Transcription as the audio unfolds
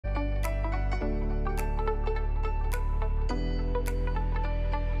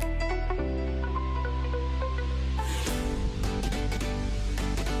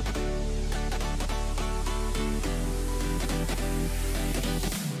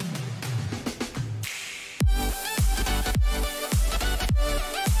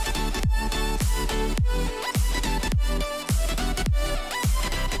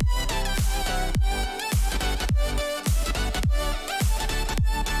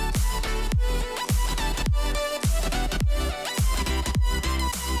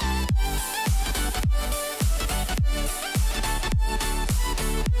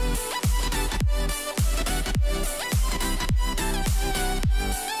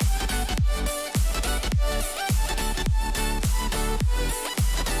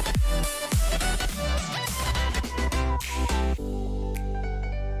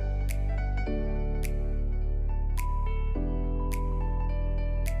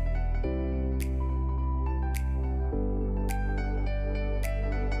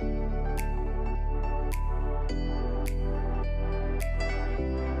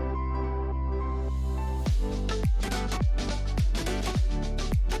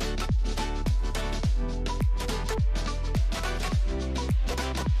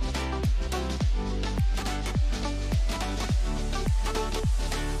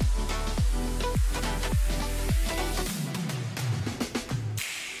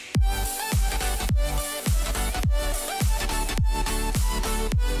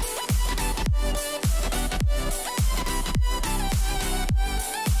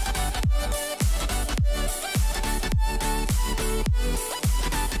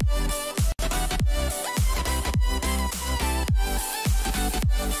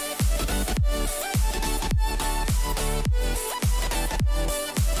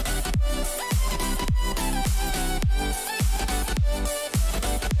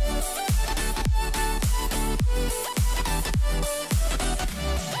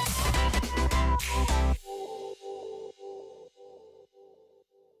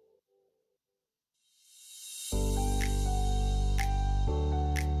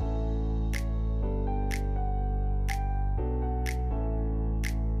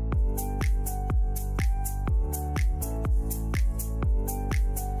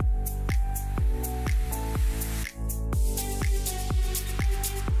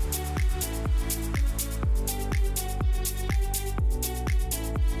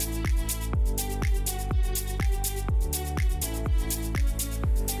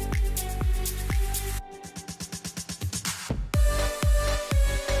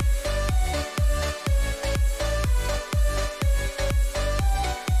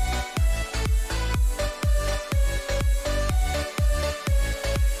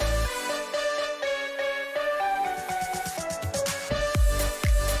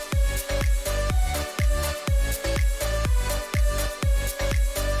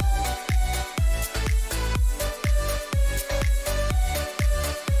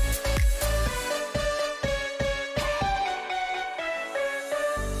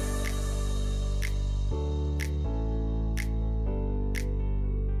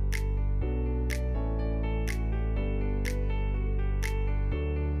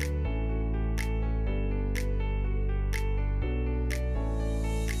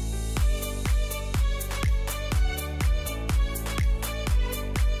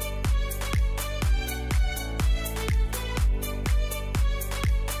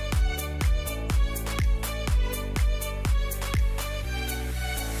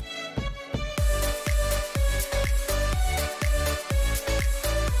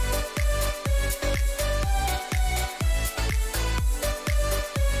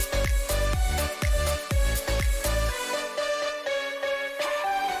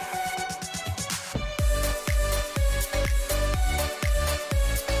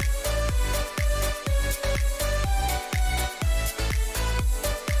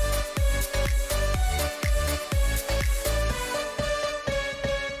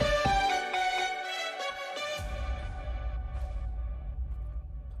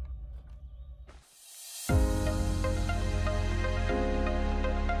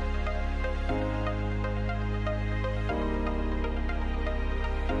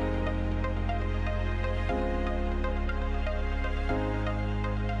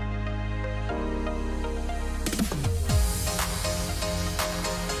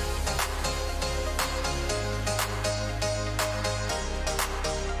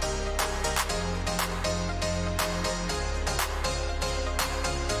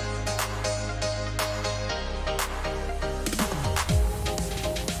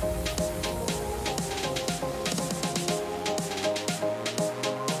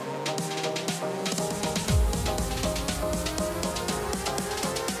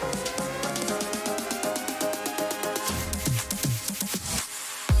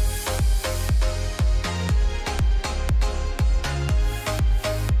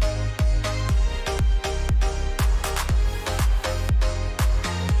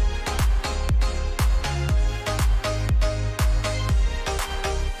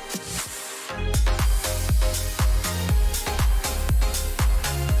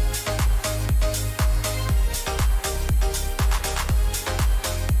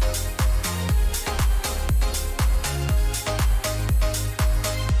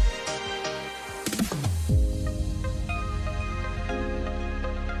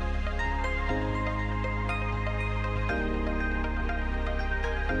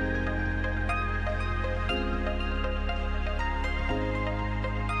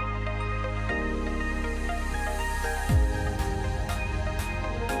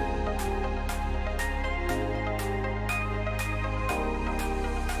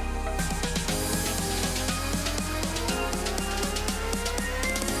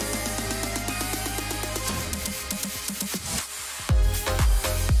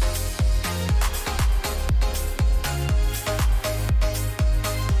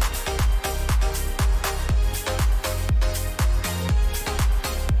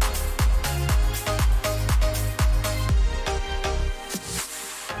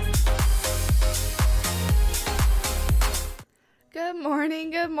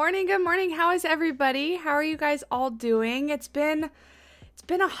Good morning, good morning. How is everybody? How are you guys all doing? It's been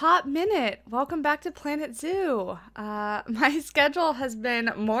a hot minute. Welcome back to Planet Zoo. My schedule has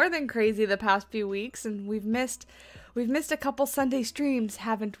been more than crazy the past few weeks, and we've missed a couple Sunday streams,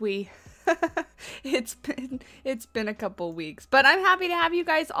 haven't we? It's been a couple weeks, but I'm happy to have you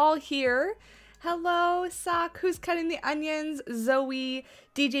guys all here. Hello, Sock, who's cutting the onions, Zoe,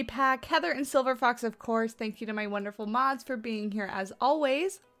 DJ Pack, Heather, and Silver Fox, of course. Thank you to my wonderful mods for being here as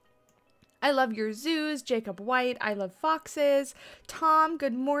always. I love your zoos, Jacob White, I love foxes, Tom,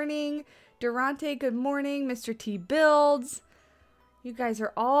 good morning, Durante, good morning, Mr. T Builds. You guys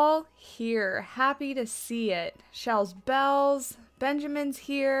are all here. Happy to see it. Shell's Bells, Benjamin's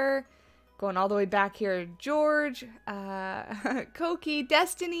here, going all the way back here, George, Koki,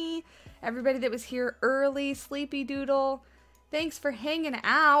 Destiny, everybody that was here early, Sleepy Doodle. Thanks for hanging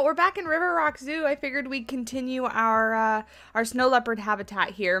out. We're back in River Rock Zoo. I figured we'd continue our snow leopard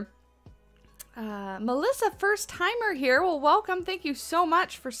habitat here. Melissa, first timer here. Well, welcome. Thank you so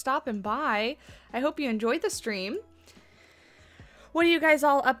much for stopping by. I hope you enjoyed the stream. What are you guys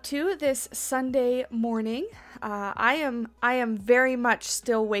all up to this Sunday morning? I am very much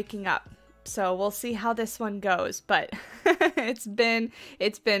still waking up. So we'll see how this one goes, but it's been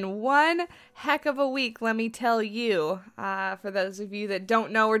one heck of a week, let me tell you. For those of you that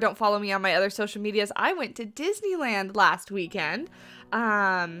don't know or don't follow me on my other social medias, I went to Disneyland last weekend,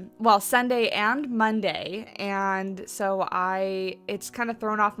 well, Sunday and Monday, and so it's kind of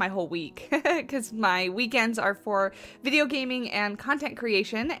thrown off my whole week because my weekends are for video gaming and content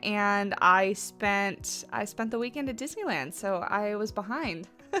creation, and I spent the weekend at Disneyland, so I was behind.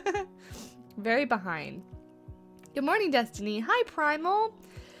 Very behind. Good morning, Destiny. Hi, Primal.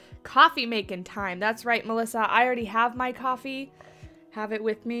 Coffee making time. That's right, Melissa. I already have my coffee. Have it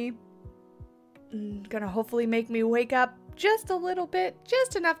with me. Gonna hopefully make me wake up just a little bit.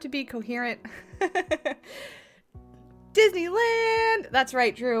 Just enough to be coherent. Disneyland! That's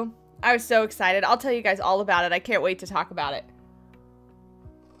right, Drew. I was so excited. I'll tell you guys all about it. I can't wait to talk about it.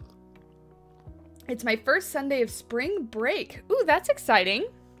 It's my first Sunday of spring break. Ooh, that's exciting.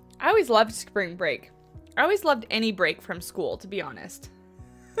 I always loved spring break. I always loved any break from school, to be honest.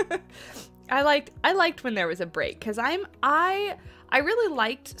 I liked when there was a break, because I really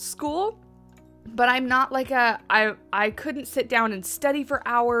liked school, but I'm not like I couldn't sit down and study for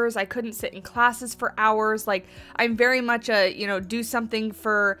hours. I couldn't sit in classes for hours. Like, I'm very much a, you know, do something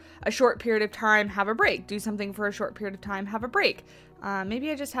for a short period of time, have a break. Do something for a short period of time, have a break.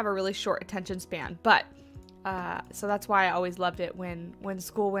 Maybe I just have a really short attention span, but so that's why I always loved it when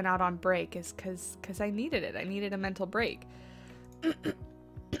school went out on break, is because I needed it. I needed a mental break.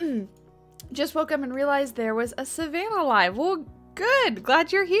 Just woke up and realized there was a Savannah live. Well, good.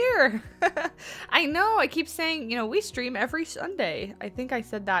 Glad you're here. I know I keep saying, you know, we stream every Sunday. I think I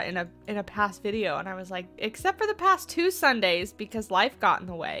said that in a past video, and I was like, except for the past 2 Sundays because life got in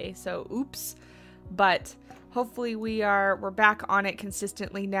the way. So oops. But hopefully we're back on it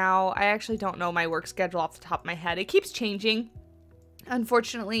consistently now. I actually don't know my work schedule off the top of my head. It keeps changing.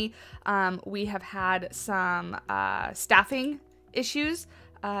 Unfortunately, we have had some staffing issues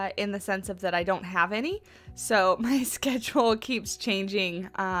in the sense of that I don't have any. So my schedule keeps changing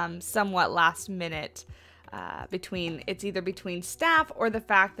somewhat last minute it's either between staff or the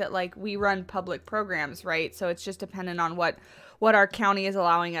fact that, like, we run public programs, right? So it's just dependent on what our county is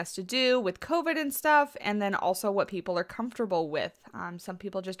allowing us to do with COVID and stuff, and then also what people are comfortable with. Some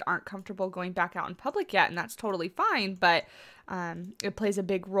people just aren't comfortable going back out in public yet, and that's totally fine, but it plays a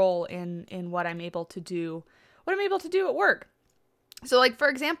big role in what I'm able to do at work. So, like, for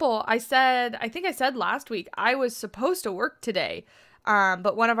example, I think I said last week, I was supposed to work today,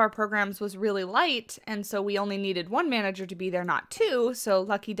 but one of our programs was really light, and so we only needed 1 manager to be there, not 2, so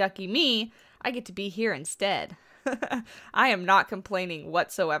lucky ducky me, I get to be here instead. I am not complaining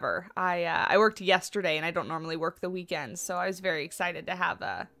whatsoever. I worked yesterday, and I don't normally work the weekends, so I was very excited to have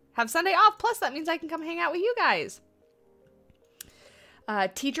Sunday off, plus that means I can come hang out with you guys.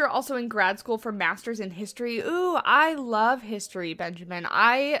 Teacher also in grad school for master's in history. Ooh, I love history, Benjamin.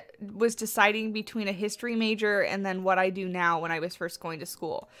 I was deciding between a history major and then what I do now when I was first going to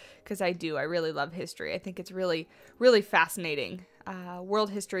school, because I really love history. I think it's really, really fascinating. World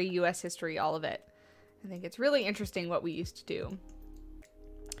history, U.S. history, all of it. I think it's really interesting what we used to do.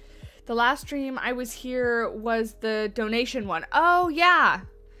 The last stream I was here was the donation one. Oh, yeah.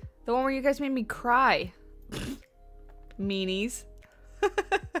 The one where you guys made me cry. Meanies.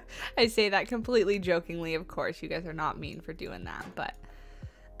 I say that completely jokingly, of course. You guys are not mean for doing that, but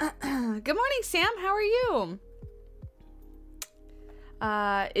good morning, Sam. How are you?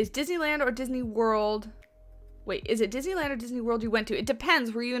 Is Disneyland or Disney World? Wait, is it Disneyland or Disney World you went to? It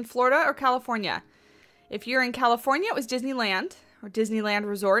depends. Were you in Florida or California? If you're in California, it was Disneyland, or Disneyland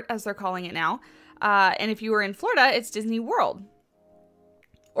Resort, as they're calling it now. And if you were in Florida, it's Disney World.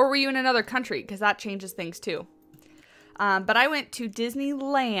 Or were you in another country? Because that changes things too. But I went to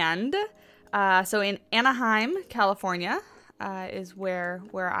Disneyland, so in Anaheim, California, is where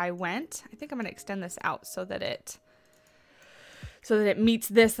I went. I think I'm going to extend this out so that it meets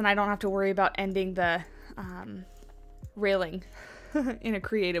this and I don't have to worry about ending the railing in a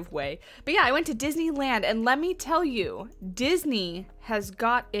creative way. But yeah, I went to Disneyland, and let me tell you, Disney has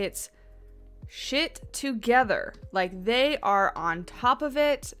got its shit together. Like, they are on top of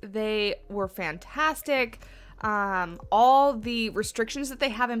it. They were fantastic. All the restrictions that they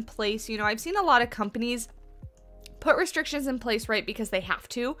have in place, you know, I've seen a lot of companies put restrictions in place, right, because they have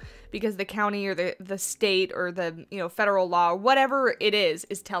to, because the county or the state or the, you know, federal law or whatever it is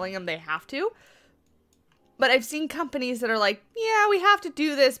telling them they have to. But I've seen companies that are like, yeah, we have to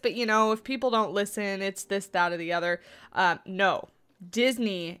do this, but, you know, if people don't listen, it's this, that, or the other. No,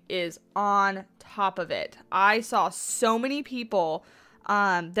 Disney is on top of it. I saw so many people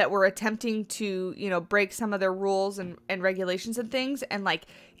that were attempting to, you know, break some of their rules and regulations and things, and like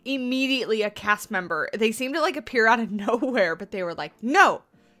immediately a cast member, they seemed to like appear out of nowhere, but they were like, no,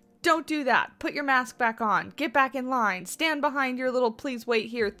 don't do that. Put your mask back on. Get back in line. Stand behind your little please wait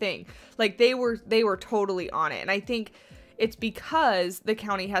here thing. Like, they were totally on it. And I think it's because the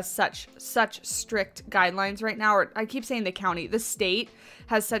county has such strict guidelines right now, or I keep saying the county, the state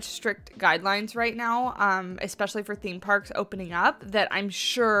has such strict guidelines right now, especially for theme parks opening up, that I'm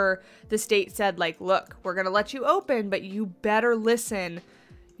sure the state said, like, look, we're going to let you open, but you better listen.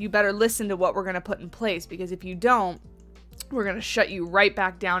 You better listen to what we're going to put in place, because if you don't, we're going to shut you right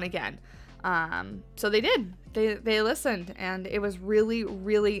back down again. So they did. They listened, and it was really,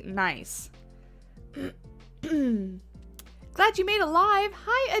 really nice. Glad you made it live.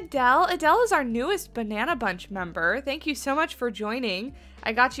 Hi, Adele. Adele is our newest Banana Bunch member. Thank you so much for joining.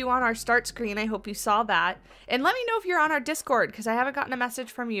 I got you on our start screen. I hope you saw that. And let me know if you're on our Discord, because I haven't gotten a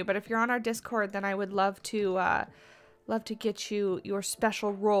message from you. But if you're on our Discord, then I would love to get you your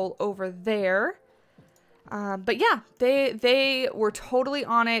special role over there. But yeah, they were totally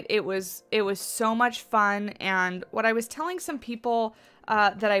on it. It was so much fun. And what I was telling some people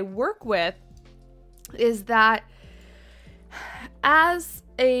that I work with is that as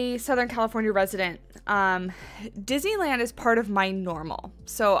a Southern California resident, Disneyland is part of my normal.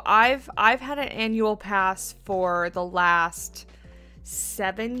 So I've had an annual pass for the last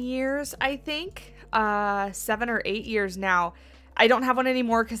 7 years, I think, 7 or 8 years now. I don't have one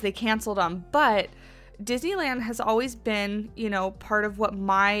anymore because they canceled them, but Disneyland has always been, you know, part of what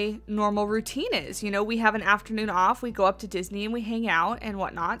my normal routine is. You know, we have an afternoon off, we go up to Disney and we hang out and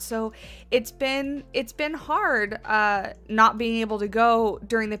whatnot. So it's been hard not being able to go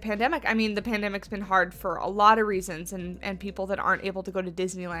during the pandemic. I mean, the pandemic's been hard for a lot of reasons, and people that aren't able to go to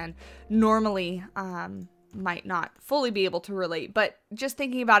Disneyland normally might not fully be able to relate. But just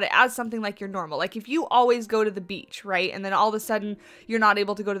thinking about it as something like your normal, like if you always go to the beach, right? And then all of a sudden you're not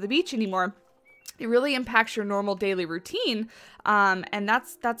able to go to the beach anymore, it really impacts your normal daily routine. And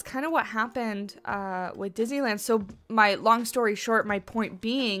that's kind of what happened with Disneyland. So my long story short, my point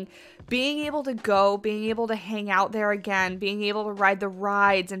being able to go, being able to hang out there again, being able to ride the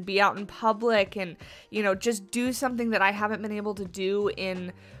rides and be out in public and, you know, just do something that I haven't been able to do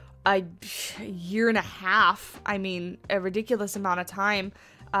in a year and a half. I mean, a ridiculous amount of time,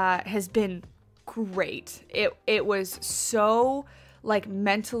 has been great. It was so like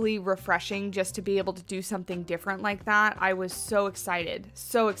mentally refreshing just to be able to do something different like that. I was so excited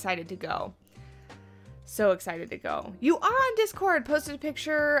to go. So excited to go. You are on Discord, posted a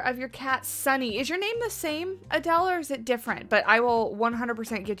picture of your cat, Sunny. Is your name the same, Adele, or is it different? But I will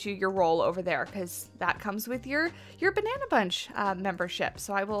 100% get you your role over there because that comes with your Banana Bunch membership.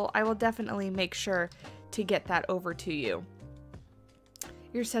 So I will definitely make sure to get that over to you.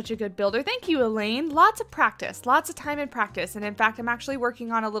 You're such a good builder. Thank you, Elaine. Lots of practice, lots of time and practice. And in fact, I'm actually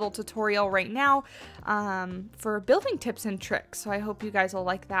working on a little tutorial right now for building tips and tricks. So I hope you guys will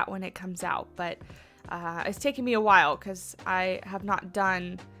like that when it comes out. But it's taken me a while because I have not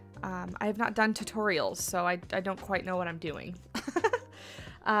done tutorials. So I don't quite know what I'm doing.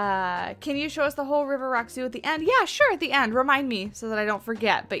 Can you show us the whole River Rock Zoo at the end? Yeah, sure. At the end. Remind me so that I don't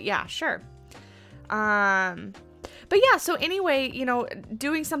forget. But yeah, sure. But yeah, so anyway, you know,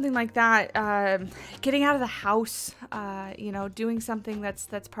 doing something like that, getting out of the house, you know, doing something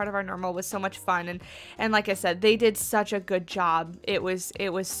that's part of our normal was so much fun. And like I said, they did such a good job. It was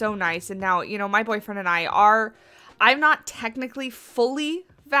so nice. And now, you know, my boyfriend and I'm not technically fully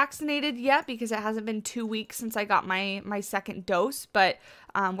vaccinated yet because it hasn't been 2 weeks since I got my second dose, but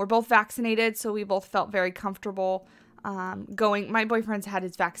we're both vaccinated. So we both felt very comfortable going. My boyfriend's had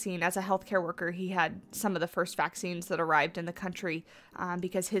his vaccine as a healthcare worker. He had some of the first vaccines that arrived in the country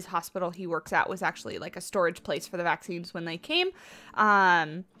because his hospital he works at was actually like a storage place for the vaccines when they came.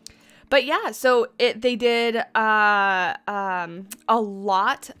 But yeah, so they did a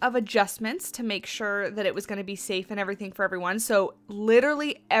lot of adjustments to make sure that it was going to be safe and everything for everyone. So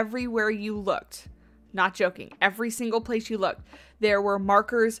literally everywhere you looked, not joking, every single place you looked, there were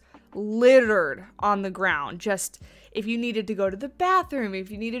markers littered on the ground. Just if you needed to go to the bathroom, if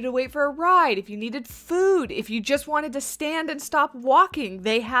you needed to wait for a ride, if you needed food, if you just wanted to stand and stop walking,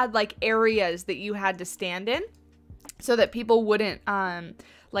 they had like areas that you had to stand in so that people wouldn't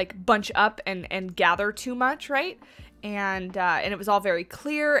like bunch up and gather too much, right? And it was all very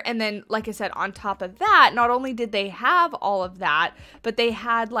clear. And then, like I said, on top of that, not only did they have all of that, but they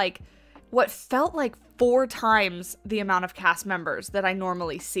had like what felt like 4 times the amount of cast members that I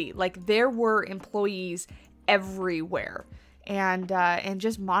normally see. Like there were employees everywhere and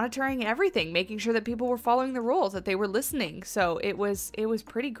just monitoring everything, making sure that people were following the rules, that they were listening. So it was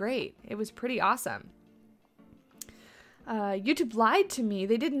pretty great. It was pretty awesome. YouTube lied to me.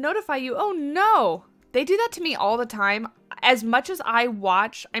 They didn't notify you. Oh no. They do that to me all the time. As much as I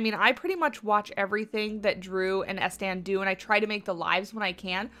watch, I mean, I pretty much watch everything that Drew and Estan do, and I try to make the lives when I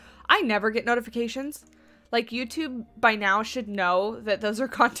can. I never get notifications. Like, YouTube by now should know that those are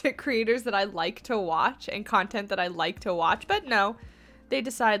content creators that I like to watch and content that I like to watch, but no. They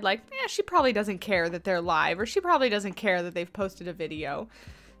decide like, yeah, she probably doesn't care that they're live, or she probably doesn't care that they've posted a video.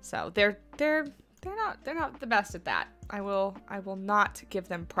 So they're not the best at that. I will not give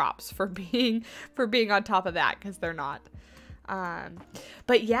them props for being on top of that, because they're not.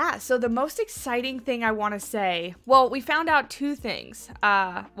 But yeah, so the most exciting thing I want to say, well, we found out 2 things.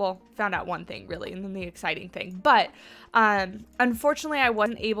 Found out 1 thing really, and then the exciting thing. But unfortunately, I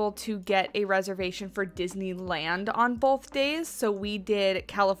wasn't able to get a reservation for Disneyland on both days. So we did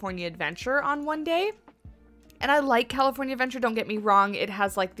California Adventure on one day. And I like California Adventure, don't get me wrong. It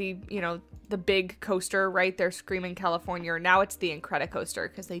has like the, you know, the big coaster, right? They're Screaming California. Now it's the Incredicoaster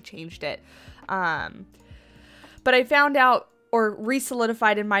because they changed it. But I found out, or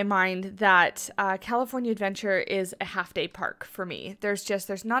re-solidified in my mind, that California Adventure is a half-day park for me. There's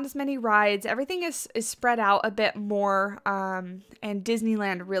not as many rides. Everything is spread out a bit more, and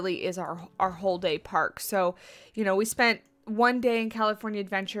Disneyland really is our whole day park. So, you know, we spent one day in California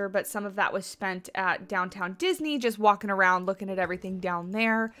Adventure, but some of that was spent at downtown Disney, just walking around, looking at everything down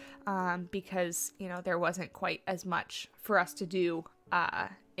there, because, you know, there wasn't quite as much for us to do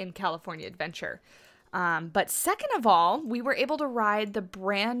in California Adventure. But second of all, we were able to ride the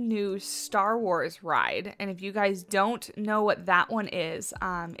brand new Star Wars ride. And if you guys don't know what that one is,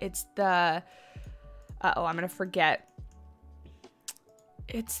 it's the, I'm going to forget.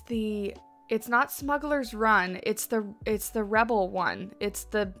 It's not Smuggler's Run. It's the Rebel one. It's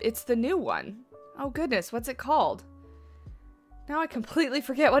the new one. Oh goodness, what's it called? Now I completely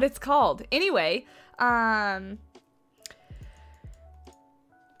forget what it's called. Anyway,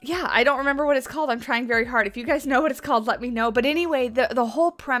 yeah, I don't remember what it's called. I'm trying very hard. If you guys know what it's called, let me know. But anyway, the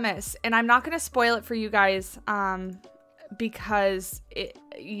whole premise, and I'm not going to spoil it for you guys, because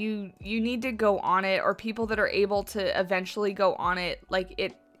you need to go on it, or people that are able to eventually go on it.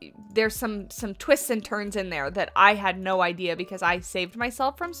 Like there's some twists and turns in there that I had no idea because I saved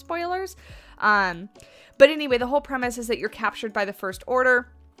myself from spoilers. But anyway, the whole premise is that you're captured by the First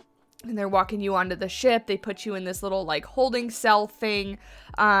Order. And they're walking you onto the ship. They put you in this little like holding cell thing.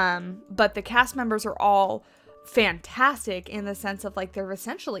 But the cast members are all fantastic in the sense of like they're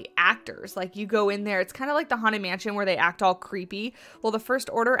essentially actors. Like you go in there, it's kind of like the Haunted Mansion where they act all creepy. Well, the First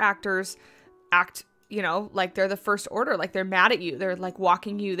Order actors act, you know, like they're the First Order, like they're mad at you. They're like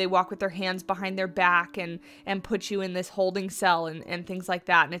walking you. They walk with their hands behind their back and put you in this holding cell and things like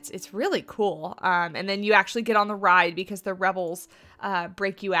that. And it's really cool. And then you actually get on the ride because the rebels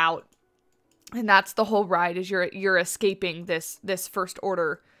break you out. And that's the whole ride, is you're escaping this First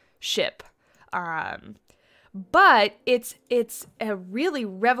Order ship. But it's a really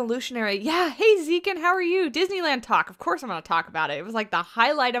revolutionary. Yeah, hey Zekin, how are you? Disneyland talk. Of course I'm going to talk about it. It was like the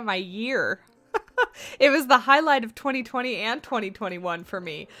highlight of my year. It was the highlight of 2020 and 2021 for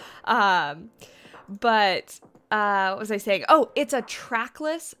me. But what was I saying? Oh, it's a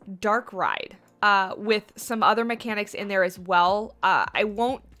trackless dark ride with some other mechanics in there as well. I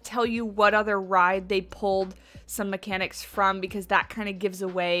won't tell you what other ride they pulled some mechanics from, because that kind of gives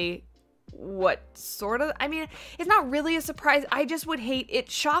away what sort of, I mean, it's not really a surprise. I just would hate, it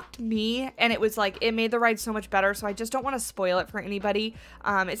shocked me, and it was like, it made the ride so much better, so I just don't want to spoil it for anybody.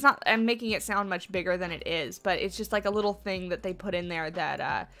 It's not, I'm making it sound much bigger than it is, but it's just like a little thing that they put in there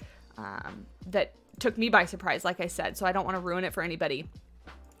that, that took me by surprise, like I said, so I don't want to ruin it for anybody.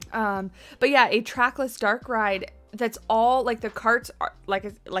 But yeah, a trackless dark ride that's all, like the carts are,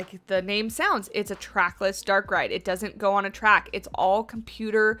 like the name sounds, it's a trackless dark ride. It doesn't go on a track. It's all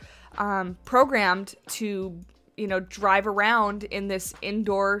computer programmed to, you know, drive around in this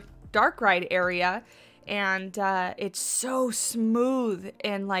indoor dark ride area. And it's so smooth,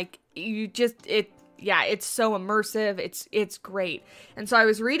 and like you just, yeah, it's so immersive. It's great. And so I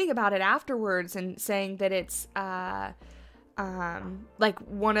was reading about it afterwards and saying that it's like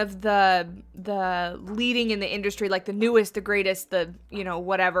one of the leading in the industry, like the newest, the greatest, the, you know,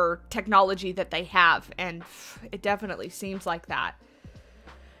 whatever technology that they have. And it definitely seems like that.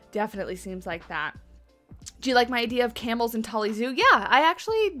 Definitely seems like that. Do you like my idea of camels in Tully Zoo? Yeah, I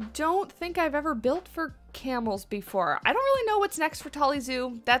actually don't think I've ever built for camels before. I don't really know what's next for Tully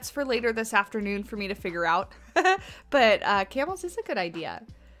Zoo. That's for later this afternoon for me to figure out. But camels is a good idea.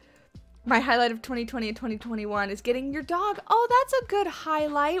 My highlight of 2020 and 2021 is getting your dog. Oh, that's a good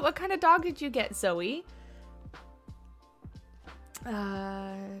highlight. What kind of dog did you get, Zoe?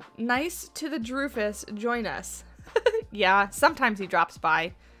 Nice to the Drufus. Join us. Yeah, sometimes he drops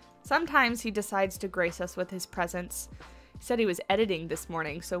by. Sometimes he decides to grace us with his presence. He said he was editing this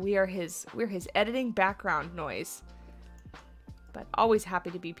morning, so we're his editing background noise. But always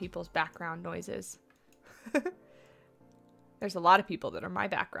happy to be people's background noises. There's a lot of people that are my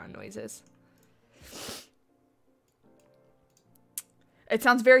background noises. It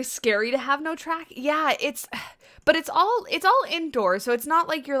sounds very scary to have no track. Yeah, but it's all indoors, so it's not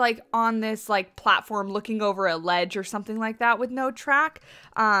like you're like on this like platform looking over a ledge or something like that with no track.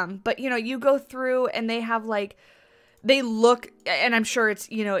 But you know, you go through and they have like, they look, and I'm sure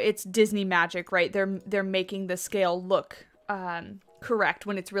it's, you know, it's Disney magic, right? They're making the scale look correct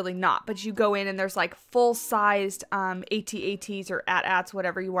when it's really not. But you go in and there's like full-sized AT-ATs or AT-ATs,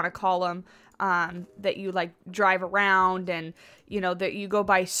 whatever you want to call them, that you like drive around, and you know that you go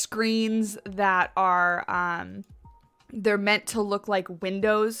by screens that are they're meant to look like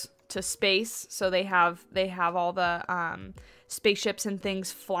windows to space. So they have all the spaceships and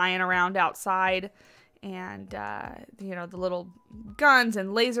things flying around outside. and you know, the little guns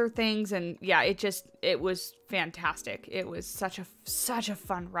and laser things, and yeah, it was fantastic. It was such a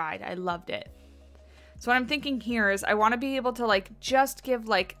fun ride. I loved it. So what I'm thinking here is I want to be able to like just give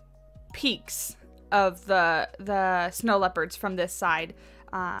like peeks of the snow leopards from this side.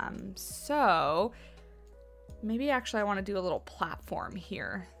 So maybe actually I want to do a little platform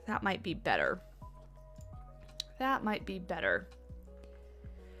here. That might be better. That might be better.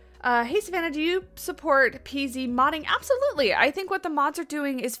 Hey Savannah, do you support PZ modding? Absolutely. I think what the mods are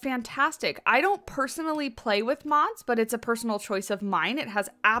doing is fantastic. I don't personally play with mods, but it's a personal choice of mine. It has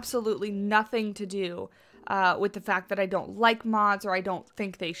absolutely nothing to do with the fact that I don't like mods or I don't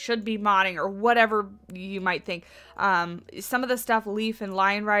think they should be modding or whatever you might think. Some of the stuff Leaf and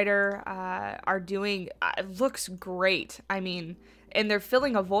Lion Rider are doing looks great. I mean, and they're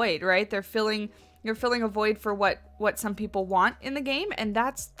filling a void, right? You're filling a void for what some people want in the game, and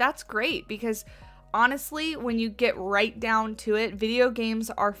that's great, because honestly, when you get right down to it, video games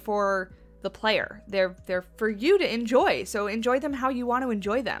are for the player. They're for you to enjoy. So enjoy them how you want to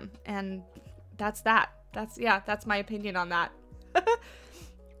enjoy them. And that's that. That's my opinion on that.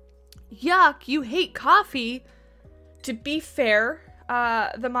 Yuck, you hate coffee. To be fair,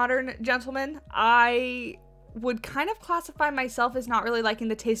 the modern gentleman, I would kind of classify myself as not really liking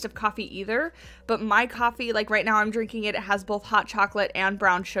the taste of coffee either, but my coffee, like right now I'm drinking it, it has both hot chocolate and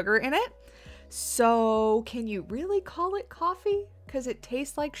brown sugar in it. So can you really call it coffee? Because it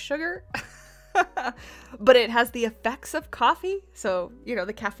tastes like sugar. But it has the effects of coffee, so you know,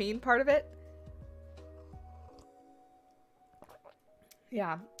 the caffeine part of it.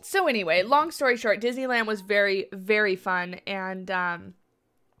 Yeah. So anyway, long story short, Disneyland was very, very fun, and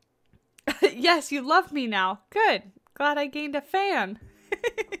yes, you love me now. Good. Glad I gained a fan.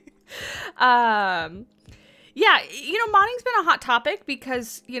 Yeah, you know, modding's been a hot topic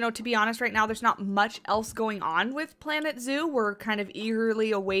because, you know, to be honest, right now there's not much else going on with Planet Zoo. We're kind of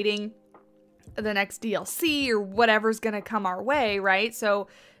eagerly awaiting the next DLC or whatever's gonna come our way, right? So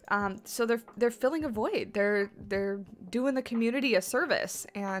they're filling a void. They're doing the community a service,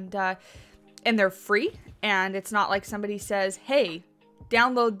 and they're free, and it's not like somebody says, "Hey,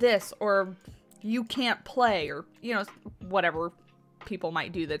 download this," or "You can't play," or, you know, whatever people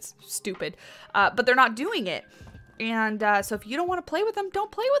might do that's stupid. But they're not doing it. And so if you don't want to play with them,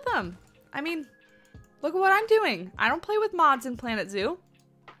 don't play with them. I mean, look at what I'm doing. I don't play with mods in Planet Zoo.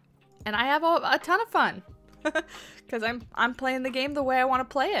 And I have a ton of fun. Because I'm playing the game the way I want to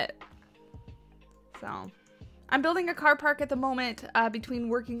play it. So, I'm building a car park at the moment, between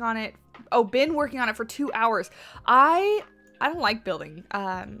working on it. Oh, been working on it for 2 hours. I don't like building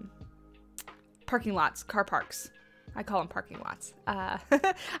parking lots, car parks. I call them parking lots.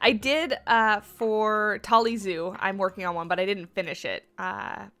 I did for Tolly Zoo. I'm working on one, but I didn't finish it.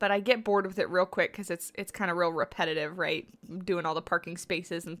 But I get bored with it real quick because it's kind of real repetitive, right? Doing all the parking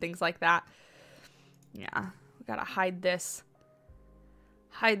spaces and things like that. Yeah, we gotta hide this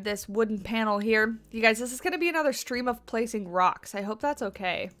wooden panel here. You guys, this is gonna be another stream of placing rocks. I hope that's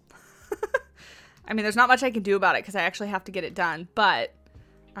okay. I mean, there's not much I can do about it because I actually have to get it done, but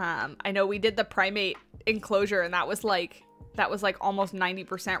I know we did the primate enclosure, and that was like almost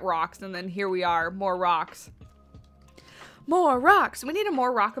 90% rocks, and then here we are, more rocks. More rocks! We need a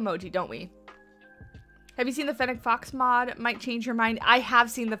more rock emoji, don't we? Have you seen the Fennec Fox mod? Might change your mind. I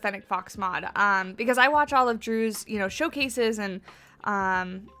have seen the Fennec Fox mod, because I watch all of Drew's, you know, showcases, and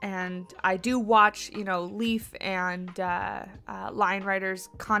I do watch, you know, Leaf and Lion Rider's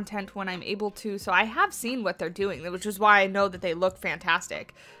content when I'm able to. So I have seen what they're doing, which is why I know that they look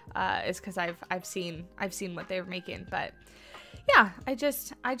fantastic. Is because I've seen what they're making. But yeah, I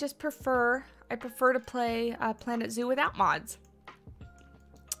just prefer to play Planet Zoo without mods.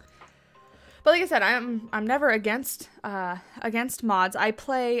 But like I said, I'm never against mods. I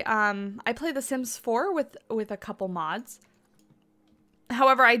play The Sims 4 with a couple mods.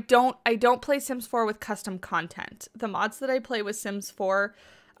 However, I don't play Sims 4 with custom content. The mods that I play with Sims 4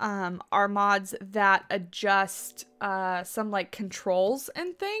 are mods that adjust some like controls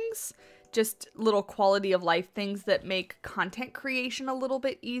and things, just little quality of life things that make content creation a little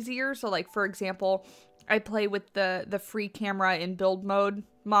bit easier. So like, for example, I play with the free camera in build mode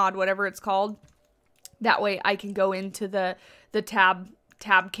mod, whatever it's called. That way I can go into the tab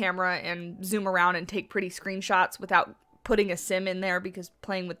camera and zoom around and take pretty screenshots without putting a sim in there, because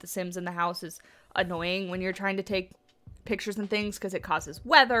playing with the sims in the house is annoying when you're trying to take pictures and things because it causes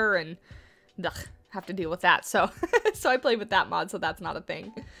weather and have to deal with that. So so I play with that mod, so that's not a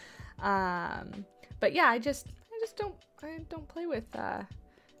thing. But yeah, I don't play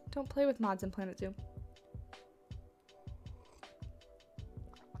with mods in Planet Zoo.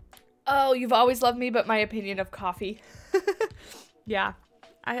 Oh, you've always loved me, but my opinion of coffee. Yeah.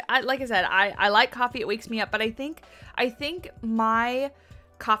 I like I said, I like coffee. It wakes me up, but I think my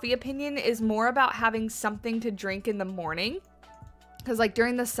coffee opinion is more about having something to drink in the morning. Because like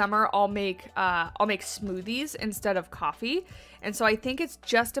during the summer, I'll make smoothies instead of coffee. And so I think it's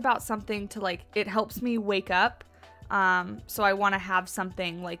just about something to like, it helps me wake up. So I want to have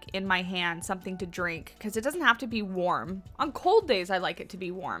something like in my hand, something to drink, because it doesn't have to be warm. On cold days, I like it to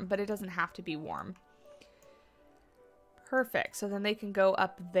be warm, but it doesn't have to be warm. Perfect. So then they can go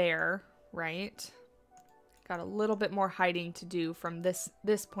up there, right? Got a little bit more hiding to do from this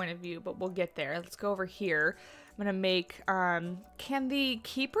point of view, but we'll get there. Let's go over here. I'm going to make, can the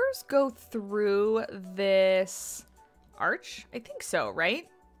keepers go through this arch? I think so, right?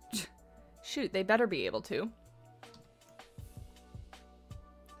 Shoot, they better be able to.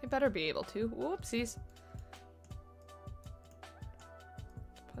 They better be able to. Whoopsies.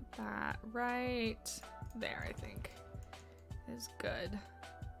 Put that right there, I think. Is good.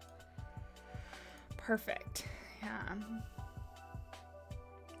 Perfect. Yeah.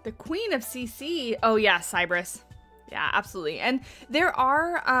 The Queen of CC. Oh yeah, Cybrus. Yeah, absolutely. And there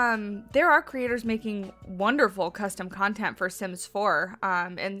are creators making wonderful custom content for Sims 4.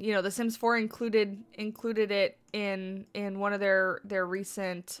 And you know, The Sims 4 included it in one of their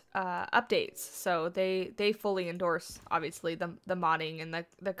recent updates. So they fully endorse obviously the modding and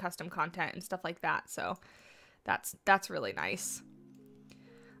the custom content and stuff like that. So that's really nice.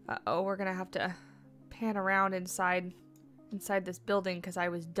 Uh-oh, we're gonna have to pan around inside this building because I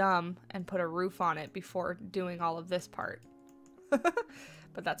was dumb and put a roof on it before doing all of this part.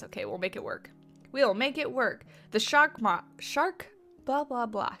 But that's okay. We'll make it work. We'll make it work. The shark mod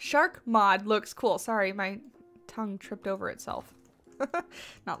looks cool. Sorry, my tongue tripped over itself.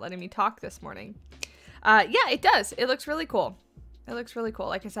 Not letting me talk this morning. Yeah, it does. It looks really cool. It looks really cool.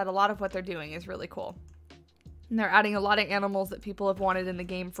 Like I said, a lot of what they're doing is really cool. And they're adding a lot of animals that people have wanted in the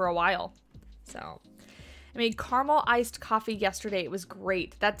game for a while. So I made caramel iced coffee yesterday. It was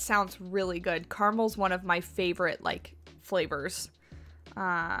great. That sounds really good. Caramel's one of my favorite like flavors.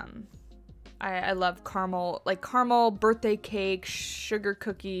 I love caramel, like caramel, birthday cake, sugar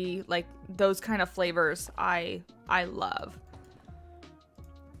cookie, like those kind of flavors I love.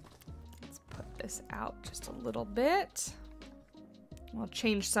 Let's put this out just a little bit. I'll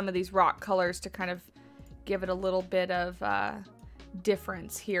change some of these rock colors to kind of give it a little bit of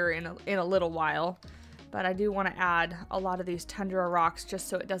difference here in a little while. But I do want to add a lot of these tundra rocks just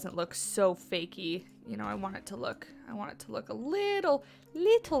so it doesn't look so fakey. You know, I want it to look a little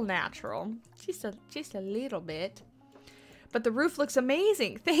natural. Just a little bit. But the roof looks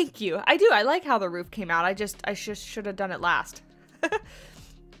amazing. Thank you. I do. I like how the roof came out. I just should have done it last.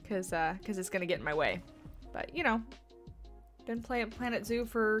 Cuz it's going to get in my way. But, you know, been playing Planet Zoo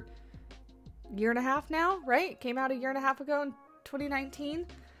for a year and a half now, right? Came out a year and a half ago in 2019.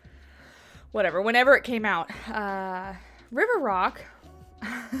 Whatever, whenever it came out. River Rock.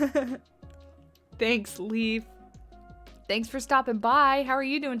 Thanks, Leaf. Thanks for stopping by. How are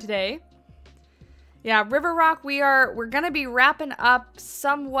you doing today? Yeah, River Rock, we're gonna be wrapping up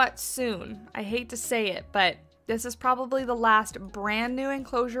somewhat soon. I hate to say it, but this is probably the last brand new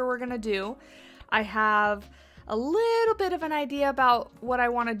enclosure we're gonna do. I have a little bit of an idea about what I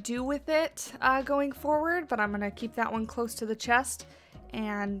want to do with it going forward, but I'm gonna keep that one close to the chest.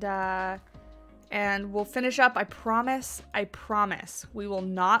 And we'll finish up, I promise, we will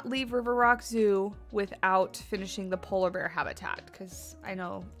not leave River Rock Zoo without finishing the polar bear habitat, because I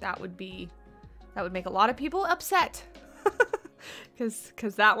know that would make a lot of people upset.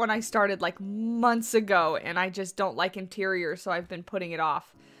 Because that one I started like months ago, and I just don't like interior, so I've been putting it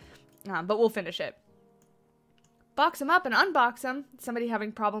off. But we'll finish it. Box them up and unbox them. Somebody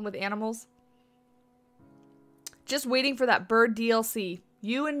having problem with animals? Just waiting for that bird DLC.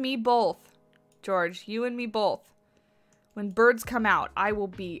 You and me both. George, you and me both. When birds come out, I will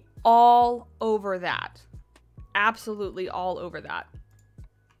be all over that. Absolutely all over that.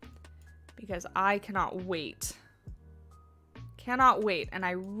 Because I cannot wait. Cannot wait. And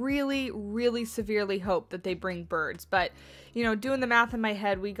I really, really severely hope that they bring birds. But, you know, doing the math in my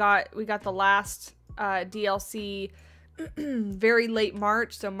head, we got the last DLC very late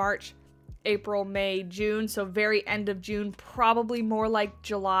March. So March, April, May, June. So very end of June. Probably more like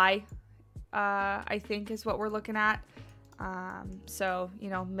July. I think is what we're looking at. So, you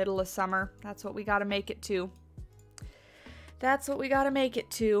know, middle of summer. That's what we got to make it to. That's what we got to make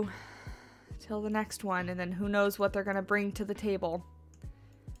it to. Till the next one. And then who knows what they're going to bring to the table.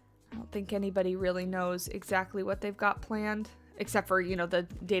 I don't think anybody really knows exactly what they've got planned. Except for, you know, the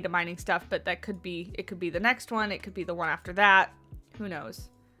data mining stuff. But that could be, it could be the next one. It could be the one after that. Who knows?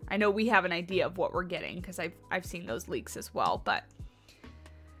 I know we have an idea of what we're getting because I've seen those leaks as well, but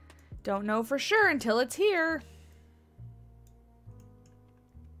don't know for sure until it's here.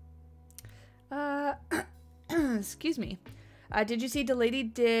 Excuse me. Did you see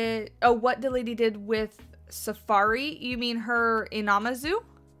what Delady did with Safari? You mean her Inamazu?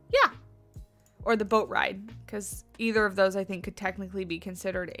 Yeah. Or the boat ride, because either of those I think could technically be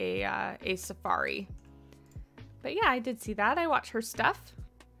considered a safari. But yeah, I did see that. I watch her stuff.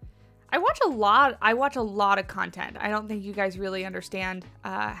 I watch a lot of content. I don't think you guys really understand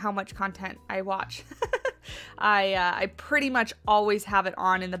how much content I watch. I pretty much always have it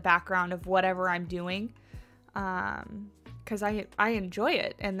on in the background of whatever I'm doing, because I enjoy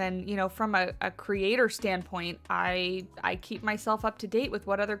it. And then, you know, from a creator standpoint, I keep myself up to date with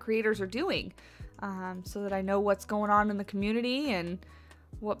what other creators are doing, so that I know what's going on in the community and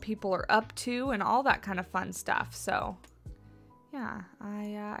what people are up to and all that kind of fun stuff. So yeah,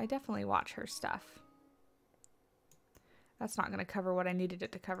 I definitely watch her stuff. That's not going to cover what I needed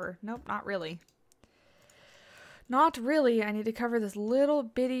it to cover. Nope, not really. Not really. I need to cover this little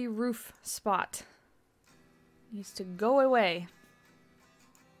bitty roof spot. Needs to go away.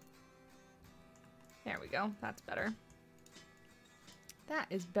 There we go. That's better. That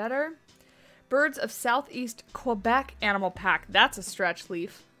is better. Birds of Southeast Quebec Animal Pack. That's a stretch,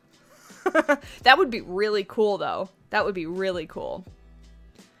 Leaf. That would be really cool, though. That would be really cool.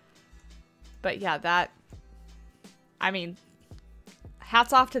 But yeah, I mean,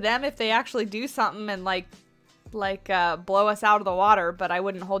 hats off to them if they actually do something and like blow us out of the water, but I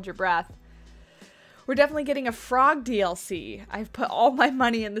wouldn't hold your breath. We're definitely getting a frog DLC. I've put all my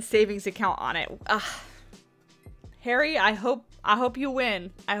money in the savings account on it. Ugh. Harry, I hope you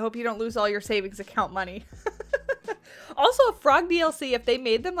win. I hope you don't lose all your savings account money. Also, a frog DLC, if they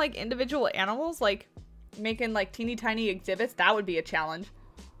made them like individual animals, like making like teeny tiny exhibits, that would be a challenge.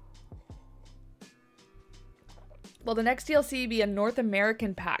 Well, the next DLC would be a North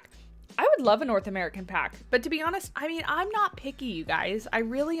American pack. I would love a North American pack, but to be honest, I mean, I'm not picky, you guys. I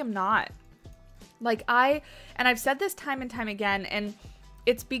really am not. Like and I've said this time and time again, and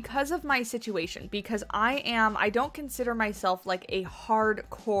it's because of my situation, because I don't consider myself like a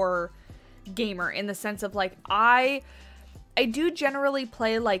hardcore gamer in the sense of like, I do generally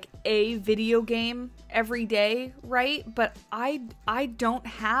play like a video game every day, right? But I don't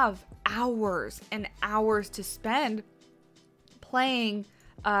have hours and hours to spend playing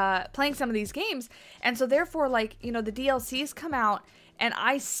some of these games. And so therefore, like, you know, the DLCs come out and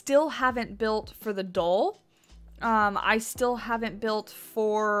I still haven't built for the Dole. I still haven't built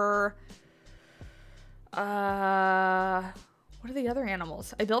for, what are the other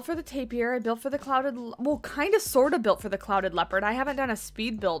animals? I built for the tapir. I built for the clouded, well, kind of sort of built for the clouded leopard. I haven't done a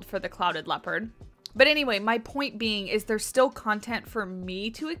speed build for the clouded leopard. But anyway, my point being is there's still content for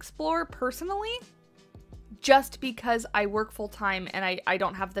me to explore personally, just because I work full time and I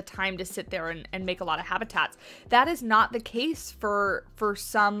don't have the time to sit there and make a lot of habitats. That is not the case for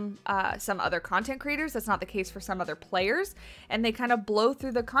some other content creators. That's not the case for some other players. And they kind of blow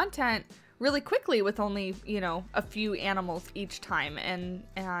through the content really quickly with only, you know, a few animals each time. And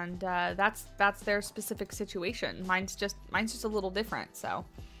that's their specific situation. Mine's just a little different, so.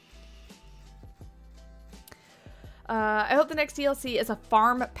 I hope the next DLC is a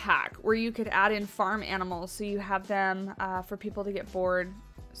farm pack where you could add in farm animals so you have them for people to get bored.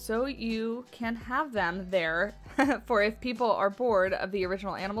 So you can have them there for if people are bored of the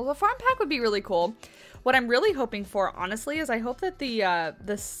original animals. A farm pack would be really cool. What I'm really hoping for, honestly, is I hope that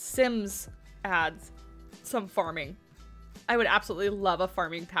the Sims adds some farming. I would absolutely love a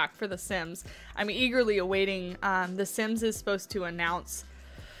farming pack for the Sims. I'm eagerly awaiting. The Sims is supposed to announce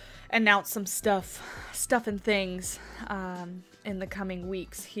some stuff and things in the coming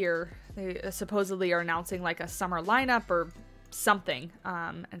weeks here. They supposedly are announcing like a summer lineup or something,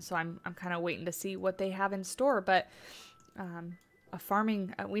 and so I'm kind of waiting to see what they have in store. But a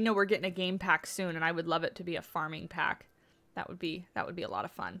farming, we know we're getting a game pack soon, and I would love it to be a farming pack. That would be a lot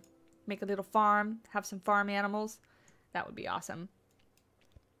of fun. Make a little farm, have some farm animals. That would be awesome.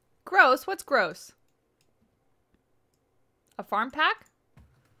 Gross. What's gross? A farm pack?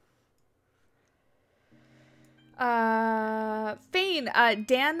 Fane,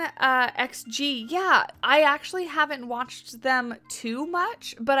 Dan, XG. Yeah, I actually haven't watched them too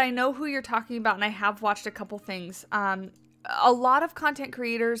much, but I know who you're talking about, and I have watched a couple things. A lot of content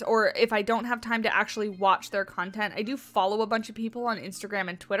creators, or if I don't have time to actually watch their content, I do follow a bunch of people on Instagram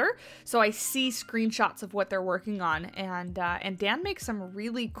and Twitter, so I see screenshots of what they're working on, and Dan makes some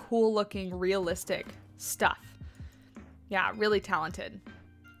really cool looking, realistic stuff. Yeah, really talented.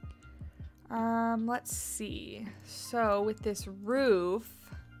 Let's see. So with this roof,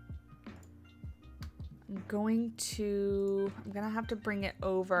 I'm gonna have to bring it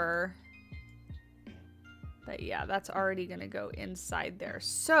over. But yeah, that's already gonna go inside there.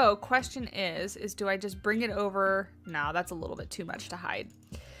 So question is do I just bring it over? No, that's a little bit too much to hide.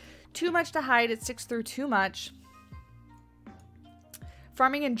 Too much to hide. It sticks through too much.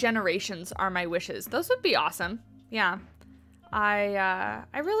 Farming in generations are my wishes. Those would be awesome. Yeah. I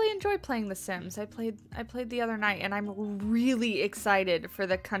really enjoy playing The Sims. I played the other night, and I'm really excited for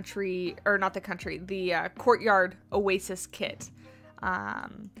the Courtyard Oasis kit.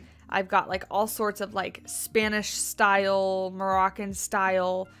 I've got like all sorts of like Spanish style, Moroccan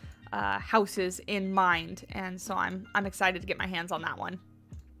style houses in mind, and so I'm excited to get my hands on that one.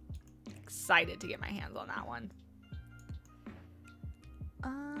 Excited to get my hands on that one.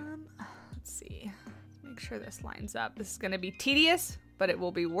 Let's see. Make sure this lines up. This is going to be tedious, but it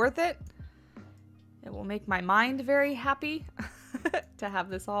will be worth it. It will make my mind very happy to have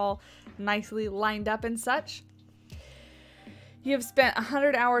this all nicely lined up and such. You have spent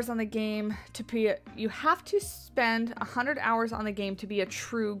 100 hours on the game to be you have to spend 100 hours on the game to be a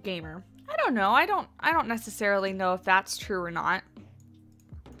true gamer. I don't know. I don't necessarily know if that's true or not.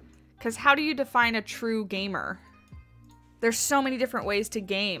 Cuz how do you define a true gamer? There's so many different ways to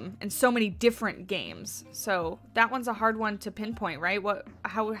game and so many different games. So that one's a hard one to pinpoint, right?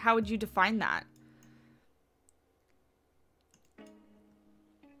 How would you define that?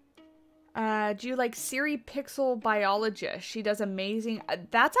 Do you like Siri Pixel Biologist? She does amazing.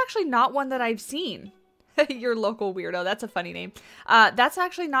 That's actually not one that I've seen. Your local weirdo. That's a funny name. That's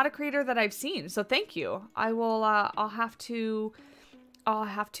actually not a creator that I've seen. So thank you. I will. I'll have to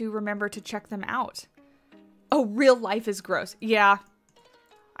remember to check them out. Oh, real life is gross. Yeah,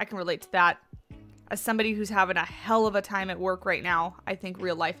 I can relate to that. As somebody who's having a hell of a time at work right now, I think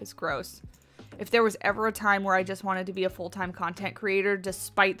real life is gross. If there was ever a time where I just wanted to be a full-time content creator,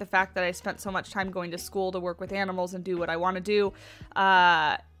 despite the fact that I spent so much time going to school to work with animals and do what I want to do,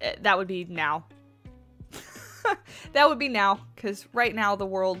 that would be now. That would be now, because right now the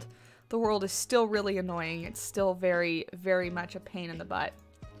world is still really annoying. It's still very, very much a pain in the butt.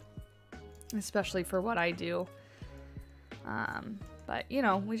 Especially for what I do. But you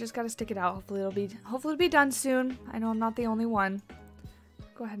know, we just gotta stick it out. Hopefully it'll be done soon. I know I'm not the only one.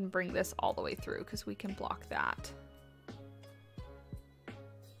 Go ahead and bring this all the way through because we can block that.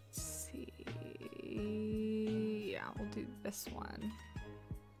 Let's see. Yeah, we'll do this one.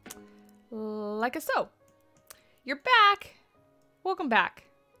 Like a so. You're back. Welcome back.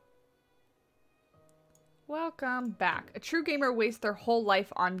 Welcome back. A true gamer wastes their whole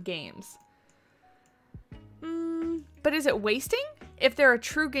life on games. But is it wasting? If they're a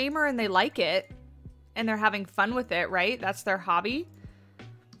true gamer and they like it, and they're having fun with it, right? That's their hobby.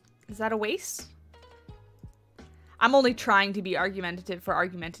 Is that a waste? I'm only trying to be argumentative for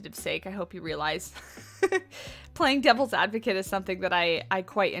argumentative's sake. I hope you realize. Playing devil's advocate is something that I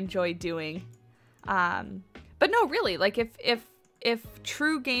quite enjoy doing. But no, really, like if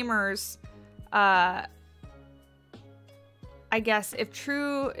true gamers, I guess if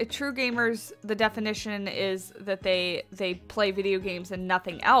true gamers, the definition is that they play video games and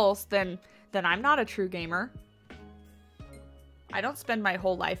nothing else, then I'm not a true gamer. I don't spend my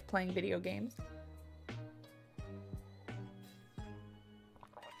whole life playing video games.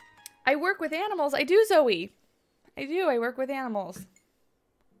 I work with animals. I do, Zoe. I do. I work with animals.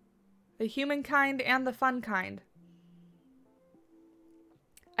 The human kind and the fun kind.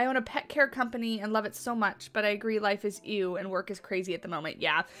 I own a pet care company and love it so much, but I agree life is ew and work is crazy at the moment.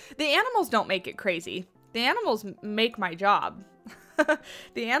 Yeah, the animals don't make it crazy. The animals make my job.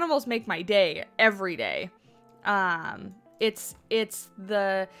 The animals make my day every day. It's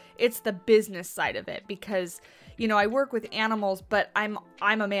the business side of it because, you know, I work with animals, but I'm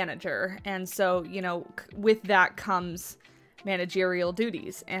a manager. And so, you know, with that comes managerial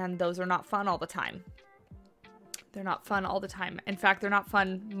duties, and those are not fun all the time. They're not fun all the time. In fact, they're not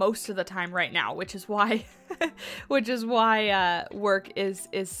fun most of the time right now, which is why work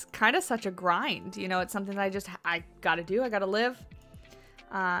is kind of such a grind. You know, it's something that I gotta do. I gotta live.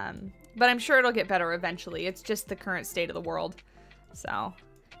 But I'm sure it'll get better eventually. It's just the current state of the world. So,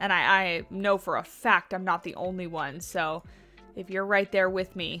 and I know for a fact I'm not the only one. So if you're right there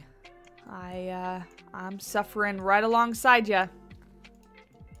with me, I'm suffering right alongside ya.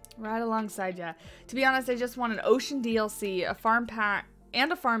 Right alongside ya. To be honest, I just want an ocean DLC, a farm pack,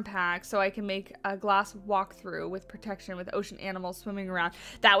 and a farm pack so I can make a glass walkthrough with protection with ocean animals swimming around.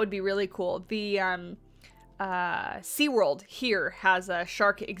 That would be really cool. The SeaWorld here has a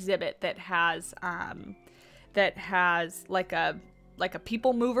shark exhibit that has like a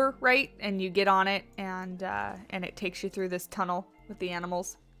people mover, right? And you get on it and it takes you through this tunnel with the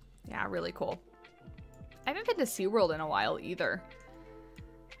animals. Yeah, really cool. I haven't been to SeaWorld in a while either.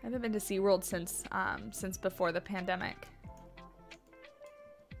 I haven't been to SeaWorld since before the pandemic.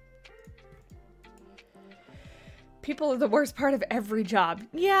 People are the worst part of every job.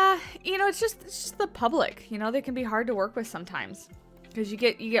 Yeah, you know, it's just the public. You know, they can be hard to work with sometimes. Because you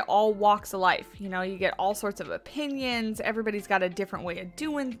get all walks of life. You know, you get all sorts of opinions. Everybody's got a different way of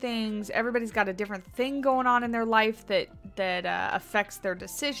doing things. Everybody's got a different thing going on in their life that affects their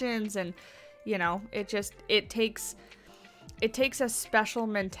decisions. And, you know, it takes a special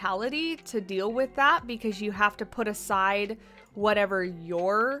mentality to deal with that, because you have to put aside whatever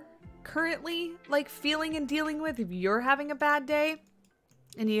you're currently like feeling and dealing with if you're having a bad day,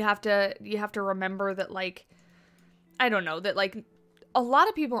 and you have to remember that, like, I don't know, that like a lot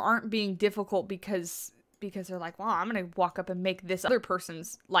of people aren't being difficult because they're like, well, I'm gonna walk up and make this other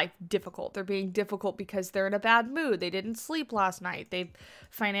person's life difficult. They're being difficult because they're in a bad mood. They didn't sleep last night. They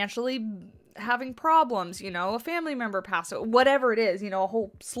financially having problems, you know, a family member passed, whatever it is, you know, a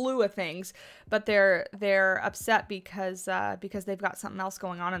whole slew of things, but they're upset because they've got something else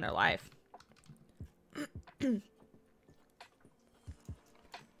going on in their life. So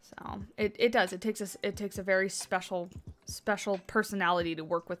it takes a very special personality to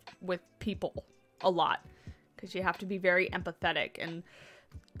work with people a lot, because you have to be very empathetic, and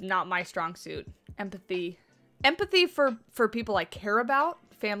not my strong suit. Empathy for people I care about,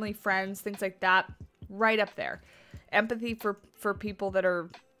 family, friends, things like that, right up there. Empathy for people that are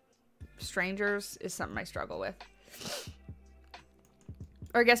strangers is something I struggle with.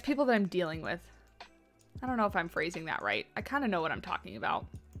 Or I guess people that I'm dealing with. I don't know if I'm phrasing that right. I kind of know what I'm talking about.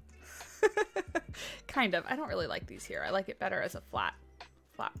 Kind of. I don't really like these here. I like it better as a flat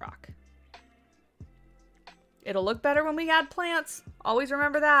rock. It'll look better when we add plants. Always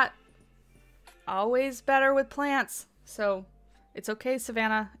remember that. Always better with plants. So it's okay,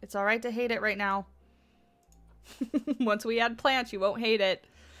 Savannah. It's all right to hate it right now. Once we add plants, you won't hate it.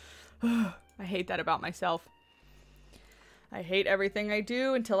 I hate that about myself. I hate everything I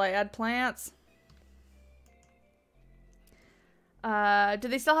do until I add plants. Do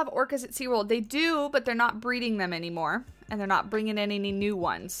they still have orcas at SeaWorld? They do, but they're not breeding them anymore. And they're not bringing in any new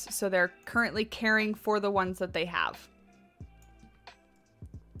ones. So they're currently caring for the ones that they have.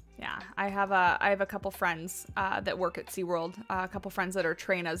 Yeah, I have a couple friends that work at SeaWorld. A couple friends that are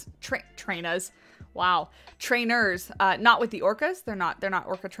trainers. Wow, trainers. Not with the orcas. They're not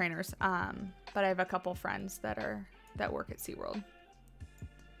orca trainers. But I have a couple friends that work at SeaWorld.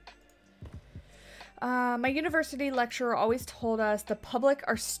 My university lecturer always told us the public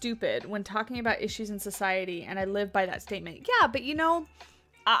are stupid when talking about issues in society, and I live by that statement. Yeah, but you know,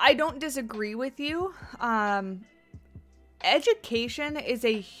 I don't disagree with you. Education is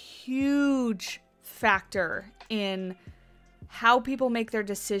a huge factor in how people make their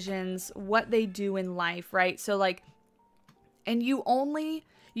decisions, what they do in life, right? So like, and you only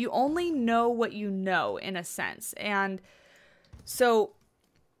know what you know, in a sense. And so,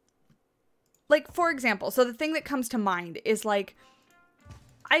 like, for example, so the thing that comes to mind is, like,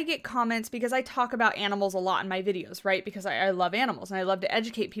 I get comments because I talk about animals a lot in my videos, right? Because I love animals and I love to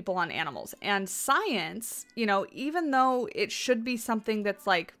educate people on animals. And science, you know, even though it should be something that's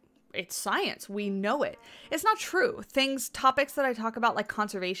like, it's science, we know it. It's not true. Topics that I talk about, like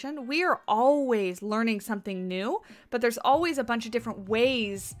conservation, we are always learning something new, but there's always a bunch of different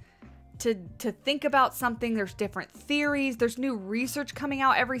ways to think about something. There's different theories. There's new research coming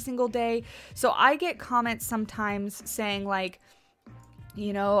out every single day. So I get comments sometimes saying like,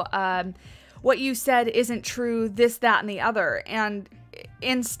 you know, what you said isn't true, this, that, and the other. And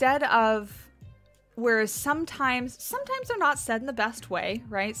instead of, whereas sometimes they're not said in the best way,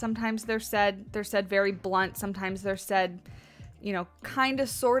 right? Sometimes they're said very blunt. Sometimes they're said, you know, kind of,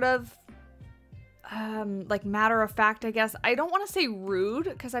 sort of, like matter of fact, I guess. I don't want to say rude,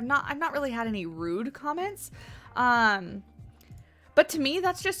 because I've not really had any rude comments. But to me,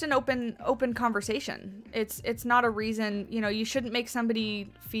 that's just an open conversation. It's not a reason, you know, you shouldn't make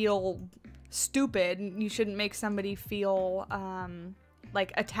somebody feel stupid. You shouldn't make somebody feel,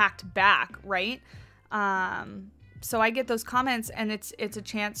 like attacked back, right? So I get those comments, and it's a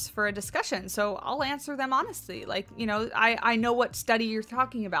chance for a discussion. So I'll answer them honestly. Like, you know, I know what study you're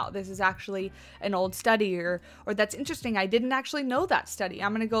talking about. This is actually an old study, or that's interesting. I didn't actually know that study.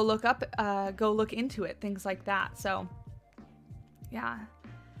 I'm going to go look into it, things like that. So yeah,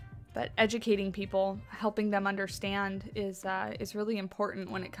 but educating people, helping them understand is really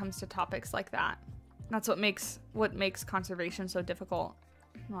important when it comes to topics like that. That's what makes conservation so difficult.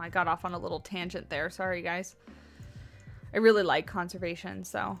 Well, I got off on a little tangent there. Sorry, guys. I really like conservation,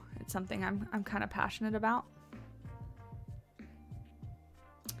 so it's something I'm kind of passionate about.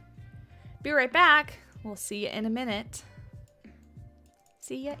 Be right back. We'll see you in a minute.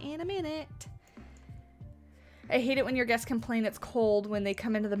 See ya in a minute. I hate it when your guests complain it's cold when they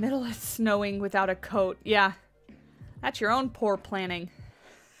come into the middle of snowing without a coat. Yeah, that's your own poor planning.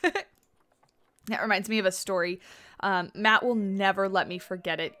 That reminds me of a story. Matt will never let me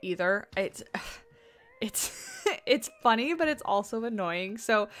forget it either. It's funny, but it's also annoying.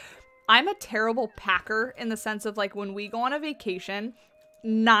 So I'm a terrible packer in the sense of like when we go on a vacation,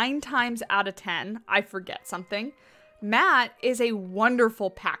 9 times out of 10, I forget something. Matt is a wonderful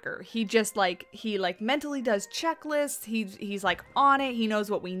packer. He just he mentally does checklists. He's like on it. He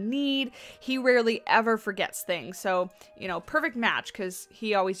knows what we need. He rarely ever forgets things. So, you know, perfect match because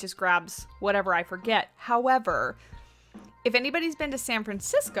he always just grabs whatever I forget. However, if anybody's been to San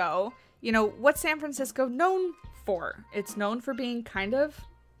Francisco, you know, what's San Francisco known for? It's known for being kind of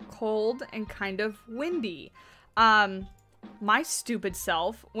cold and kind of windy. My stupid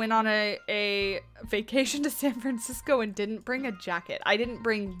self went on a vacation to San Francisco and didn't bring a jacket. I didn't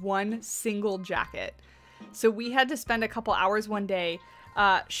bring one single jacket. So we had to spend a couple hours one day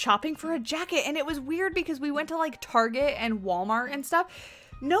shopping for a jacket. And it was weird because we went to like Target and Walmart and stuff.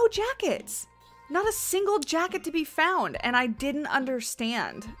 No jackets. Not a single jacket to be found. And I didn't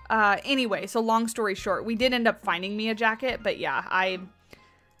understand. Anyway, so long story short, we did end up finding me a jacket. But yeah,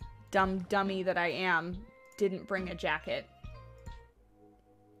 dummy that I am, didn't bring a jacket.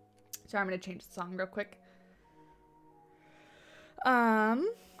 Sorry, I'm going to change the song real quick.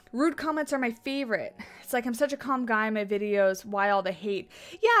 Rude comments are my favorite. It's like, I'm such a calm guy in my videos. Why all the hate?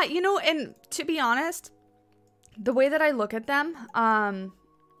 Yeah, you know, and to be honest, the way that I look at them, and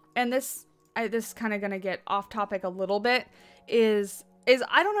this is kind of going to get off topic a little bit, is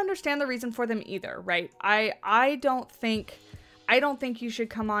I don't understand the reason for them either, right? I don't think you should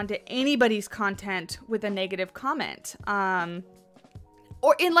come on to anybody's content with a negative comment.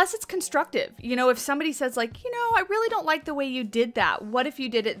 Or unless it's constructive. You know, if somebody says like, you know, I really don't like the way you did that. What if you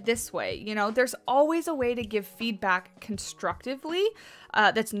did it this way? You know, there's always a way to give feedback constructively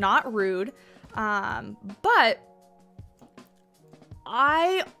that's not rude. But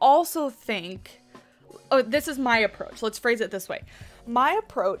I also think, this is my approach. Let's phrase it this way. My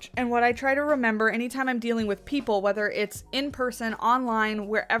approach and what I try to remember anytime I'm dealing with people, whether it's in person, online,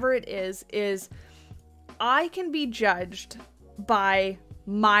 wherever it is I can be judged by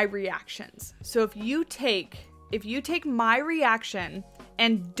my reactions. So if you take my reaction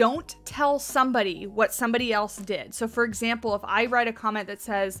and don't tell somebody what somebody else did. So for example, if I write a comment that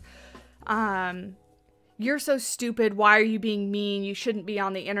says, you're so stupid, why are you being mean? You shouldn't be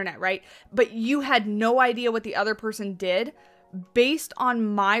on the internet, right? But you had no idea what the other person did. Based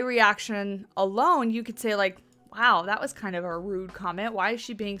on my reaction alone, you could say like, wow, that was kind of a rude comment. Why is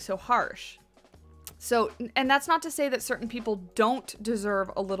she being so harsh? So, and that's not to say that certain people don't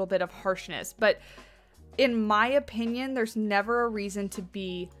deserve a little bit of harshness, but in my opinion, there's never a reason to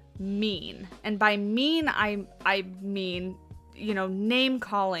be mean. And by mean, I mean, you know, name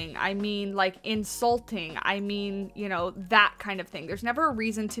calling. I mean, like insulting. I mean, you know, that kind of thing. There's never a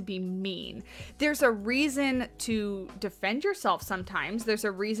reason to be mean. There's a reason to defend yourself sometimes. There's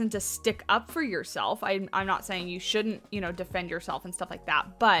a reason to stick up for yourself. I'm not saying you shouldn't, you know, defend yourself and stuff like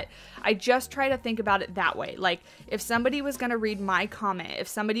that, but I just try to think about it that way. Like if somebody was going to read my comment, if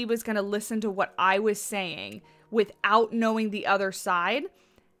somebody was going to listen to what I was saying without knowing the other side,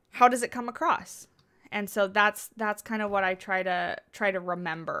 how does it come across? And so that's kind of what I try to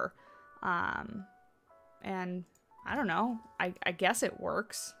remember. And I don't know, I guess it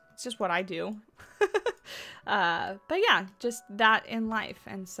works. It's just what I do. But yeah, just that in life.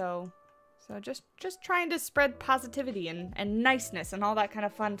 And so just trying to spread positivity and niceness and all that kind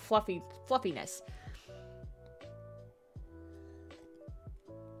of fun, fluffiness.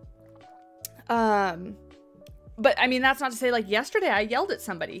 But I mean, that's not to say like yesterday I yelled at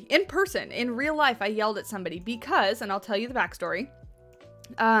somebody in person, in real life. I yelled at somebody because, and I'll tell you the backstory.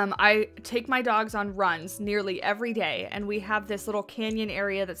 I take my dogs on runs nearly every day, and we have this little canyon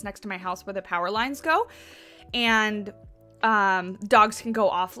area that's next to my house where the power lines go, and dogs can go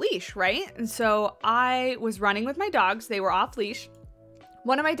off leash, right? And so I was running with my dogs. They were off leash.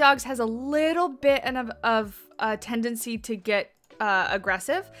 One of my dogs has a little bit of a tendency to get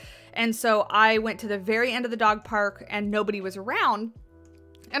aggressive. And so I went to the very end of the dog park and nobody was around.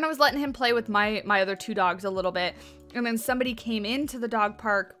 And I was letting him play with my other 2 dogs a little bit. And then somebody came into the dog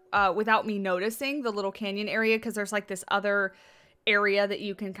park without me noticing the little canyon area, because there's like this other area that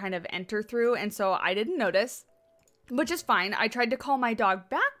you can kind of enter through. And so I didn't notice, which is fine. I tried to call my dog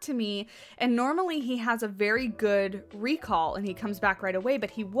back to me, and normally he has a very good recall and he comes back right away,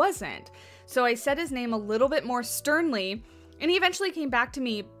 but he wasn't. So I said his name a little bit more sternly, And he eventually came back to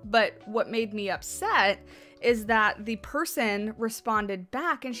me, but what made me upset is that the person responded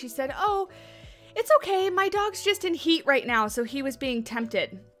back and she said, "Oh, it's okay, my dog's just in heat right now," so he was being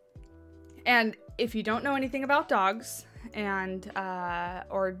tempted. And if you don't know anything about dogs, and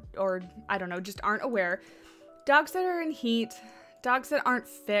or I don't know, just aren't aware, dogs that are in heat, dogs that aren't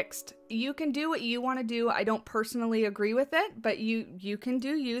fixed, you can do what you want to do. I don't personally agree with it, but you can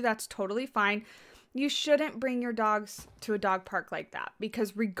do you. That's totally fine. You shouldn't bring your dogs to a dog park like that,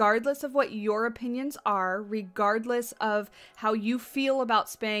 because regardless of what your opinions are, regardless of how you feel about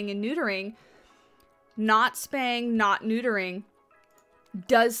spaying and neutering, not spaying, not neutering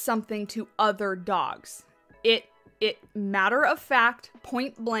does something to other dogs. It matter of fact,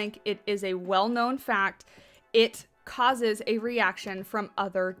 point blank, it is a well-known fact. It causes a reaction from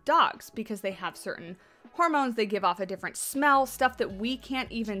other dogs because they have certain hormones, they give off a different smell, stuff that we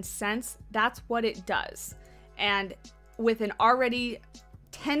can't even sense. That's what it does. And with an already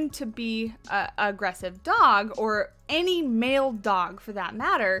tend to be aggressive dog, or any male dog for that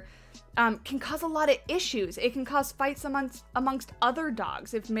matter, can cause a lot of issues. It can cause fights amongst other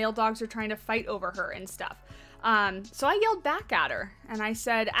dogs if male dogs are trying to fight over her and stuff. So I yelled back at her and I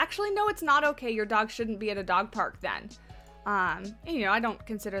said, actually, no, it's not okay. Your dog shouldn't be at a dog park then. And, you know, I don't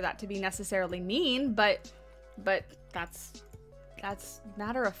consider that to be necessarily mean, but that's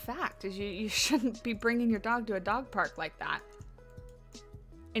matter of fact, is you shouldn't be bringing your dog to a dog park like that.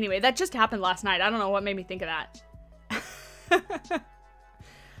 Anyway, that just happened last night. I don't know what made me think of that.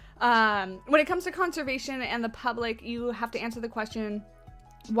 When it comes to conservation and the public, you have to answer the question,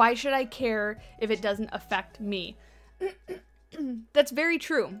 why should I care if it doesn't affect me? That's very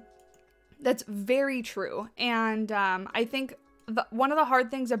true. That's very true. And I think one of the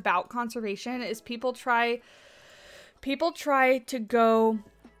hard things about conservation is people try to go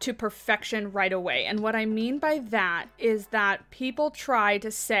to perfection right away. And what I mean by that is that people try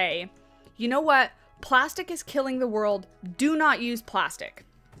to say, you know what? Plastic is killing the world. Do not use plastic.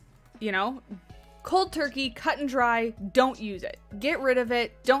 You know, cold turkey, cut and dry, don't use it. Get rid of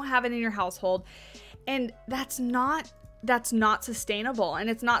it. Don't have it in your household. And that's not sustainable. And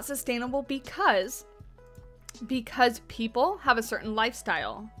it's not sustainable because people have a certain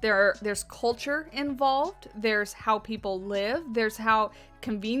lifestyle. There's culture involved. There's how people live. There's how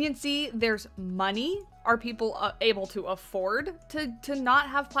conveniency. There's money. Are people able to afford to not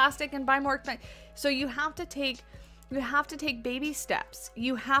have plastic and buy more? So you have to take baby steps.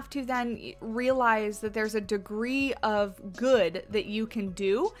 You have to then realize that there's a degree of good that you can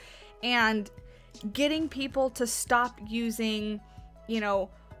do, and getting people to stop using, you know,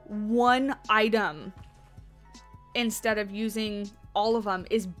 one item instead of using all of them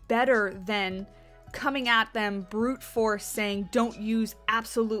is better than coming at them brute force saying don't use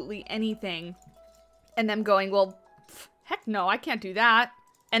absolutely anything, and them going, well, heck no, I can't do that,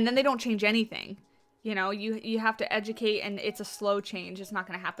 and then they don't change anything. You know, you have to educate, and it's a slow change. It's not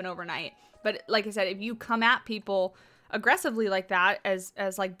going to happen overnight. But like I said, if you come at people aggressively like that as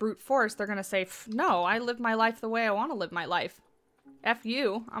like brute force, they're going to say, no, I live my life the way I want to live my life. F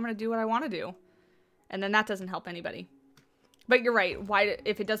you, I'm going to do what I want to do. And then that doesn't help anybody. But you're right. Why,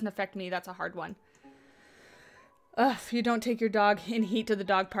 if it doesn't affect me, that's a hard one. If you don't take your dog in heat to the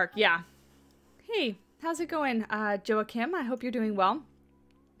dog park. Yeah. Hey, how's it going, Joachim? I hope you're doing well.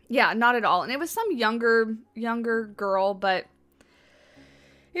 Yeah, not at all. And it was some younger girl, but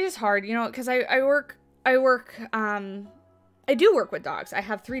it is hard, you know, because I do work with dogs. I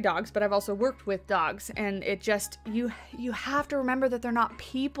have 3 dogs, but I've also worked with dogs, and it just, you have to remember that they're not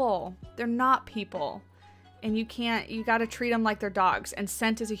people. They're not people. And you got to treat them like they're dogs. And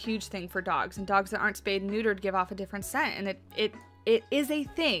scent is a huge thing for dogs, and dogs that aren't spayed and neutered give off a different scent, and it is a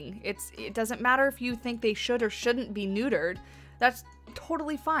thing. It doesn't matter if you think they should or shouldn't be neutered. That's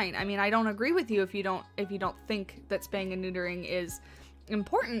totally fine. I mean, I don't agree with you if you don't think that spaying and neutering is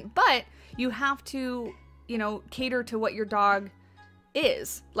important, but you have to, you know, cater to what your dog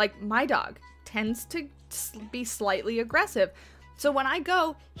is. Like, my dog tends to be slightly aggressive. So when I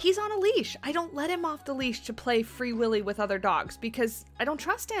go, he's on a leash. I don't let him off the leash to play Free Willy with other dogs because I don't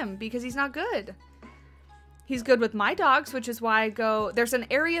trust him, because he's not good. He's good with my dogs, which is why I go, there's an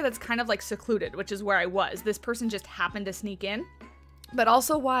area that's kind of like secluded, which is where I was. This person just happened to sneak in. But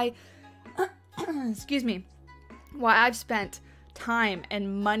also why, excuse me, why I've spent time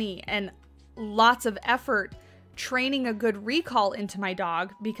and money and lots of effort training a good recall into my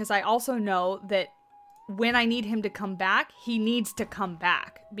dog, because I also know that when I need him to come back, he needs to come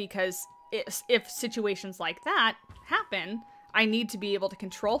back, because if situations like that happen, I need to be able to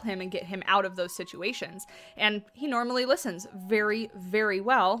control him and get him out of those situations. And he normally listens very, very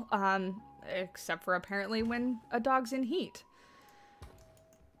well, except for apparently when a dog's in heat.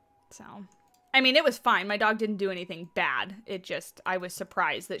 So, I mean, it was fine. My dog didn't do anything bad. It just, I was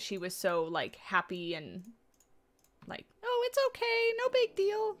surprised that she was so, like, happy and, like, oh, it's okay, no big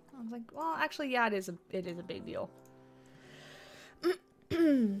deal. I was like, well, actually, yeah, it is a big deal.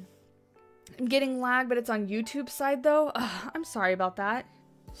 I'm getting lag, but it's on YouTube side, though. Ugh, I'm sorry about that.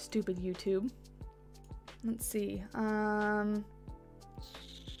 Stupid YouTube. Let's see.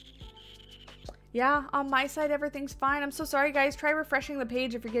 Yeah, on my side, everything's fine. I'm so sorry, guys. Try refreshing the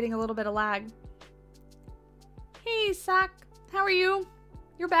page if you're getting a little bit of lag. Hey, Sack. How are you?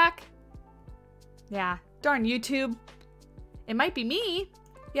 You're back. Yeah, darn YouTube. It might be me.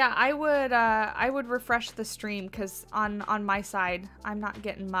 Yeah, I would refresh the stream because on my side, I'm not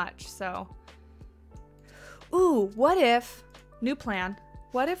getting much, so. Ooh, what if, new plan,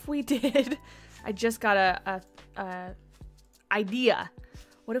 what if we did, I just got a idea.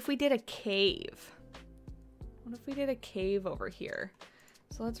 What if we did a cave? What if we did a cave over here?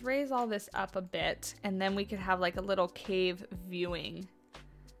 So let's raise all this up a bit, and then we could have like a little cave viewing.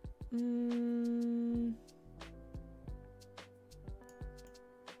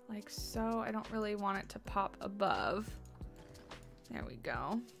 Like so. I don't really want it to pop above. There we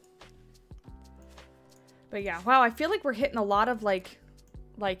go. But yeah, wow, I feel like we're hitting a lot of like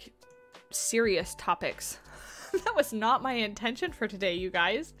serious topics. That was not my intention for today, you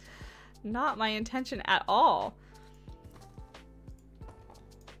guys. Not my intention at all.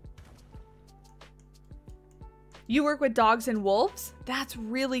 You work with dogs and wolves? That's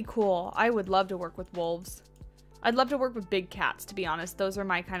really cool. I would love to work with wolves. I'd love to work with big cats, to be honest. Those are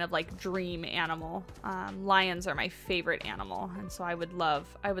my kind of like dream animal. Lions are my favorite animal, and so I would love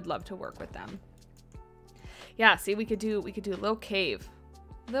to work with them. Yeah, see, we could do a little cave.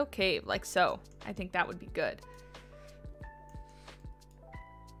 Little cave, like so. I think that would be good.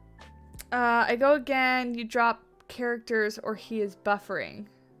 I go again, you drop characters or he is buffering.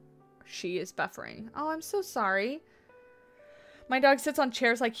 She is buffering. Oh, I'm so sorry. My dog sits on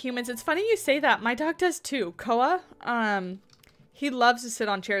chairs like humans. It's funny you say that. My dog does too. Koa, he loves to sit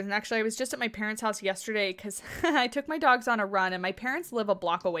on chairs. And actually, I was just at my parents' house yesterday because I took my dogs on a run and my parents live a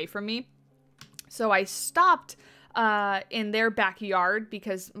block away from me. So I stopped in their backyard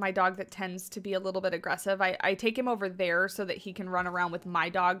because my dog that tends to be a little bit aggressive, I take him over there so that he can run around with my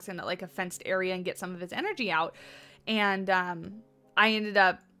dogs in like a fenced area and get some of his energy out. And I ended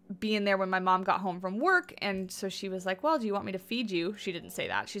up being there when my mom got home from work, and so she was like, well, do you want me to feed you? She didn't say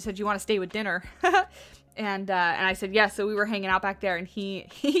that. She said, do you want to stay with dinner? And I said yes. So we were hanging out back there, and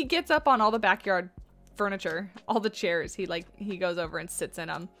he gets up on all the backyard furniture, all the chairs. He goes over and sits in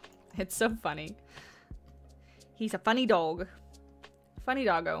them. It's so funny. He's a funny dog. Funny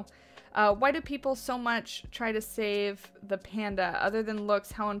doggo. Why do people so much try to save the panda? Other than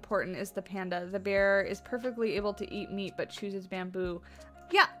looks, how important is the panda? The bear is perfectly able to eat meat but chooses bamboo.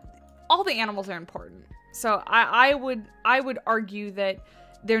 Yeah, all the animals are important. So I would argue that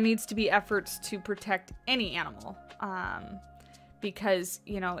there needs to be efforts to protect any animal, because,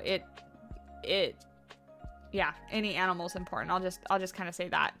 you know, yeah, any animal is important. I'll just kind of say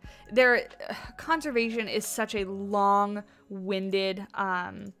that. Conservation is such a long-winded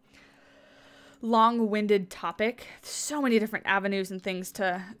topic. So many different avenues and things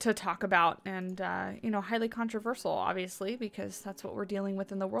to talk about, and you know, highly controversial, obviously, because that's what we're dealing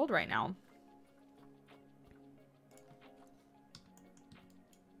with in the world right now.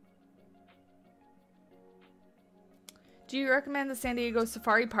 Do you recommend the San Diego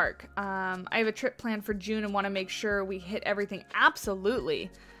Safari Park? I have a trip planned for June and want to make sure we hit everything.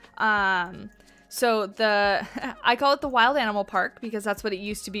 Absolutely. So I call it the Wild Animal Park because that's what it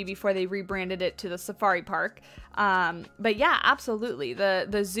used to be before they rebranded it to the Safari Park. But yeah, absolutely.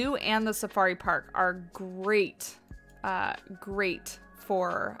 The zoo and the Safari Park are great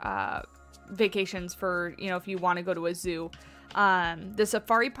for vacations for, you know, if you want to go to a zoo. The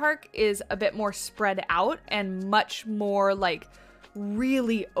Safari Park is a bit more spread out and much more like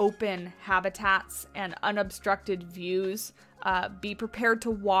really open habitats and unobstructed views. Be prepared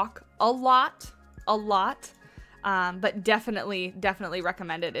to walk a lot, but definitely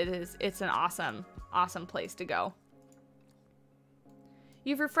recommend it. It's an awesome place to go.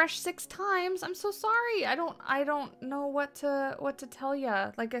 You've refreshed 6 times. I'm so sorry. I don't know what to tell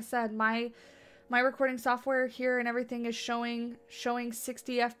you. Like I said, my recording software here and everything is showing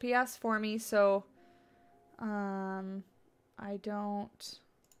 60 FPS for me, so I don't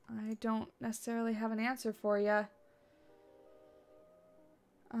necessarily have an answer for you.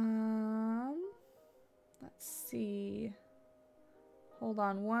 Let's see. Hold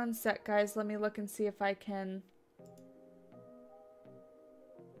on one sec, guys. Let me look and see if I can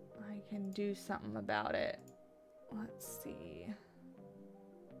do something about it. Let's see.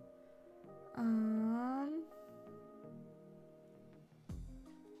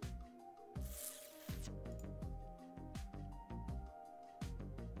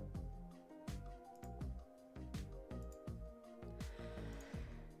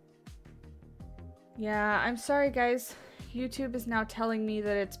 Yeah, I'm sorry guys. YouTube is now telling me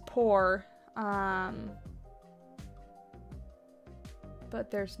that it's poor. But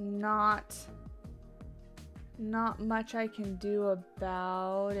there's not much I can do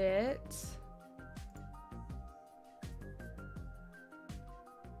about it.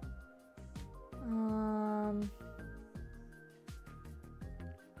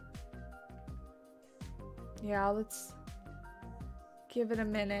 Yeah, let's give it a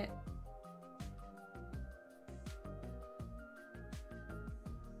minute.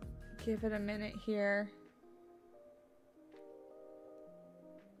 Give it a minute here.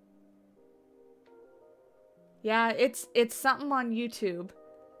 Yeah, it's something on YouTube.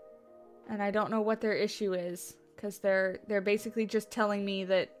 And I don't know what their issue is, because they're basically just telling me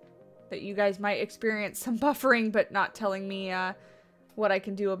that you guys might experience some buffering, but not telling me what I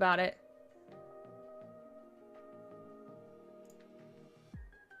can do about it.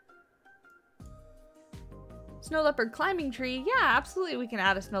 Snow leopard climbing tree. Yeah, absolutely we can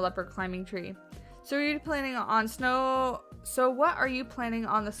add a snow leopard climbing tree. So are you planning on snow... So what are you planning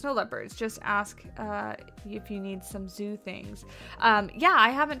on the snow leopards? Just ask if you need some zoo things. Yeah, I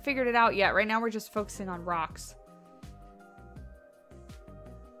haven't figured it out yet. Right now we're just focusing on rocks.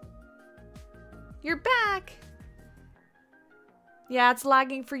 You're back! Yeah, it's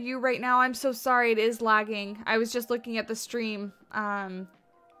lagging for you right now. I'm so sorry, it is lagging. I was just looking at the stream.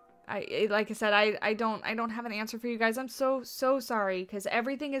 Like I said, I don't have an answer for you guys. I'm so sorry, because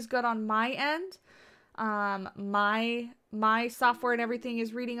everything is good on my end. My software and everything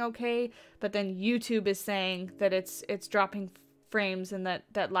is reading okay, but then YouTube is saying that it's dropping frames and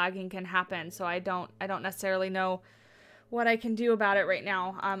that lagging can happen. So I don't necessarily know what I can do about it right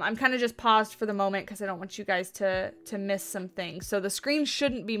now. I'm kind of just paused for the moment because I don't want you guys to miss some things. So the screen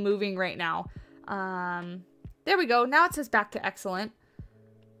shouldn't be moving right now. There we go. Now it says back to excellent.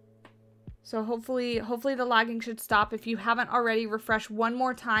 So hopefully the lagging should stop. If you haven't already, refresh one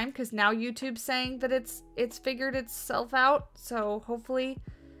more time, because now YouTube's saying that it's figured itself out. So hopefully,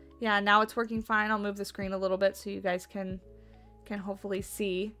 yeah, now it's working fine. I'll move the screen a little bit so you guys can hopefully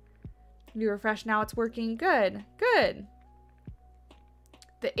see. You refresh, now it's working. Good.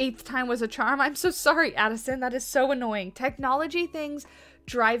 The 8th time was a charm. I'm so sorry, Addison. That is so annoying. Technology things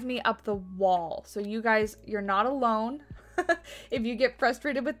drive me up the wall. So you guys, you're not alone. If you get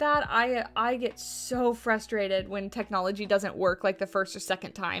frustrated with that, I get so frustrated when technology doesn't work like the first or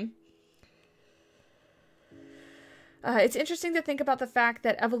second time. It's interesting to think about the fact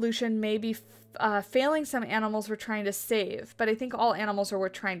that evolution may be failing some animals we're trying to save, but I think all animals are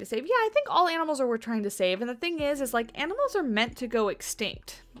worth trying to save. Yeah, I think all animals are worth trying to save. And the thing is like animals are meant to go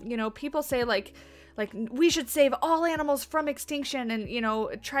extinct. You know, people say like we should save all animals from extinction and, you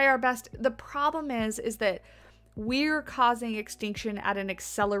know, try our best. The problem is that we're causing extinction at an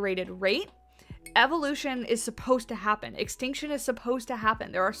accelerated rate. Evolution is supposed to happen. Extinction is supposed to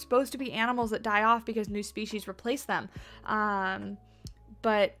happen. There are supposed to be animals that die off because new species replace them.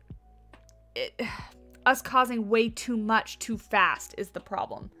 But us causing way too much too fast is the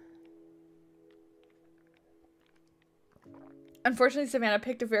problem. Unfortunately, Savannah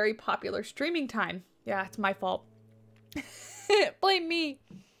picked a very popular streaming time. Yeah, it's my fault. Blame me.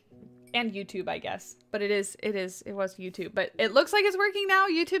 And YouTube, I guess. But it was YouTube. But it looks like it's working now.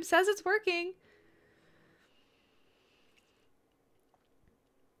 YouTube says it's working.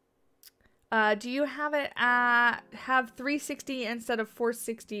 Do you have it have 360 instead of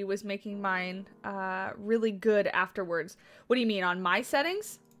 460 was making mine really good afterwards. What do you mean, on my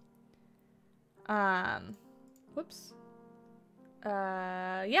settings? Whoops.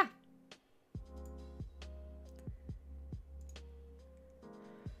 Yeah.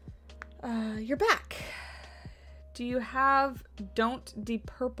 You're back. Do you have Don't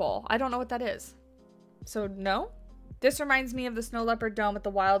Depurple? I don't know what that is. So, no? This reminds me of the Snow Leopard Dome at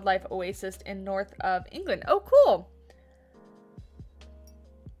the Wildlife Oasis in north of England. Oh, cool.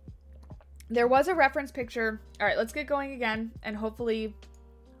 There was a reference picture. All right, let's get going again, and hopefully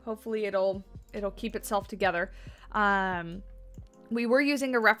it'll keep itself together. We were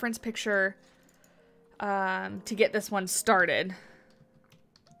using a reference picture to get this one started.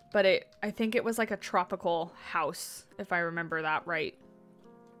 But I think it was like a tropical house, if I remember that right.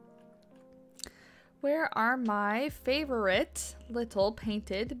 Where are my favorite little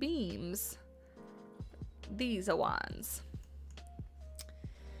painted beams? These are ones.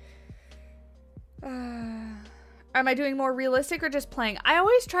 Am I doing more realistic or just playing? I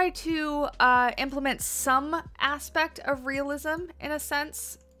always try to implement some aspect of realism, in a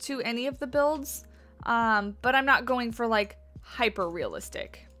sense, to any of the builds. But I'm not going for, like, hyper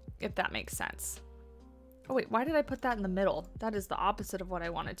realistic, if that makes sense. Oh, wait, why did I put that in the middle? That is the opposite of what I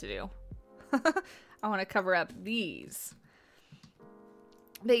wanted to do. I want to cover up these.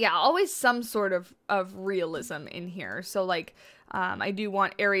 But yeah, always some sort of realism in here. So, like, I do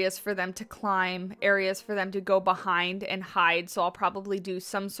want areas for them to climb, areas for them to go behind and hide. So I'll probably do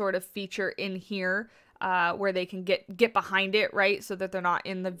some sort of feature in here where they can get behind it, right? So that they're not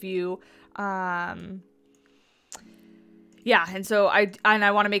in the view. Yeah, and so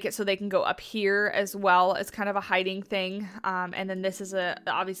I want to make it so they can go up here as well as kind of a hiding thing. And then this is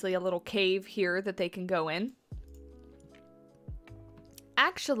obviously a little cave here that they can go in.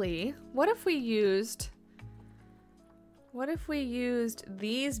 Actually, what if we used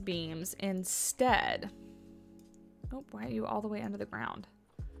these beams instead? Oh, why are you all the way under the ground?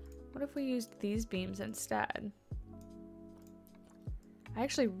 What if we used these beams instead? I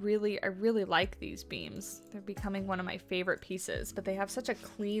really like these beams. They're becoming one of my favorite pieces, but they have such a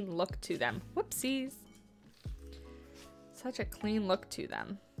clean look to them. Whoopsies. Such a clean look to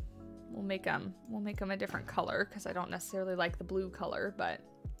them. We'll make them a different color because I don't necessarily like the blue color, but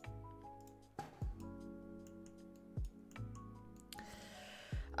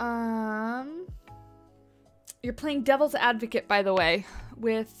you're playing devil's advocate, by the way,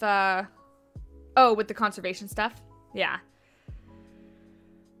 with with the conservation stuff. Yeah.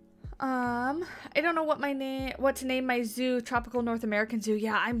 I don't know what to name my zoo. Tropical North American Zoo.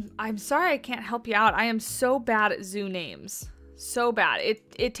 Yeah, I'm sorry I can't help you out. I am so bad at zoo names. So bad.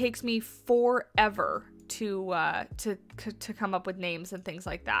 It takes me forever to come up with names and things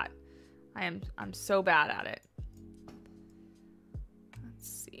like that. I'm so bad at it. Let's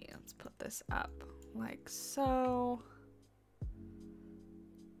see. Let's put this up like so.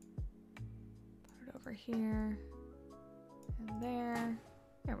 Put it over here and there.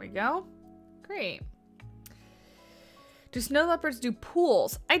 There we go. Great. Do snow leopards do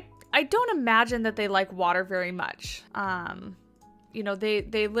pools? I don't imagine that they like water very much. You know, they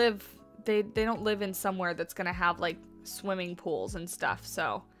don't live in somewhere that's gonna have like swimming pools and stuff,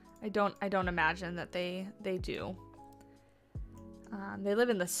 so I don't imagine that they do. They live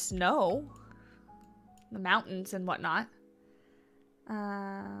in the snow, the mountains and whatnot.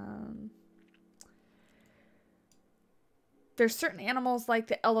 There's certain animals like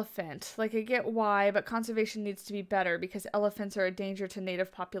the elephant. Like, I get why, but conservation needs to be better because elephants are a danger to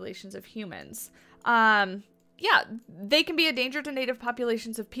native populations of humans. Yeah, they can be a danger to native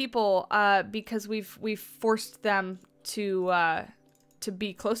populations of people because we've forced them to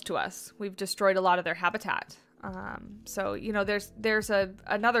be close to us. We've destroyed a lot of their habitat. So, you know, there's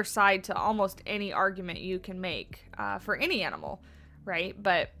another side to almost any argument you can make for any animal, right?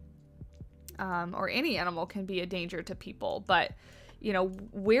 But or any animal can be a danger to people, but you know,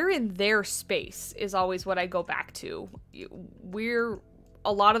 we're in their space is always what I go back to. We're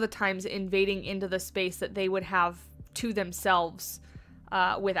a lot of the times invading into the space that they would have to themselves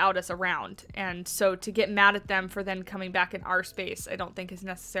without us around. And so to get mad at them for then coming back in our space, I don't think is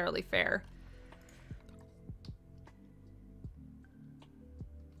necessarily fair.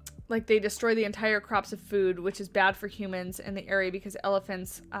 Like, they destroy the entire crops of food, which is bad for humans in the area because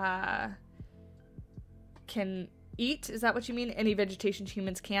elephants can eat. Is that what you mean? Any vegetation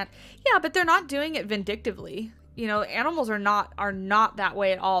humans can't? Yeah, but they're not doing it vindictively. You know, animals are not that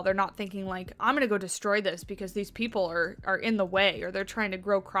way at all. They're not thinking like, I'm gonna go destroy this because these people are in the way, or they're trying to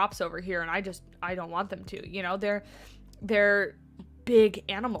grow crops over here and I don't want them to. You know, they're big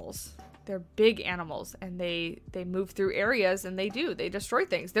animals. They're big animals, and they move through areas, and they destroy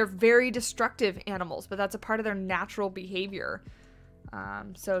things. They're very destructive animals, but that's a part of their natural behavior.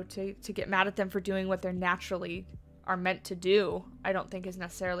 So to get mad at them for doing what they're naturally are meant to do, I don't think is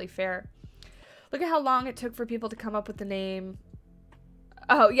necessarily fair. Look at how long it took for people to come up with the name.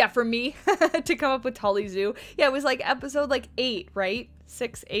 Oh, yeah, for me to come up with Tully Zoo. Yeah, it was like episode 8, right?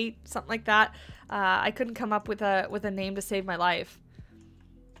 6, 8, something like that. I couldn't come up with a name to save my life.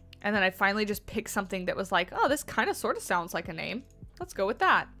 And then I finally just picked something that was like, oh, this kind of sort of sounds like a name. Let's go with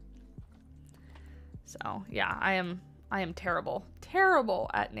that. So, yeah, I am terrible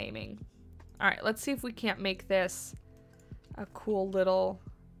at naming. All right, let's see if we can't make this a cool little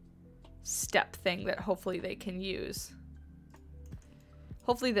step thing that hopefully they can use.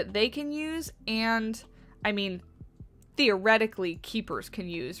 Hopefully that they can use, and I mean, theoretically keepers can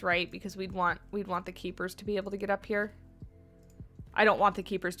use, right? Because we'd want the keepers to be able to get up here. I don't want the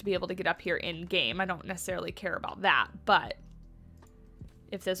keepers to be able to get up here in game. I don't necessarily care about that, but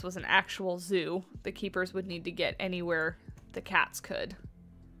if this was an actual zoo, the keepers would need to get anywhere the cats could.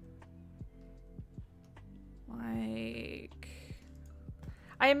 Like,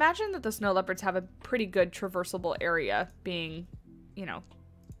 I imagine that the snow leopards have a pretty good traversable area, being, you know,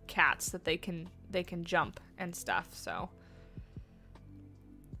 cats, that they can jump and stuff. So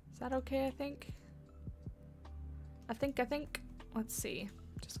is that okay? I think let's see,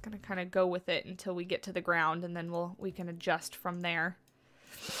 just gonna kind of go with it until we get to the ground, and then we can adjust from there.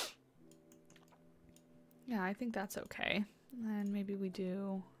 Yeah, I think that's okay. And then maybe we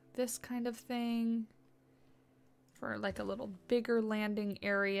do this kind of thing for like a little bigger landing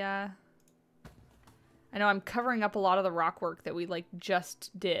area. I know I'm covering up a lot of the rock work that we like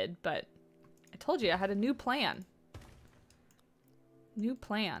just did, but I told you I had a new plan. New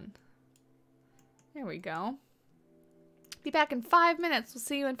plan. There we go. Be back in 5 minutes. We'll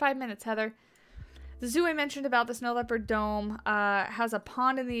see you in 5 minutes, Heather. The zoo I mentioned about the Snow Leopard Dome has a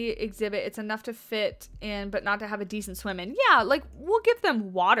pond in the exhibit. It's enough to fit in, but not to have a decent swim in. Yeah, like, we'll give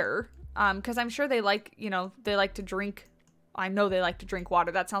them water, because I'm sure they like, you know, they like to drink. I know they like to drink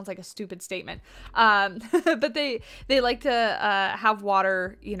water. That sounds like a stupid statement. But they like to have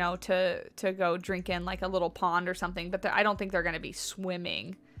water, you know, to go drink in, like a little pond or something. But I don't think they're going to be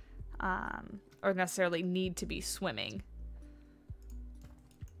swimming, or necessarily need to be swimming.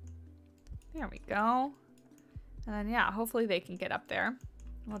 There we go. And then, yeah, hopefully they can get up there.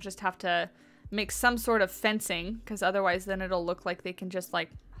 We'll just have to make some sort of fencing, because otherwise then it'll look like they can just, like,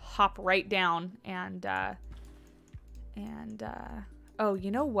 hop right down and oh, you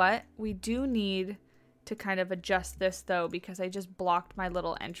know what? We do need to kind of adjust this, though, because I just blocked my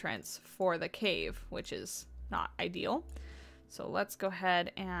little entrance for the cave, which is not ideal. So let's go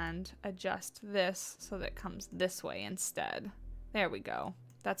ahead and adjust this so that it comes this way instead. There we go.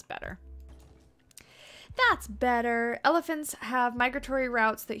 That's better. That's better. Elephants have migratory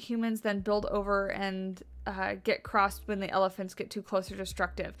routes that humans then build over and get crossed when the elephants get too close or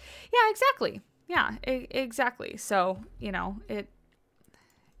destructive. Yeah, exactly. Yeah, exactly. So, you know, it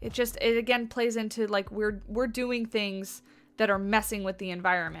again plays into, like, we're doing things that are messing with the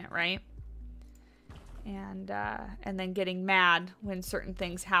environment, right? And then getting mad when certain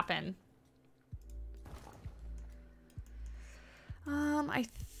things happen. I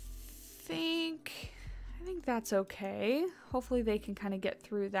think that's okay. Hopefully they can kind of get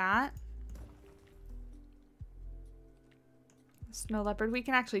through that. Snow leopard. We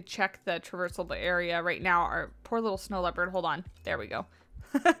can actually check the traversable area right now. Our poor little snow leopard. Hold on. There we go.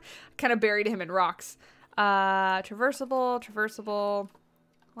 Kind of buried him in rocks. Traversable.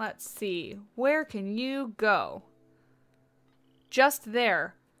 Let's see. Where can you go? Just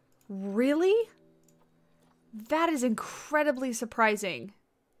there. Really? That is incredibly surprising.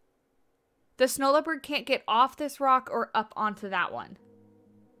 The snow leopard can't get off this rock or up onto that one.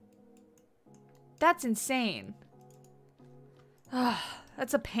 That's insane.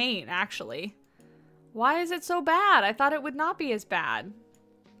 That's a pain, actually. Why is it so bad? I thought it would not be as bad.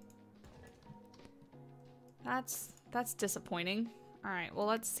 That's disappointing. All right, well,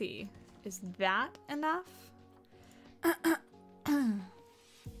 let's see. Is that enough? Because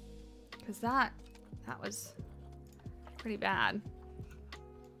that was pretty bad.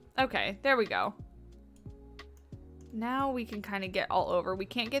 Okay, there we go. Now we can kind of get all over. We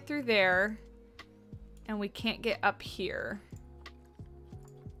can't get through there, and we can't get up here.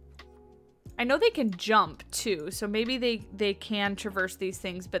 I know they can jump too, so maybe they can traverse these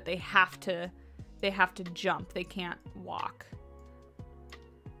things, but they have to jump. They can't walk.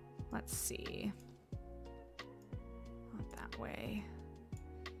 Let's see. Not that way.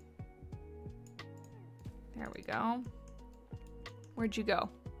 There we go. Where'd you go?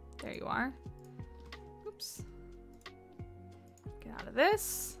 There you are. Oops. Get out of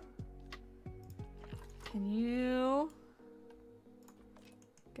this. Can you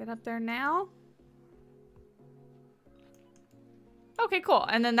get up there now? Okay, cool.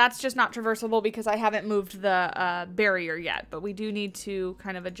 And then that's just not traversable because I haven't moved the barrier yet, but we do need to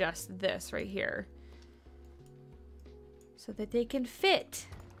kind of adjust this right here so that they can fit.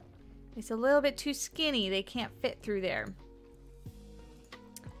 It's a little bit too skinny. They can't fit through there.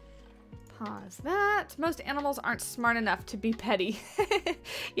 Pause that. Most animals aren't smart enough to be petty.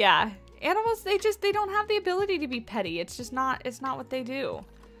 Yeah, animals, they don't have the ability to be petty. It's just not, it's not what they do.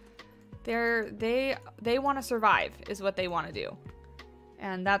 They want to survive is what they want to do.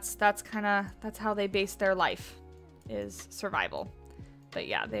 And that's how they base their life, is survival. But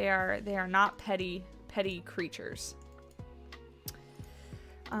yeah, they are not petty creatures.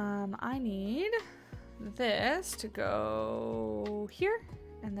 I need this to go here,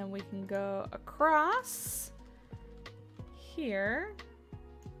 and then we can go across here,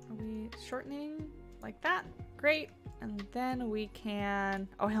 shortening like that. Great. And then we can,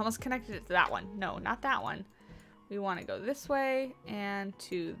 oh, I almost connected it to that one. No, not that one. We want to go this way and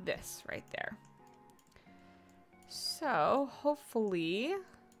to this right there. So hopefully,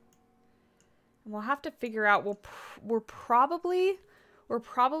 and we'll have to figure out, we're probably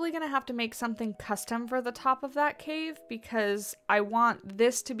going to have to make something custom for the top of that cave, because I want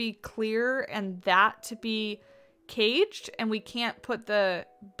this to be clear and that to be caged, and we can't put the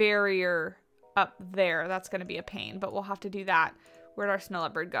barrier up there. That's going to be a pain, but we'll have to do that. Where'd our snow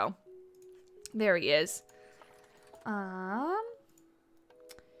leopard go? There he is.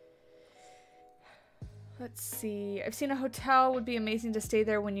 Let's see. I've seen a hotel. Would be amazing to stay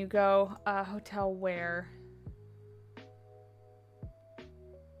there when you go. Hotel where?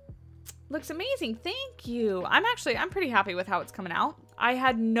 Looks amazing. Thank you. I'm pretty happy with how it's coming out. I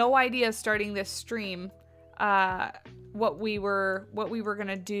had no idea starting this stream what we were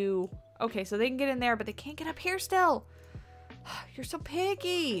gonna do. Okay, so they can get in there, but they can't get up here still. You're so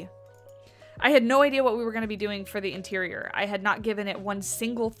picky. I had no idea what we were gonna be doing for the interior. I had not given it one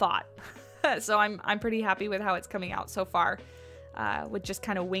single thought. So I'm pretty happy with how it's coming out so far, with just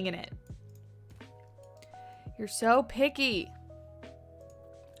kind of winging it. You're so picky.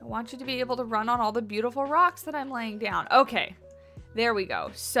 I want you to be able to run on all the beautiful rocks that I'm laying down. Okay, there we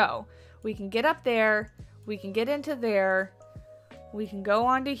go. So we can get up there. We can get into there. We can go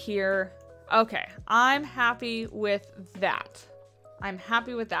on to here. Okay, I'm happy with that. I'm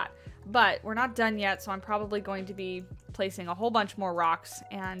happy with that. But we're not done yet, so I'm probably going to be placing a whole bunch more rocks,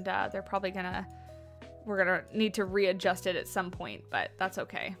 and they're probably we're gonna need to readjust it at some point, but that's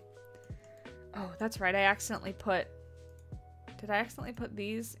okay. Oh, that's right. Did I accidentally put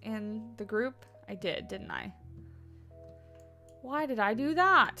these in the group? I did, didn't I? Why did I do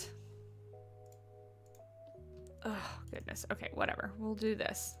that? Oh, goodness. Okay, whatever. We'll do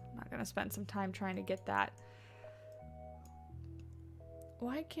this. I'm not gonna spend some time trying to get that.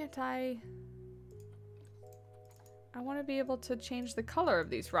 Why can't I want to be able to change the color of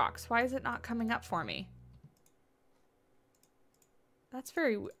these rocks. Why is it not coming up for me? That's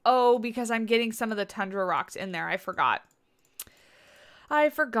oh, because I'm getting some of the tundra rocks in there. I forgot. I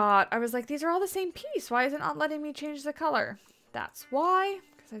was like, these are all the same piece. Why is it not letting me change the color? That's why.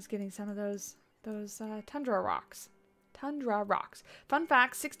 Because I was getting some of those tundra rocks. Tundra rocks. Fun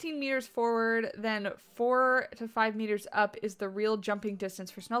fact, 16 meters forward, then 4 to 5 meters up is the real jumping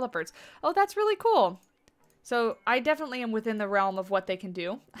distance for snow leopards. Oh, that's really cool. So I definitely am within the realm of what they can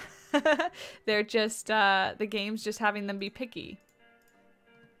do. They're just, the game's just having them be picky.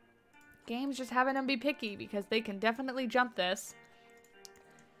 Game's just having them be picky because they can definitely jump this.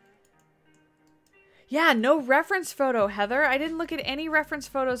 Yeah, no reference photo, Heather. I didn't look at any reference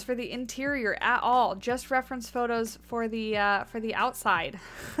photos for the interior at all. Just reference photos for the outside.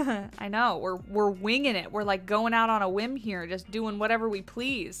 I know, we're winging it. We're like going out on a whim here, just doing whatever we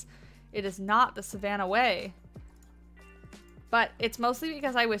please. It is not the Savannah way. But it's mostly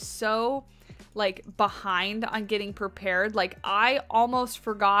because I was so like behind on getting prepared. Like I almost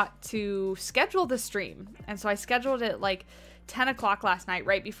forgot to schedule the stream. And so I scheduled it like 10 o'clock last night,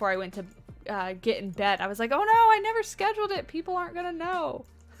 right before I went to get in bed. I was like, oh no, I never scheduled it. People aren't gonna know.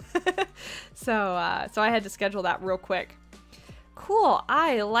 So I had to schedule that real quick. Cool,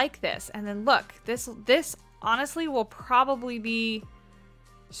 I like this. And then look, this honestly will probably be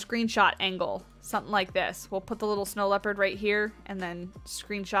screenshot angle, something like this. We'll put the little snow leopard right here and then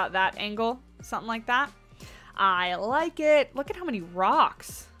screenshot that angle, something like that. I like it. Look at how many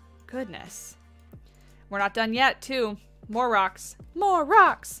rocks. Goodness. We're not done yet, too. More rocks. More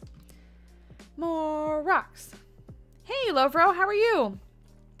rocks. More rocks. Hey, Lovro, how are you?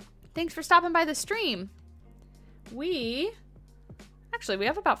 Thanks for stopping by the stream. We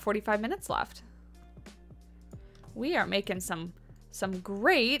have about 45 minutes left. We are making some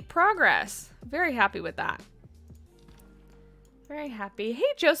great progress. Very happy with that. Very happy.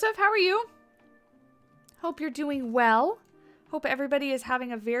 Hey, Joseph, how are you? Hope you're doing well. Hope everybody is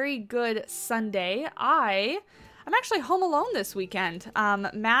having a very good Sunday. I'm actually home alone this weekend.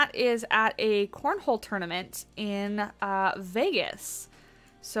 Matt is at a cornhole tournament in Vegas.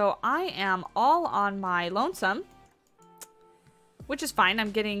 So I am all on my lonesome, which is fine.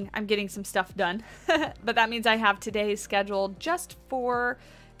 I'm getting some stuff done. But that means I have today scheduled just for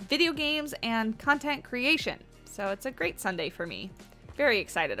video games and content creation. So it's a great Sunday for me. Very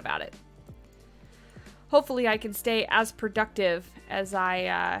excited about it. Hopefully I can stay as productive as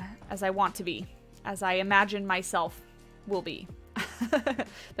I want to be, as I imagine myself will be.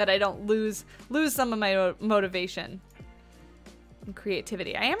 That I don't lose some of my motivation and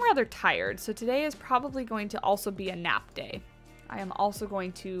creativity. I am rather tired, so today is probably going to also be a nap day. I am also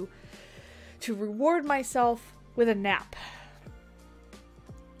going to to reward myself with a nap.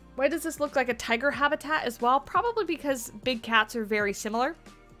 Why does this look like a tiger habitat as well? Probably because big cats are very similar.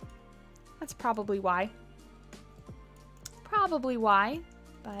 That's probably why. Probably why.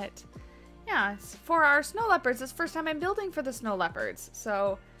 But yeah, it's for our snow leopards. It's the first time I'm building for the snow leopards.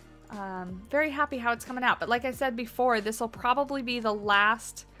 So very happy how it's coming out. But like I said before, this will probably be the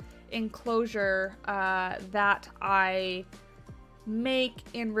last enclosure that I make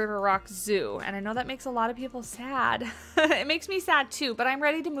in River Rock Zoo. And I know that makes a lot of people sad. It makes me sad too, but I'm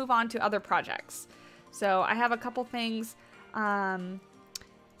ready to move on to other projects. So I have a couple things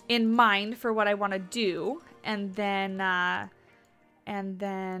in mind for what I want to do, and then I'll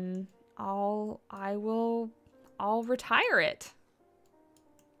retire it.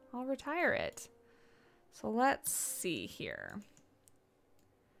 I'll retire it. So let's see here.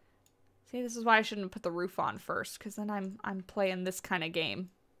 See, this is why I shouldn't put the roof on first, because then I'm playing this kind of game,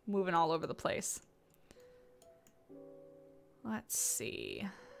 moving all over the place. Let's see.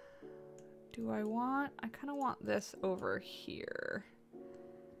 I kind of want this over here.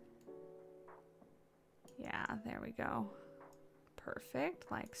 Yeah, there we go. Perfect,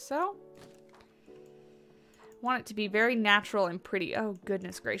 like so. Want it to be very natural and pretty. Oh,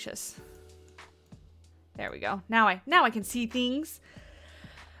 goodness gracious. There we go. Now I can see things.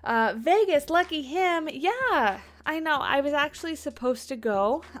 Vegas, lucky him. Yeah, I know. I was actually supposed to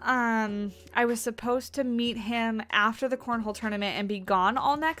go. I was supposed to meet him after the cornhole tournament and be gone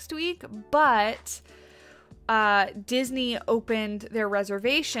all next week, but Disney opened their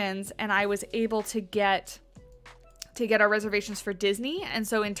reservations and I was able to get our reservations for Disney. And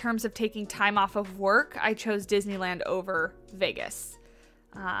so in terms of taking time off of work, I chose Disneyland over Vegas,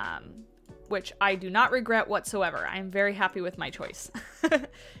 which I do not regret whatsoever. I'm very happy with my choice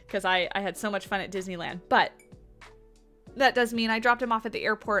because I had so much fun at Disneyland. But that does mean I dropped him off at the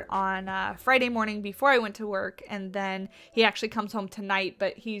airport on Friday morning before I went to work, and then he actually comes home tonight,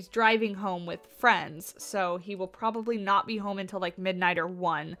 but he's driving home with friends, so he will probably not be home until like midnight or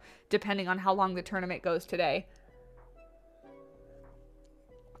 1, depending on how long the tournament goes today.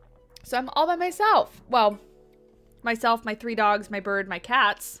 So I'm all by myself. Well, myself, my 3 dogs, my bird, my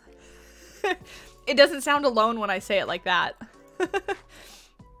cats. It doesn't sound alone when I say it like that.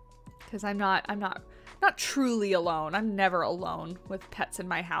 Because I'm not truly alone. I'm never alone with pets in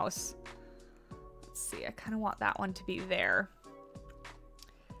my house. Let's see. I kind of want that one to be there.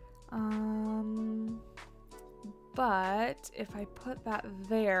 But if I put that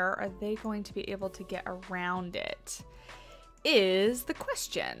there, are they going to be able to get around it? Is the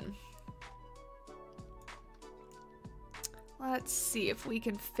question. Let's see if we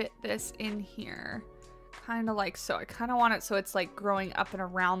can fit this in here. Kind of like so. I kind of want it so it's like growing up and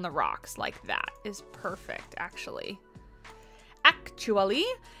around the rocks. Like that is perfect, actually.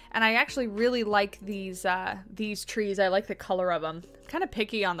 And I actually really like these trees. I like the color of them. I'm kind of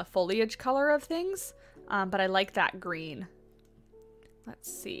picky on the foliage color of things, but I like that green.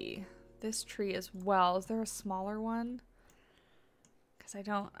 Let's see. This tree as well. Is there a smaller one? I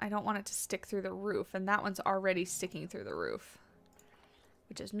don't want it to stick through the roof, and that one's already sticking through the roof,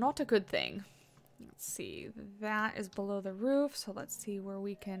 which is not a good thing. Let's see, that is below the roof, so let's see where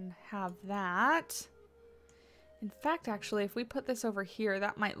we can have that. In fact, actually, if we put this over here,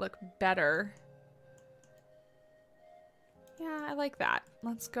 that might look better. Yeah, I like that.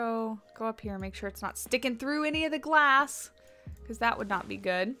 Let's go up here and make sure it's not sticking through any of the glass, because that would not be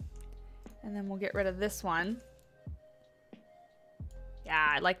good. And then we'll get rid of this one.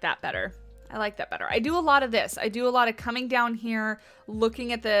 Yeah, I like that better. I like that better. I do a lot of this. I do a lot of coming down here,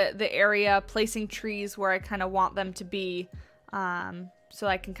 looking at the area, placing trees where I kind of want them to be, so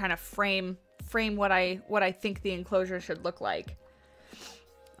I can kind of frame what I think the enclosure should look like.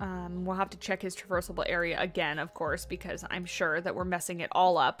 We'll have to check his traversable area again, of course, because I'm sure that we're messing it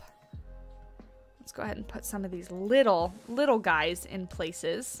all up. Let's go ahead and put some of these little guys in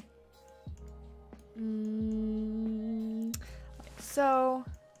places. So,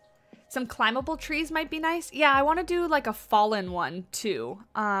 some climbable trees might be nice. Yeah, I want to do like a fallen one too.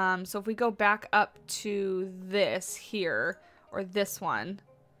 So if we go back up to this here, or this one.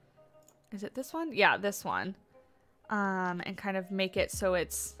 Is it this one? Yeah, this one. And kind of make it so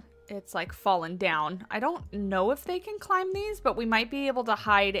it's like fallen down. I don't know if they can climb these, but we might be able to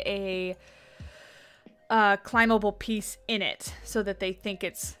hide a climbable piece in it so that they think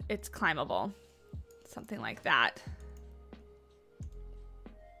it's climbable. Something like that.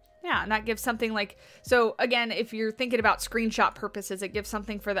 Yeah, and that gives something like, so again, if you're thinking about screenshot purposes, it gives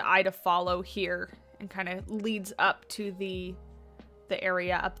something for the eye to follow here and kind of leads up to the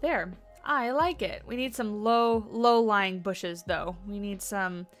area up there. I like it. We need some low-lying bushes though. We need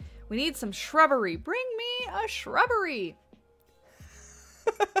some We need some shrubbery. Bring me a shrubbery.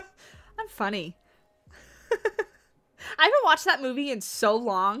 I'm funny. I haven't watched that movie in so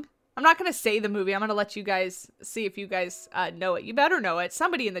long. I'm not going to say the movie. I'm going to let you guys see if you guys know it. You better know it.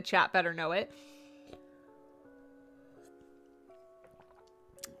 Somebody in the chat better know it.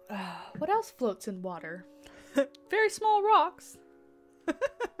 What else floats in water? Very small rocks. The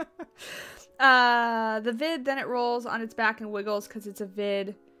vid, then it rolls on its back and wiggles because it's a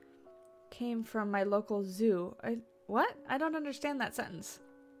vid. Came from my local zoo. What? I don't understand that sentence.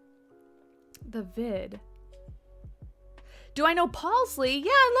 The vid. Do I know Paulsley? Yeah,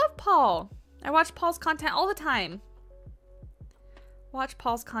 I love Paul. I watch Paul's content all the time. Watch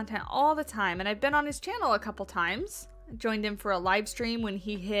Paul's content all the time. And I've been on his channel a couple times. I joined him for a live stream when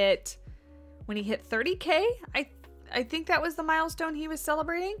he hit 30K. I think that was the milestone he was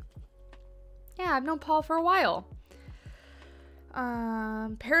celebrating. Yeah, I've known Paul for a while.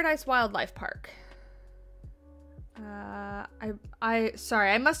 Paradise Wildlife Park.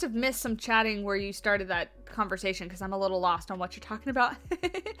 Sorry, I must have missed some chatting where you started that conversation because I'm a little lost on what you're talking about.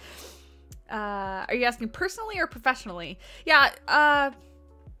 Are you asking personally or professionally? Yeah, a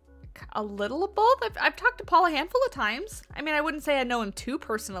little of both. I've talked to Paul a handful of times. I mean, I wouldn't say I know him too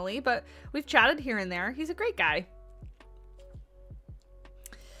personally, but we've chatted here and there. He's a great guy.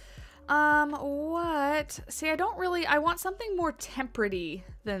 What? See, I want something more temperate-y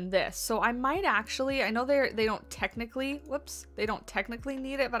than this. So I might actually, I know they don't technically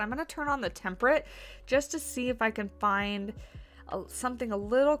need it, but I'm going to turn on the temperate just to see if I can find something a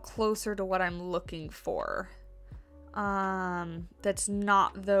little closer to what I'm looking for. That's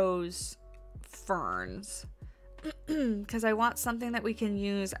not those ferns. Because I want something that we can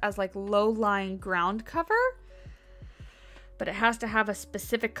use as like low-lying ground cover. But it has to have a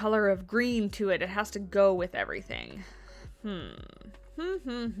specific color of green to it. It has to go with everything. Not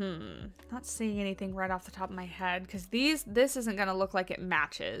seeing anything right off the top of my head because this isn't going to look like it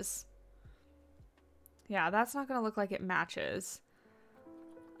matches. Yeah, that's not going to look like it matches.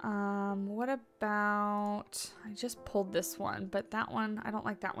 What about, I just pulled this one, but that one, I don't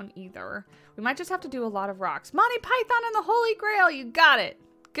like that one either. We might just have to do a lot of rocks. Monty Python and the Holy Grail, you got it.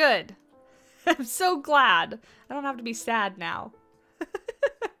 Good. I'm so glad. I don't have to be sad now.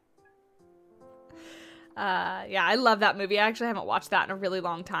 Yeah, I love that movie. I actually haven't watched that in a really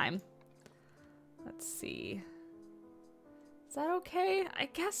long time. Let's see. Is that okay? I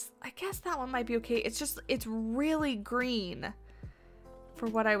guess that one might be okay. It's really green for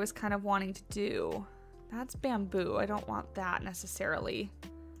what I was kind of wanting to do. That's bamboo. I don't want that necessarily.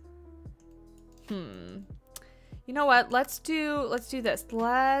 You know what? Let's do this.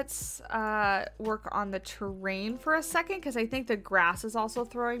 Let's work on the terrain for a second because I think the grass is also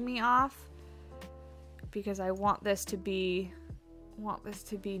throwing me off. Because I want this to be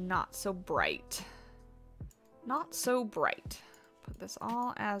not so bright. Not so bright. Put this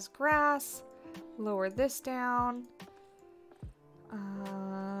all as grass. Lower this down.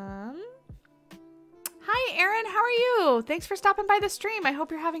 Hi, Erin. How are you? Thanks for stopping by the stream. I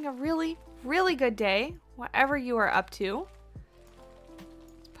hope you're having a really, really good day, whatever you are up to.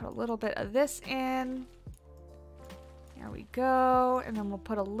 Let's put a little bit of this in. There we go. And then we'll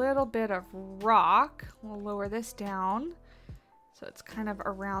put a little bit of rock. We'll lower this down. So it's kind of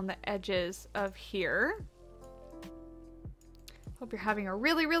around the edges of here. Hope you're having a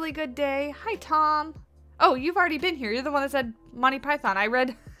really, really good day. Hi, Tom. Oh, you've already been here. You're the one that said Monty Python. I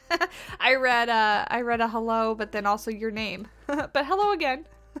read I read a hello, but then also your name. But hello again.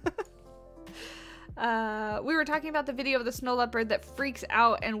 We were talking about the video of the snow leopard that freaks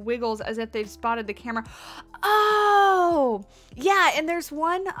out and wiggles as if they've spotted the camera. Oh, yeah, and there's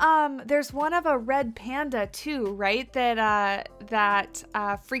one of a red panda too, right? That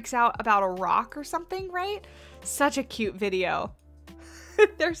freaks out about a rock or something, right? Such a cute video.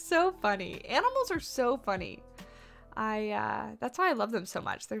 They're so funny. Animals are so funny. That's why I love them so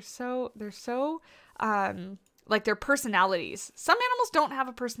much. They're so like their personalities. Some animals don't have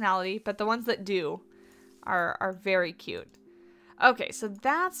a personality, but the ones that do are very cute. Okay, so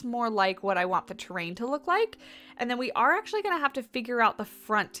that's more like what I want the terrain to look like. And then we are actually going to have to figure out the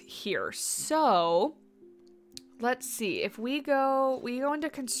front here. So let's see. If we go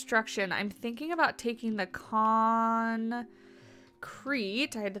into construction, I'm thinking about taking the concrete.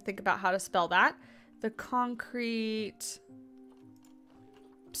 I had to think about how to spell that. The concrete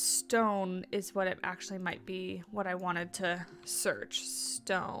stone is what it actually might be, what I wanted to search.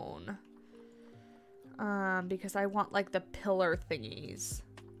 Stone. Because I want like the pillar thingies.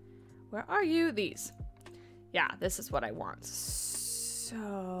 Where are you? These. Yeah, this is what I want. So,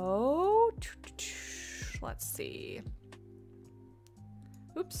 let's see.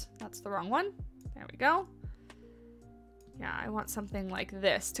 Oops, that's the wrong one. There we go. Yeah, I want something like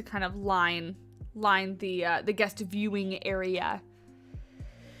this to kind of line the guest viewing area.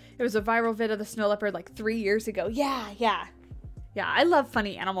 It was a viral vid of the snow leopard like 3 years ago. Yeah, I love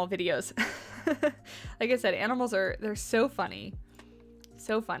funny animal videos. Like I said, animals they're so funny.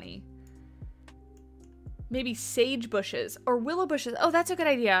 So funny. Maybe sage bushes or willow bushes. Oh, that's a good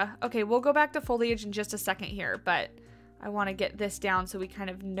idea. Okay, we'll go back to foliage in just a second here, but I want to get this down so we kind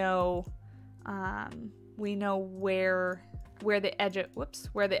of know, we know where the edge of,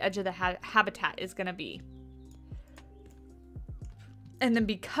 where the edge of the habitat is going to be. And then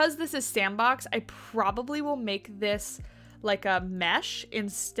because this is sandbox, I probably will make this like a mesh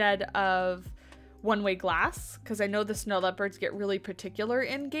instead of one-way glass, because I know the snow leopards get really particular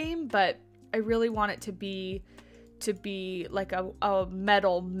in game, but I really want it to be like a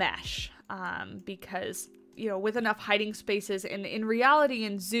metal mesh, because, you know, with enough hiding spaces, and in reality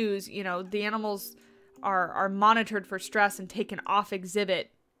in zoos, you know, the animals are monitored for stress and taken off exhibit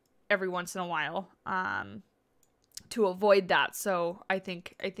every once in a while, to avoid that. So I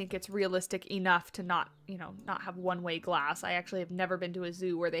think it's realistic enough to not have one-way glass. I actually have never been to a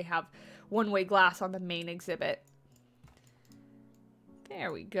zoo where they have one-way glass on the main exhibit.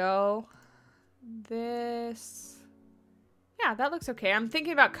 There we go. This, yeah, that looks okay. I'm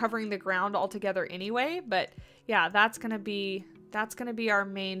thinking about covering the ground altogether anyway, but yeah, that's gonna be our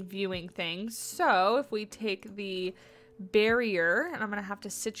main viewing thing. So if we take the barrier, and I'm gonna have to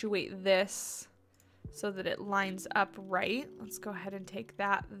situate this so that it lines up right. Let's go ahead and take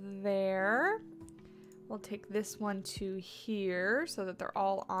that there. We'll take this one to here so that they're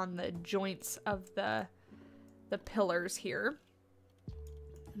all on the joints of the pillars here.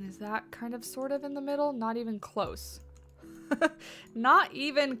 And is that kind of sort of in the middle? Not even close. Not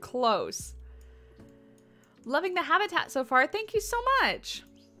even close. Loving the habitat so far. Thank you so much.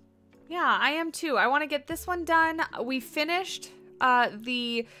 Yeah, I am too. I want to get this one done. We finished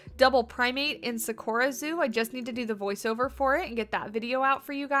the double primate in Sakura Zoo. I just need to do the voiceover for it and get that video out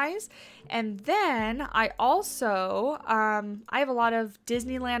for you guys. And then I also, I have a lot of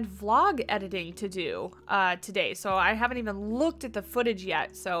Disneyland vlog editing to do today. So I haven't even looked at the footage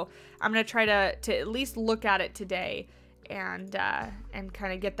yet. So I'm going to try to at least look at it today and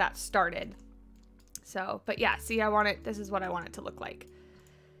kind of get that started. So, but yeah, see, this is what I want it to look like.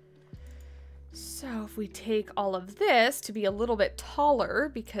 So if we take all of this to be a little bit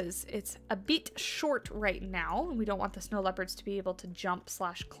taller, because it's a bit short right now, and we don't want the snow leopards to be able to jump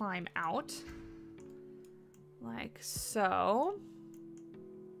 / climb out. Like so.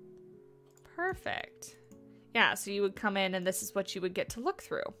 Perfect. Yeah, so you would come in and this is what you would get to look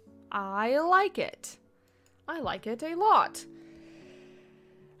through. I like it. I like it a lot.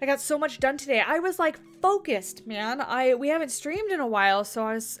 I got so much done today. I was like focused, man. We haven't streamed in a while, so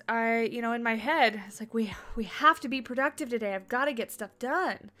in my head, it's like we have to be productive today. I've got to get stuff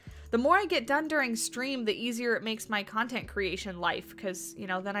done. The more I get done during stream, the easier it makes my content creation life, because,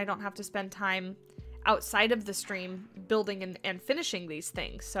 then I don't have to spend time outside of the stream building and finishing these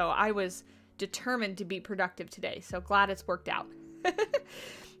things. So I was determined to be productive today. So glad it's worked out.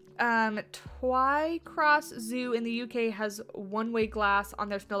 Twycross Zoo in the UK has one-way glass on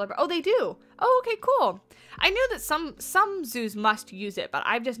their snow leopard. Oh, they do. Oh, okay, cool. I knew that some zoos must use it, but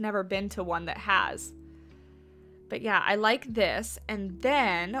I've just never been to one that has. But yeah, I like this. And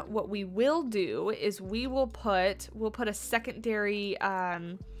then what we will do is we'll put a secondary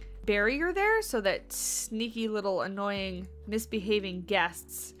barrier there so that sneaky little annoying misbehaving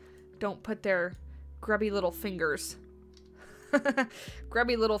guests don't put their grubby little fingers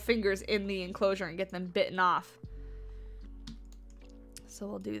in the enclosure and get them bitten off. So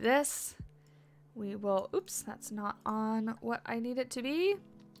we'll do this. We will, oops, that's not on what I need it to be.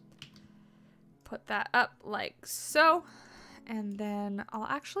 Put that up like so. And then I'll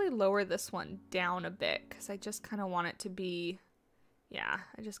actually lower this one down a bit because I just kind of want it to be, yeah,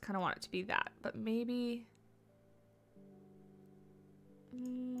 I just kind of want it to be that. But maybe,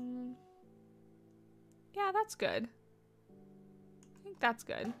 yeah, that's good. I think that's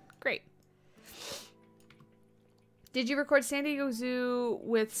good. Great. Did you record San Diego Zoo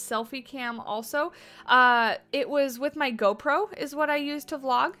with selfie cam also? It was with my GoPro is what I used to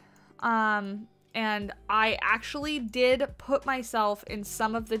vlog. And I actually did put myself in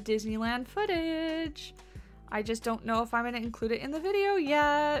some of the Disneyland footage. I just don't know if I'm going to include it in the video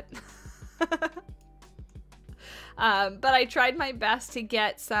yet. But I tried my best to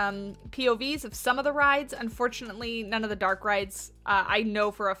get some POVs of some of the rides. Unfortunately, none of the dark rides, I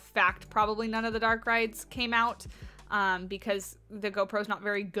know for a fact probably none of the dark rides came out because the GoPro's not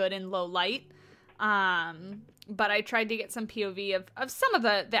very good in low light. But I tried to get some POV of some of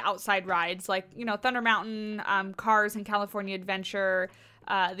the outside rides, like, you know, Thunder Mountain, Cars in California Adventure,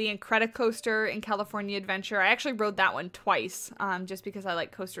 the Incredicoaster in California Adventure. I actually rode that one twice, just because I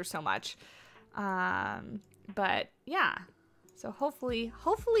like coasters so much. But yeah, so hopefully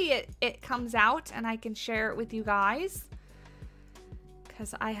it comes out and I can share it with you guys,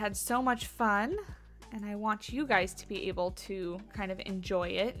 because I had so much fun and I want you guys to be able to kind of enjoy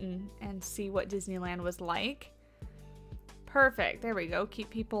it and see what Disneyland was like. Perfect. There we go. Keep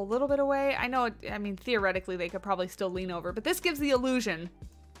people a little bit away. I know, I mean, theoretically they could probably still lean over, but this gives the illusion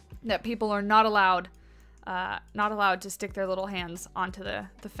that people are not allowed to stick their little hands onto the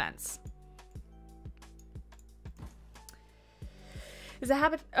fence. Is the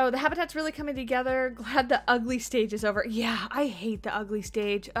habitat's really coming together. Glad the ugly stage is over. Yeah, I hate the ugly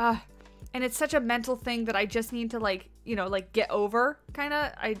stage. And it's such a mental thing that I just need to, like, you know, like, get over, kind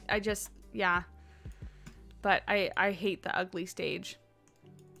of. I just, yeah. But I hate the ugly stage.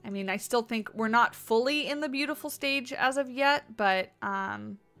 I mean, I still think we're not fully in the beautiful stage as of yet, but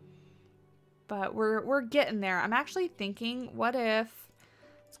we're getting there. I'm actually thinking, what if,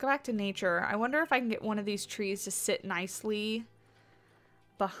 let's go back to nature. I wonder if I can get one of these trees to sit nicely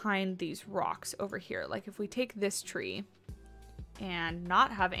behind these rocks over here. Like, if we take this tree and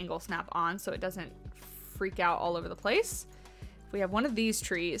not have angle snap on so it doesn't freak out all over the place. If we have one of these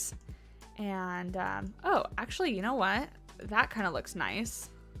trees and, oh, actually, you know what? That kind of looks nice.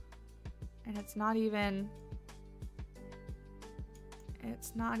 And it's not even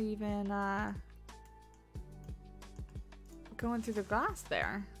going through the glass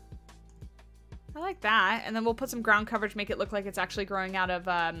there. I like that. And then we'll put some ground coverage, make it look like it's actually growing out of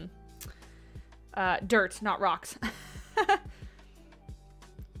dirt, not rocks.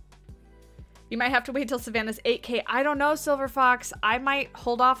 You might have to wait till Savannah's 8K. I don't know, Silver Fox. I might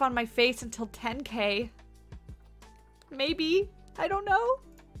hold off on my face until 10K. Maybe. I don't know.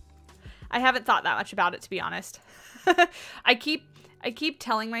 I haven't thought that much about it, to be honest. I keep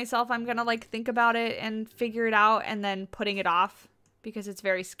telling myself I'm gonna, like, think about it and figure it out and then putting it off because it's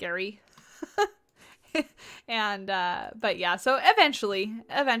very scary. And but yeah, so eventually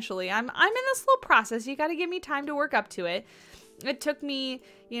I'm in this slow process. You got to give me time to work up to it. It took me,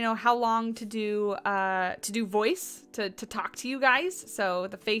 you know, how long to do voice, to talk to you guys. So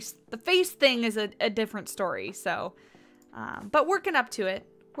the face thing is a different story. So but working up to it.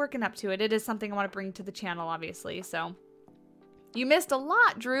 It is something I want to bring to the channel, obviously. So you missed a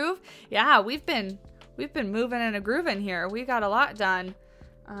lot, Drew. Yeah, we've been moving and a grooving here. We got a lot done.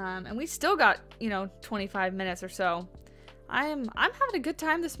 And we still got, you know, 25 minutes or so. I'm having a good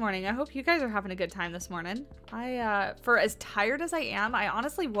time this morning. I hope you guys are having a good time this morning. For as tired as I am, I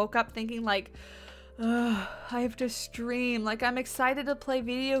honestly woke up thinking, like, ugh, I have to stream. Like, I'm excited to play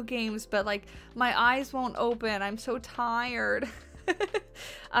video games, but, like, my eyes won't open. I'm so tired.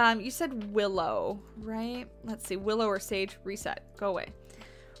 You said willow, right? Let's see. Willow or sage? Reset. Go away.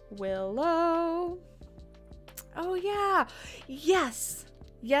 Willow. Oh, yeah. Yes.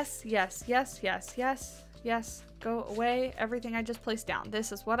 Yes. Go away. Everything I just placed down.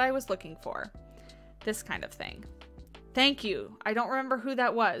 This is what I was looking for. This kind of thing. Thank you. I don't remember who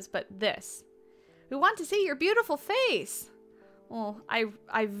that was, but this. We want to see your beautiful face. Well,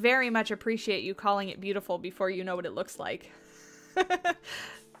 I very much appreciate you calling it beautiful before you know what it looks like.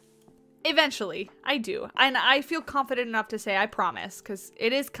 Eventually, I do. And I feel confident enough to say I promise, because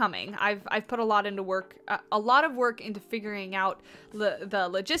it is coming. I've put a lot into work, a lot of work into figuring out the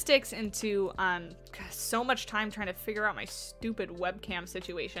logistics, into so much time trying to figure out my stupid webcam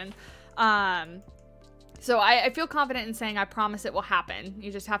situation. So I feel confident in saying I promise it will happen.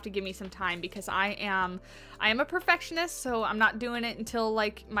 You just have to give me some time, because I am a perfectionist, so I'm not doing it until,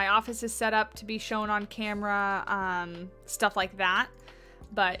 like, my office is set up to be shown on camera, stuff like that.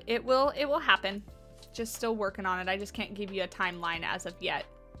 But it will happen. Just still working on it. I just can't give you a timeline as of yet.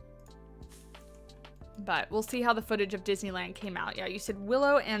 But we'll see how the footage of Disneyland came out. Yeah, you said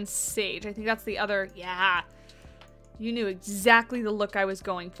willow and sage. I think that's the other. Yeah. You knew exactly the look I was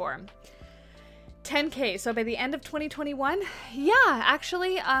going for. 10K. So by the end of 2021, yeah,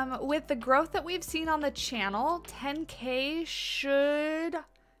 actually, with the growth that we've seen on the channel, 10K should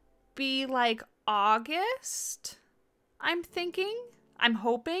be like August, I'm thinking. I'm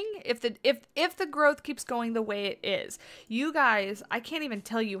hoping, if the growth keeps going the way it is. You guys, I can't even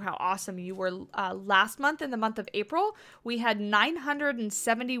tell you how awesome you were. Last month, in the month of April, we had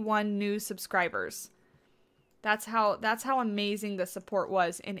 971 new subscribers. That's how amazing the support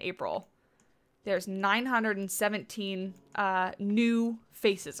was in April. There's 917 new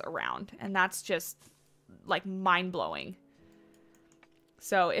faces around, and that's just, like, mind-blowing.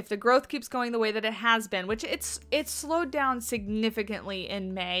 So if the growth keeps going the way that it has been, which it's slowed down significantly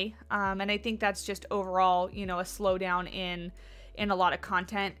in May, and I think that's just overall, you know, a slowdown in a lot of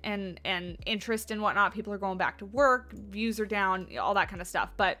content and interest and whatnot. People are going back to work, views are down, all that kind of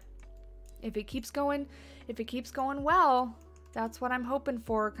stuff. But if it keeps going well, that's what I'm hoping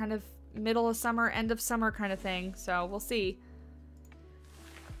for, kind of middle of summer, end of summer kind of thing. So we'll see.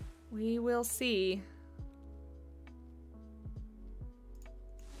 We will see.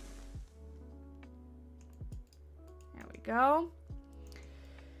 There we go.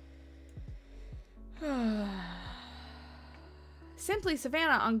 Simply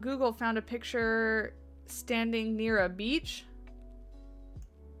Savannah on Google found a picture standing near a beach.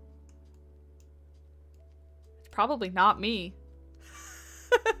 It's probably not me.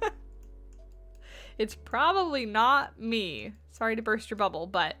 It's probably not me. Sorry to burst your bubble,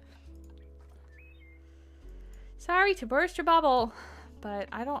 but... Sorry to burst your bubble. But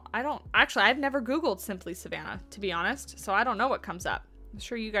I don't... Actually, I've never Googled Simply Savannah, to be honest. So I don't know what comes up. I'm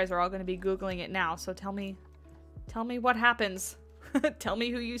sure you guys are all going to be Googling it now. So tell me what happens. Tell me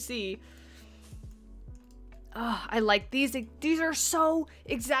who you see. Oh, I like these. These are so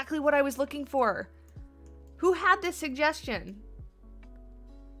exactly what I was looking for. Who had this suggestion?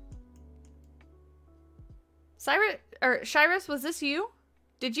 Shyrus, was this you?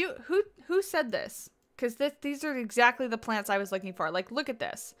 Did you? Who said this? Because these are exactly the plants I was looking for. Like, look at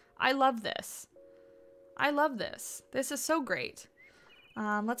this. I love this. I love this. This is so great.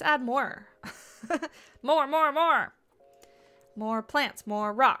 Let's add more. More. More plants,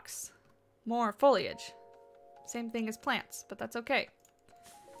 more rocks, more foliage. Same thing as plants, but that's okay.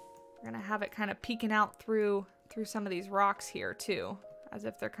 We're gonna have it kind of peeking out through some of these rocks here too, as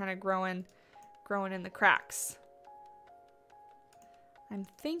if they're kind of growing in the cracks. I'm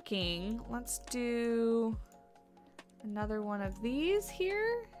thinking, let's do another one of these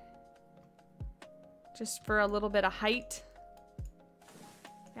here, just for a little bit of height.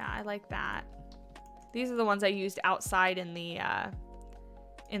 Yeah, I like that. These are the ones I used outside in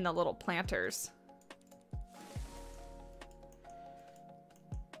the little planters.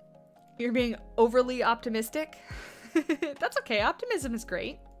 You're being overly optimistic. That's okay. Optimism is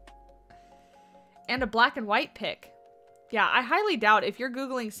great. And a black and white pic. Yeah, I highly doubt, if you're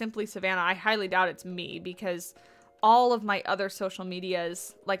Googling Simply Savannah, I highly doubt it's me, because all of my other social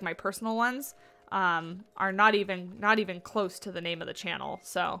medias, like my personal ones, are not even close to the name of the channel.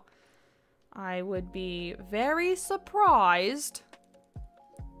 So I would be very surprised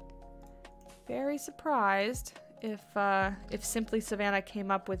if Simply Savannah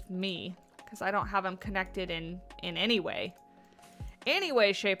came up with me, because I don't have them connected in any way,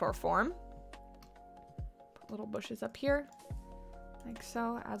 shape, or form. Put little bushes up here, like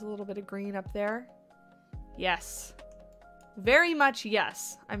so. Adds a little bit of green up there. Yes. Very much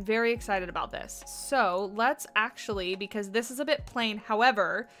yes. I'm very excited about this. So let's actually, because this is a bit plain,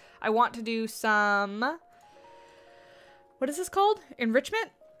 however, I want to do some, what is this called? Enrichment?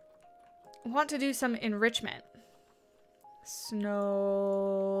 I want to do some enrichment.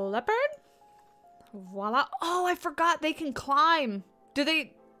 Snow Leopard? Voila. Oh, I forgot they can climb. Do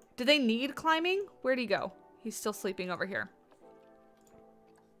they need climbing? Where'd he go? He's still sleeping over here.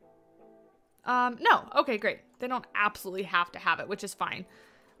 No. Okay, great. They don't absolutely have to have it, which is fine.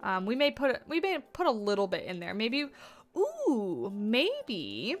 We may put a little bit in there. Maybe, ooh,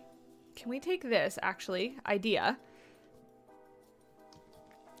 maybe. Can we take this, actually? Idea.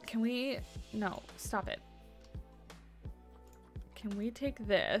 Can we, no, stop it. Can we take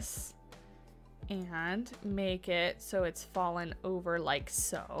this and make it so it's fallen over like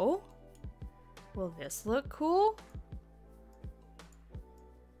so? Will this look cool?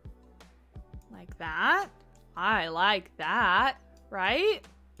 Like that? I like that, right?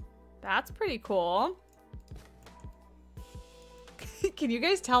 That's pretty cool. Can you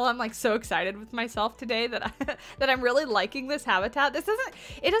guys tell I'm like so excited with myself today that I'm really liking this habitat? It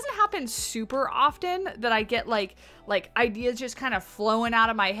doesn't happen super often that I get like ideas just kind of flowing out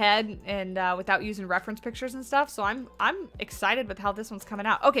of my head and without using reference pictures and stuff. So I'm excited with how this one's coming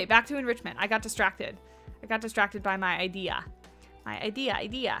out. Okay, back to enrichment. I got distracted. By my idea.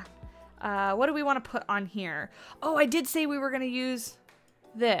 What do we want to put on here? Oh, I did say we were going to use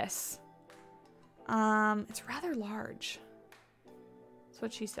this. It's rather large. That's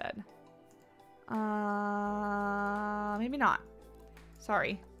what she said. Maybe not.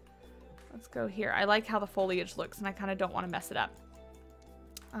 Sorry. Let's go here. I like how the foliage looks and I kind of don't want to mess it up.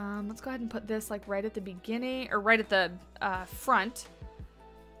 Let's go ahead and put this like right at the beginning or right at the front.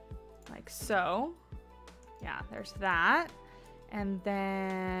 Like so. Yeah, there's that. And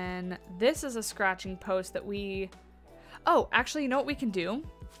then this is a scratching post that we... Oh, actually, you know what we can do?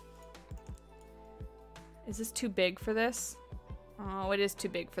 Is this too big for this? Oh, it is too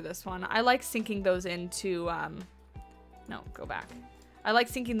big for this one. I like sinking those into, no, go back. I like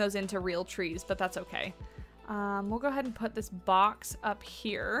sinking those into real trees, but that's okay. We'll go ahead and put this box up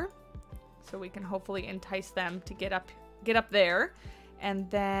here so we can hopefully entice them to get up there. And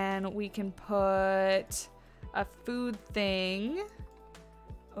then we can put a food thing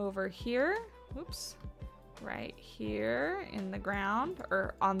over here. Whoops. Right here in the ground,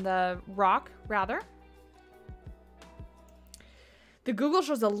 or on the rock, rather. The Google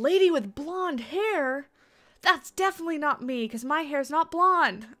shows a lady with blonde hair. That's definitely not me, because my hair's not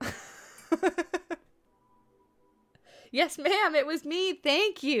blonde. Yes, ma'am, it was me.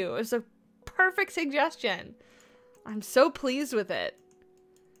 Thank you. It was a perfect suggestion. I'm so pleased with it.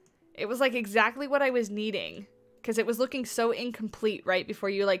 It was like exactly what I was needing, because it was looking so incomplete right before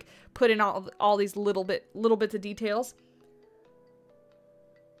you like put in all these little bits of details.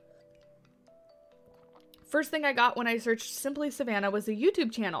 First thing I got when I searched Simply Savannah was a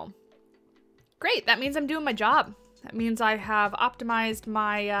YouTube channel. Great, that means I'm doing my job. That means I have optimized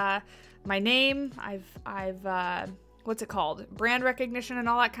my my name. I've what's it called? Brand recognition and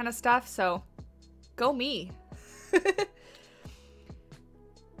all that kind of stuff. So, go me.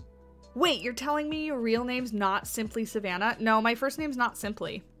 Wait, you're telling me your real name's not Simply Savannah? No, my first name's not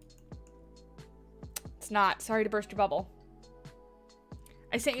Simply. It's not. Sorry to burst your bubble.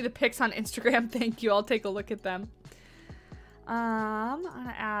 I sent you the pics on Instagram. Thank you. I'll take a look at them. I'm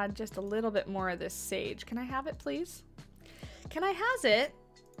gonna add just a little bit more of this sage. Can I have it, please? Can I has it?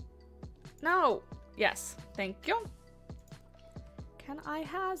 No. Yes. Thank you. Can I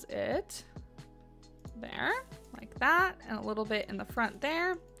has it? There. Like that. And a little bit in the front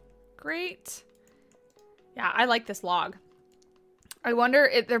there. Great. Yeah, I like this log. I wonder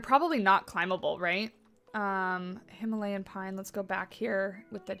if they're probably not climbable, right? Himalayan pine. Let's go back here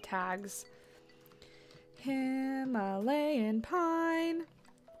with the tags. Himalayan pine.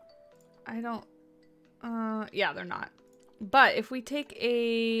 I don't, yeah, they're not. But if we take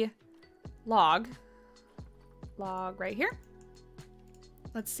a log right here.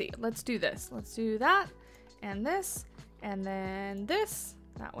 Let's see. Let's do this. Let's do that and this and then this.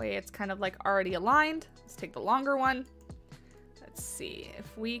 That way it's kind of like already aligned. Let's take the longer one. Let's see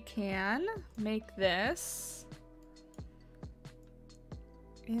if we can make this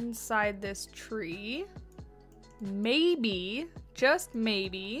inside this tree. Maybe, just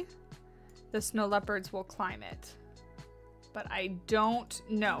maybe, the snow leopards will climb it. But I don't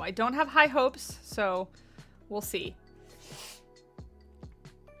know. I don't have high hopes, so we'll see.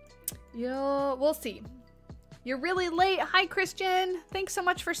 We'll see. You're really late. Hi, Christian. Thanks so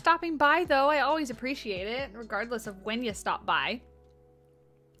much for stopping by, though. I always appreciate it, regardless of when you stop by.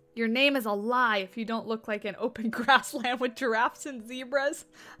 Your name is a lie if you don't look like an open grassland with giraffes and zebras.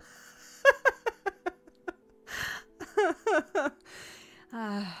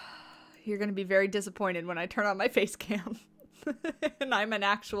 You're going to be very disappointed when I turn on my face cam and I'm an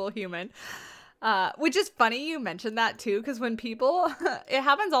actual human. Which is funny you mentioned that too, because when people, it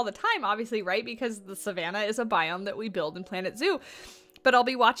happens all the time, obviously, right? Because the savannah is a biome that we build in Planet Zoo. But I'll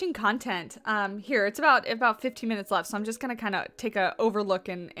be watching content here. It's about 15 minutes left, so I'm just going to kind of take a overlook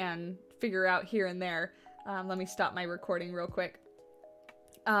and figure out here and there. Let me stop my recording real quick.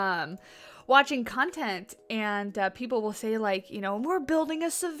 Watching content and people will say like, you know, we're building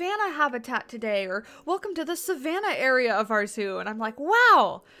a savannah habitat today, or welcome to the savannah area of our zoo. And I'm like,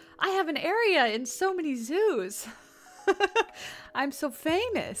 wow, I have an area in so many zoos. I'm so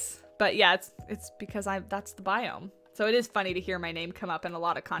famous. But yeah, it's because that's the biome. So it is funny to hear my name come up in a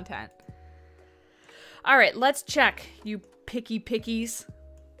lot of content. All right, let's check, you picky pickies.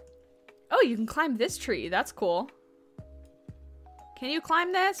 Oh, you can climb this tree. That's cool. Can you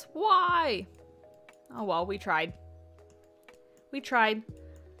climb this? Why? Oh, well, we tried. We tried.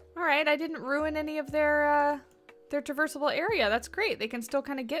 All right, I didn't ruin any of their traversable area. That's great. They can still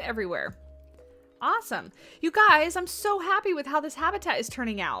kind of get everywhere. Awesome. You guys, I'm so happy with how this habitat is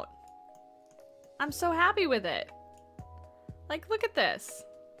turning out. I'm so happy with it. Like, look at this.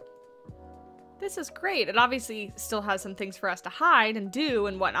 This is great. It obviously still has some things for us to hide and do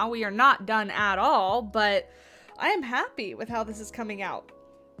and whatnot. We are not done at all, but I am happy with how this is coming out.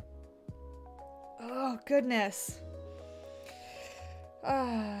 Oh, goodness.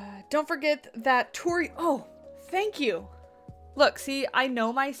 Don't forget that tour. Oh, thank you. Look, see, I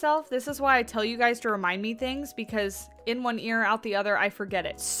know myself. This is why I tell you guys to remind me things, because in one ear, out the other, I forget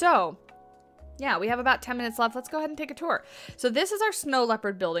it. So, Yeah, we have about 10 minutes left. Let's go ahead and take a tour. So this is our snow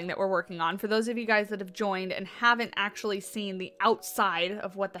leopard building that we're working on. For those of you guys that have joined and haven't actually seen the outside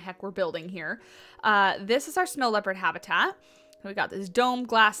of what the heck we're building here, this is our snow leopard habitat. We got this dome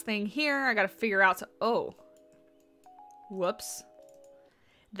glass thing here. I got to figure out. Oh, whoops.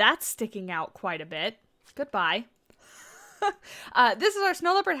 That's sticking out quite a bit. Goodbye. This is our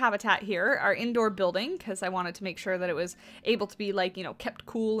snow leopard habitat here, our indoor building, because I wanted to make sure that it was able to be, like, you know, kept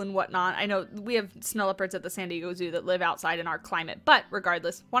cool and whatnot. I know we have snow leopards at the San Diego Zoo that live outside in our climate, but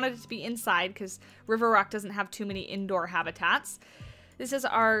regardless, wanted it to be inside because River Rock doesn't have too many indoor habitats. This is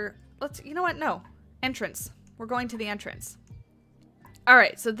our, you know what? No, entrance. We're going to the entrance. All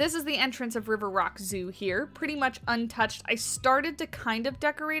right, so this is the entrance of River Rock Zoo here, pretty much untouched. I started to kind of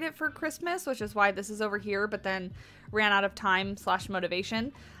decorate it for Christmas, which is why this is over here, but then ran out of time /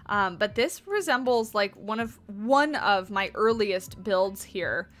 motivation. But this resembles like one of my earliest builds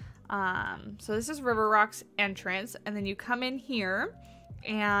here. So this is River Rock's entrance, and then you come in here,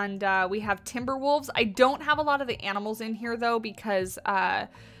 and we have timber wolves. I don't have a lot of the animals in here though, because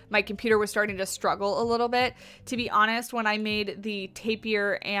my computer was starting to struggle a little bit. To be honest, when I made the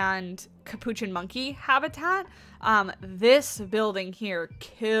tapir and capuchin monkey habitat, this building here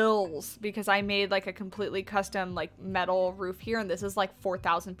kills because I made like a completely custom like metal roof here, and this is like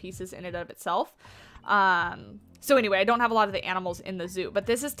 4,000 pieces in and of itself. So anyway, I don't have a lot of the animals in the zoo, but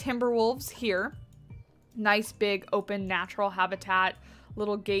this is timber wolves here. Nice big open natural habitat,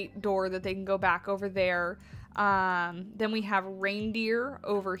 little gate door that they can go back over there. Then we have reindeer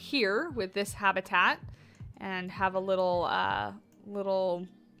over here with this habitat, and have a little,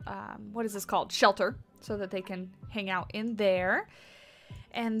 what is this called? Shelter, so that they can hang out in there.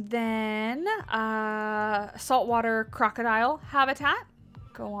 And then, saltwater crocodile habitat.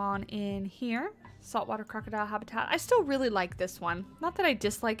 Go on in here. Saltwater crocodile habitat. I still really like this one. Not that I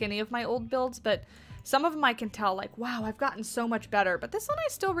dislike any of my old builds, but some of them I can tell, like, wow, I've gotten so much better. But this one I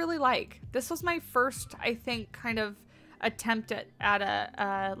still really like. This was my first, I think, kind of attempt at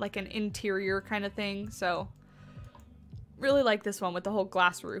a like an interior kind of thing. So, really like this one with the whole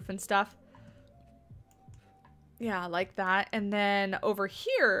glass roof and stuff. Yeah, I like that. And then over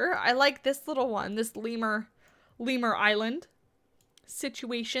here, I like this little one, this lemur island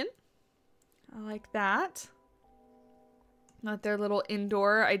situation. I like that. Not their little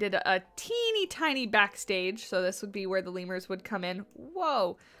indoor. I did a teeny tiny backstage, so this would be where the lemurs would come in.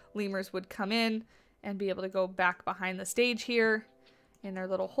 Whoa! Lemurs would come in and be able to go back behind the stage here in their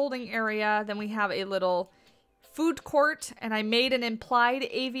little holding area. Then we have a little food court, and I made an implied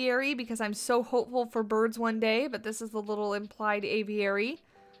aviary because I'm so hopeful for birds one day, but this is the little implied aviary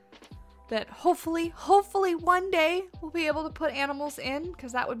that hopefully one day we'll be able to put animals in,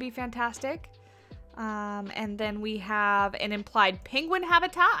 because that would be fantastic. And then we have an implied penguin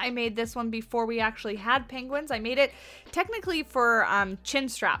habitat. I made this one before we actually had penguins. I made it technically for chin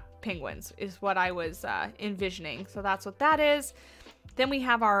strap penguins is what I was envisioning. So that's what that is. Then we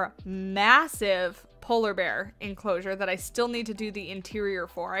have our massive polar bear enclosure that I still need to do the interior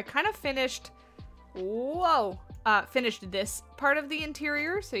for. I kind of finished this part of the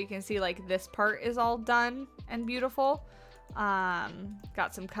interior, so you can see like this part is all done and beautiful.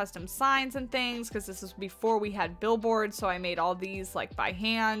 Got some custom signs and things because this is before we had billboards, so I made all these like by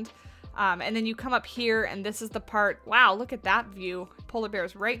hand. And then you come up here, and this is the part. Wow, look at that view. Polar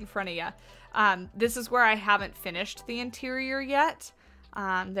bear's right in front of you. This is where I haven't finished the interior yet.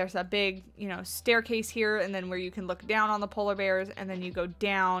 There's a big, staircase here, and then where you can look down on the polar bears, and then you go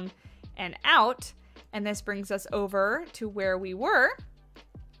down and out. And this brings us over to where we were,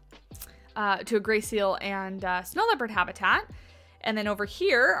 to a gray seal and snow leopard habitat. And then over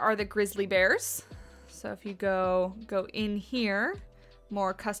here are the grizzly bears. So if you go in here,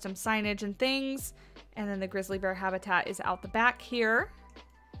 more custom signage and things. And then the grizzly bear habitat is out the back here.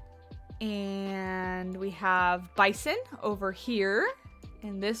 And we have bison over here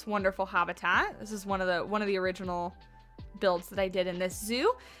in this wonderful habitat. This is one of the original builds that I did in this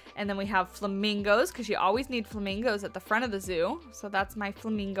zoo. And then we have flamingos, because you always need flamingos at the front of the zoo. So that's my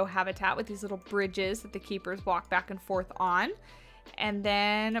flamingo habitat with these little bridges that the keepers walk back and forth on. And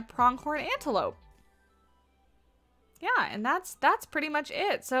then pronghorn antelope. Yeah, and that's pretty much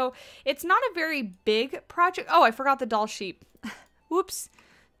it. So it's not a very big project. Oh, I forgot the doll sheep. Whoops.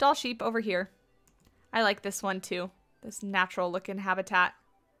 Doll sheep over here. I like this one too. This natural looking habitat.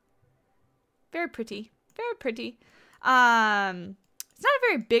 Very pretty. Very pretty. It's not a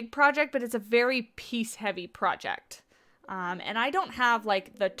very big project, but it's a very piece-heavy project. And I don't have,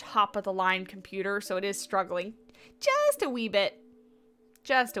 like, the top-of-the-line computer, so it is struggling just a wee bit.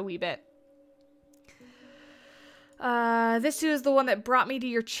 Just a wee bit. This zoo is the one that brought me to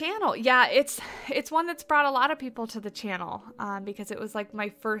your channel. Yeah, it's one that's brought a lot of people to the channel, because it was like my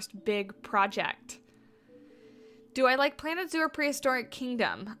first big project. Do I like Planet Zoo or Prehistoric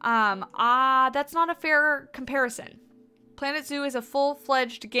Kingdom? That's not a fair comparison. Planet Zoo is a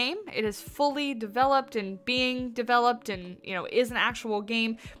full-fledged game. It is fully developed and being developed and, you know, is an actual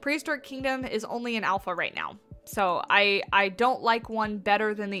game. Prehistoric Kingdom is only in alpha right now. So I don't like one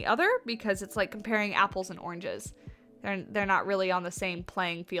better than the other because it's like comparing apples and oranges. They're not really on the same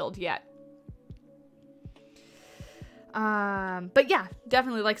playing field yet. But yeah,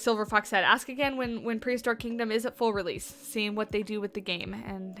 definitely like Silver Fox said, ask again when Prehistoric Kingdom is at full release, seeing what they do with the game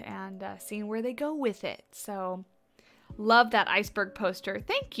and seeing where they go with it. So love that iceberg poster.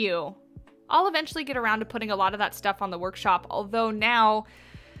 Thank you. I'll eventually get around to putting a lot of that stuff on the workshop, although now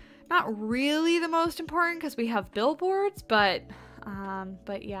not really the most important because we have billboards, but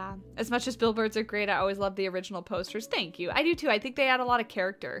yeah, as much as billboards are great, I always love the original posters. Thank you. I do too. I think they add a lot of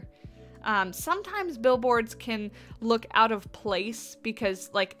character. Sometimes billboards can look out of place because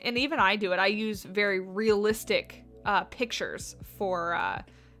like, and even I do it, I use very realistic pictures for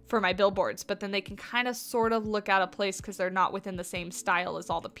my billboards, but then they can kind of sort of look out of place because they're not within the same style as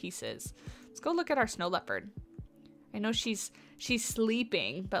all the pieces. Let's go look at our snow leopard. I know she's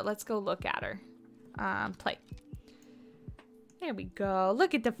sleeping, but let's go look at her. Play. There we go.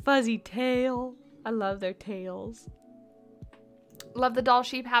 Look at the fuzzy tail. I love their tails. Love the doll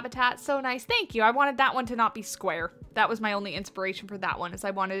sheep habitat. So nice. Thank you. I wanted that one to not be square. That was my only inspiration for that one, is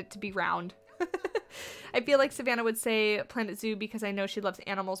I wanted it to be round. I feel like Savannah would say Planet Zoo because I know she loves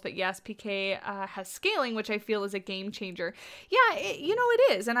animals, but yes, PK has scaling, which I feel is a game changer. Yeah, you know,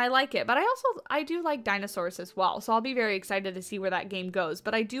 it is, and I like it, but I do like dinosaurs as well, so I'll be very excited to see where that game goes,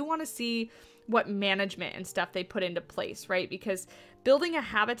 but I do want to see what management and stuff they put into place, right? Because building a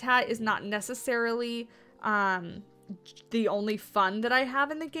habitat is not necessarily the only fun that I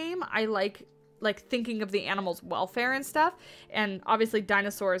have in the game. I like thinking of the animals' welfare and stuff, and obviously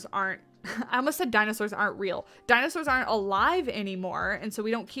dinosaurs aren't I almost said dinosaurs aren't real. Dinosaurs aren't alive anymore, and so we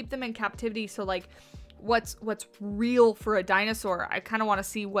don't keep them in captivity. So like what's real for a dinosaur? I kind of want to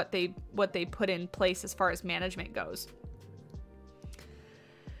see what they put in place as far as management goes.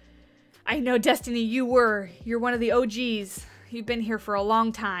 I know, Destiny, you're one of the OGs. You've been here for a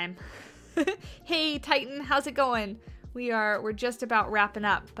long time. Hey Titan, how's it going? We're just about wrapping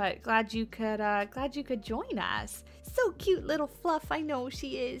up, but glad you could join us. So cute little Fluff. I know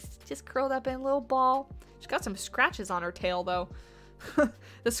she is. Just curled up in a little ball. She's got some scratches on her tail though.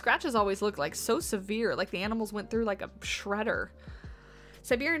 The scratches always look like so severe, like the animals went through like a shredder.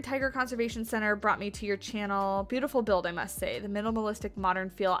 Siberian Tiger Conservation Center brought me to your channel. Beautiful build, I must say. The minimalistic modern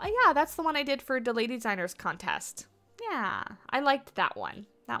feel. Yeah, that's the one I did for the Lady Designers contest. Yeah, I liked that one.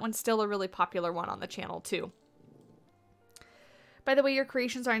 That one's still a really popular one on the channel too. By the way, your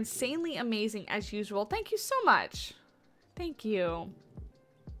creations are insanely amazing as usual. Thank you so much. Thank you.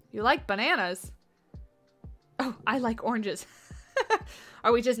 You like bananas? Oh, I like oranges.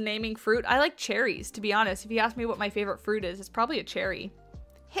 Are we just naming fruit? I like cherries, to be honest. If you ask me what my favorite fruit is, it's probably a cherry.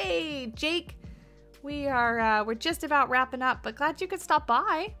 Hey, Jake. We're just about wrapping up, but glad you could stop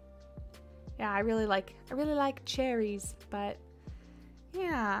by. Yeah, I really like cherries, but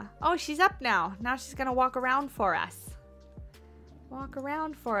yeah. Oh, she's up now. Now she's gonna walk around for us. Walk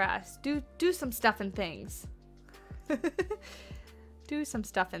around for us. Do some stuff and things. Do some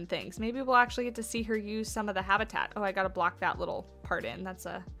stuff and things. Maybe we'll actually get to see her use some of the habitat. Oh, I gotta block that little part in. It's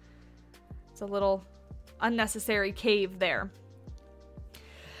a little unnecessary cave there.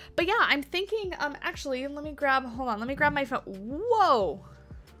 But yeah, I'm thinking, actually, hold on, let me grab my phone. Whoa!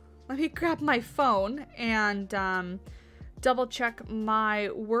 Let me grab my phone and, double check my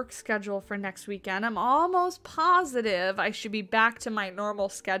work schedule for next weekend. I'm almost positive I should be back to my normal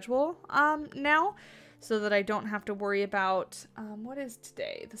schedule now, so that I don't have to worry about what is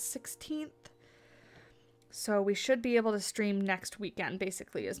today, the 16th. So we should be able to stream next weekend,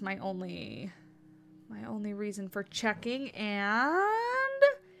 basically, is my only reason for checking. And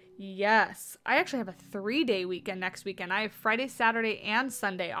yes, I actually have a 3-day weekend next weekend. I have Friday, Saturday, and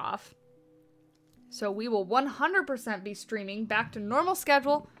Sunday off. So we will 100% be streaming back to normal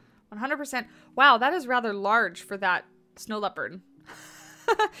schedule. 100%. Wow, that is rather large for that snow leopard.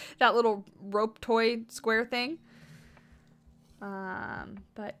 That little rope toy square thing.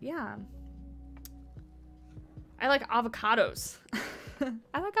 But yeah. I like avocados.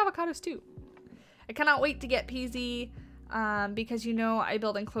 I like avocados too. I cannot wait to get PZ. Because you know I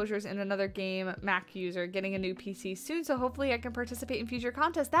build enclosures in another game, Mac user, getting a new PC soon, so hopefully I can participate in future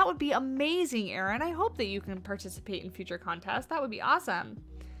contests. That would be amazing, Aaron. I hope that you can participate in future contests. That would be awesome.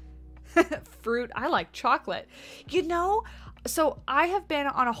 Fruit. I like chocolate. You know, so I have been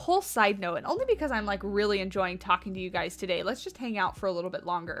on a whole side note, and only because I'm like really enjoying talking to you guys today. Let's just hang out for a little bit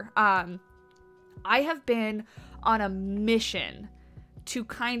longer. I have been on a mission to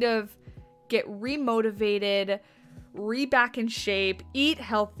kind of get remotivated, back in shape, eat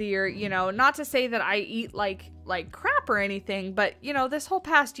healthier, you know, not to say that I eat like crap or anything, but you know, this whole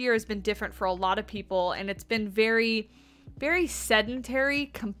past year has been different for a lot of people, and it's been very, very sedentary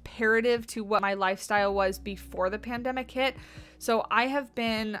comparative to what my lifestyle was before the pandemic hit. So I have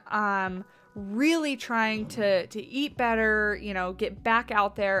been really trying to eat better, you know, get back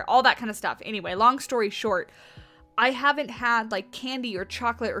out there, all that kind of stuff. Anyway, long story short, I haven't had like candy or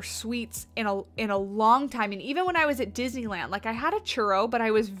chocolate or sweets in a long time. And even when I was at Disneyland, like I had a churro, but I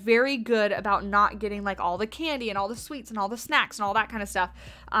was very good about not getting like all the candy and all the sweets and all the snacks and all that kind of stuff.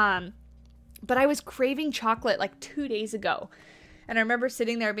 But I was craving chocolate like 2 days ago. And I remember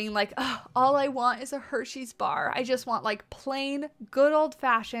sitting there being like, oh, all I want is a Hershey's bar. I just want like plain, good old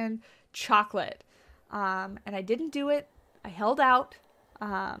fashioned chocolate. And I didn't do it. I held out.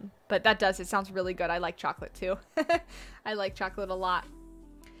 But it sounds really good. I like chocolate too. I like chocolate a lot.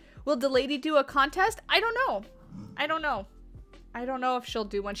 Will DeLady do a contest? I don't know. I don't know if she'll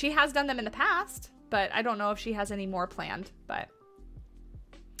do one. She has done them in the past, but I don't know if she has any more planned. But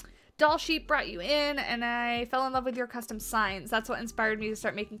Doll Sheep brought you in, and I fell in love with your custom signs. That's what inspired me to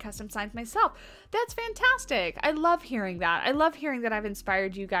start making custom signs myself. That's fantastic. I love hearing that. I love hearing that I've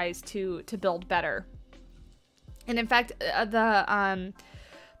inspired you guys to build better. And in fact, the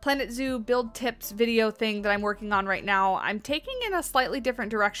Planet Zoo build tips video thing that I'm working on right now, I'm taking in a slightly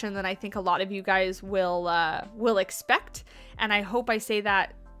different direction than I think a lot of you guys will expect. And I hope I say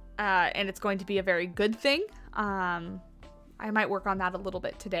that, and it's going to be a very good thing. I might work on that a little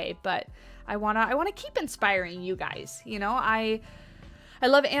bit today, but I wanna keep inspiring you guys. You know, I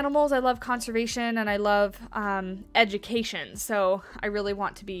love animals, I love conservation, and I love education. So I really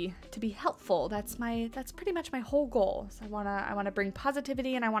want to be helpful. That's pretty much my whole goal. So I wanna bring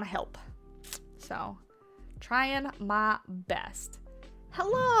positivity, and I wanna help. So trying my best.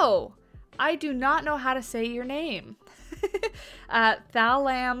 Hello. I do not know how to say your name.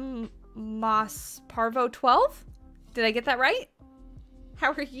 Thalam Mas Parvo 12? Did I get that right?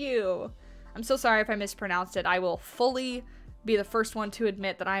 How are you? I'm so sorry if I mispronounced it. I will fully be the first one to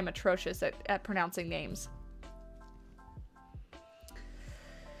admit that I am atrocious at pronouncing names.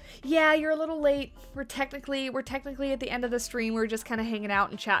 Yeah, you're a little late. We're technically at the end of the stream. We're just kind of hanging out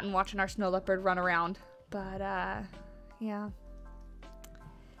and chatting, watching our Snow Leopard run around. But, yeah.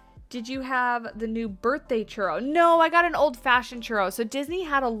 Did you have the new birthday churro? No, I got an old-fashioned churro. So Disney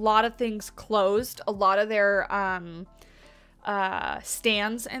had a lot of things closed. A lot of their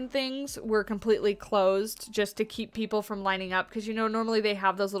stands and things were completely closed just to keep people from lining up. Because, you know, normally they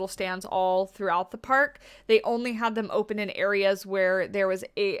have those little stands all throughout the park. They only had them open in areas where there was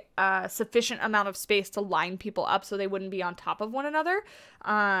a sufficient amount of space to line people up so they wouldn't be on top of one another.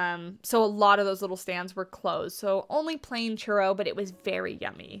 So a lot of those little stands were closed. So only plain churro, but it was very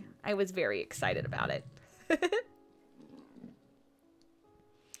yummy. I was very excited about it.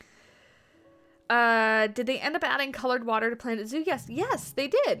 Did they end up adding colored water to Planet Zoo? Yes, they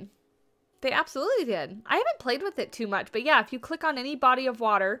did. They absolutely did. I haven't played with it too much, but yeah, if you click on any body of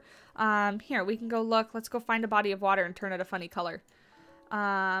water, here, we can go look. Let's go find a body of water and turn it a funny color.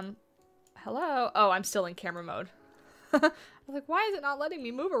 Hello? Oh, I'm still in camera mode. I was like, why is it not letting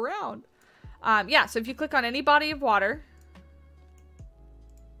me move around? Yeah, so if you click on any body of water.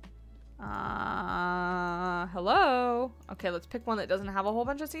 Hello? Okay, let's pick one that doesn't have a whole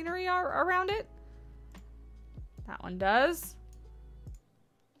bunch of scenery around it. That one does.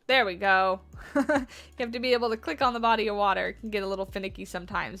 There we go. You have to be able to click on the body of water. It can get a little finicky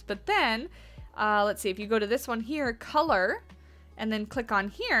sometimes. But then, let's see, if you go to this one here, color, and then click on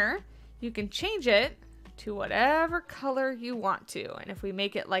here, you can change it to whatever color you want to. And if we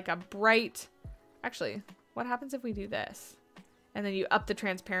make it like a bright, actually, what happens if we do this? And then you up the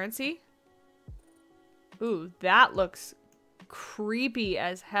transparency. Ooh, that looks creepy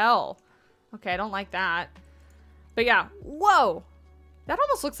as hell. Okay, I don't like that. But yeah, whoa! That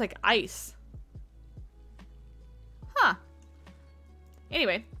almost looks like ice. Huh.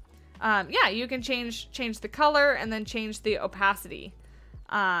 Anyway, yeah, you can change the color and then change the opacity.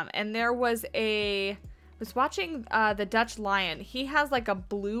 And there was I was watching the Dutch Lion. He has like a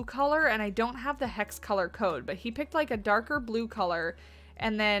blue color, and I don't have the hex color code, but he picked like a darker blue color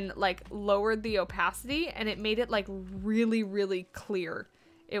and then like lowered the opacity, and it made it like really, really clear.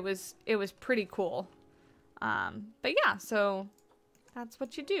 It was pretty cool. But yeah, so that's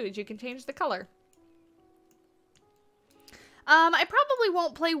what you do, is you can change the color. I probably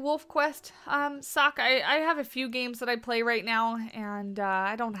won't play Wolf Quest. Suck. I have a few games that I play right now, and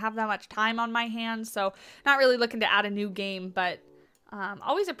I don't have that much time on my hands, so not really looking to add a new game, but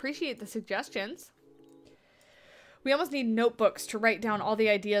always appreciate the suggestions. We almost need notebooks to write down all the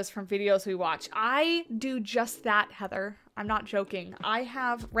ideas from videos we watch. I do just that, Heather. I'm not joking. I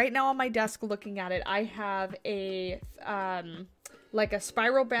have, right now on my desk looking at it, I have a, like a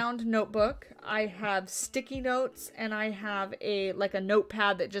spiral bound notebook. I have sticky notes, and I have like a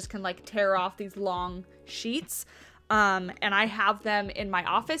notepad that just can like tear off these long sheets. And I have them in my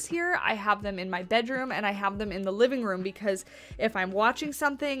office here, I have them in my bedroom, and I have them in the living room, because if I'm watching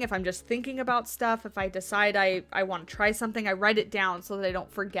something, if I'm just thinking about stuff, if I decide I want to try something, I write it down so that I don't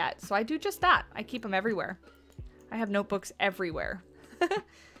forget. So I do just that. I keep them everywhere. I have notebooks everywhere. Ugh,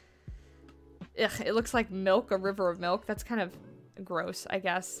 it looks like milk, a river of milk. That's kind of gross, I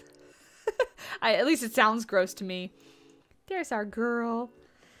guess. At least it sounds gross to me. There's our girl.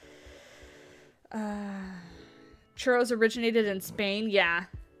 Churros originated in Spain. Yeah,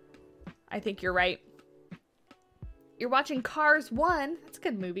 I think you're right. You're watching Cars 1. That's a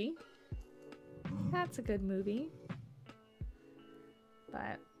good movie. That's a good movie.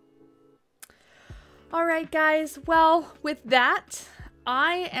 But all right, guys. Well, with that,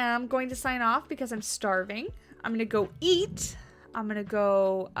 I am going to sign off because I'm starving. I'm going to go eat. I'm going to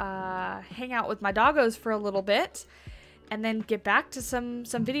go hang out with my doggos for a little bit. And then get back to some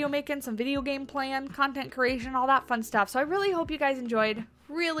video making, some video game playing, content creation, all that fun stuff. So I really hope you guys enjoyed.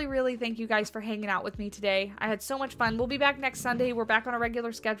 Really, really thank you guys for hanging out with me today. I had so much fun. We'll be back next Sunday. We're back on a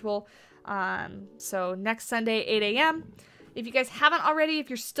regular schedule. So next Sunday, 8 a.m. If you guys haven't already, if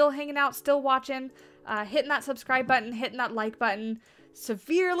you're still hanging out, still watching, hitting that subscribe button, hitting that like button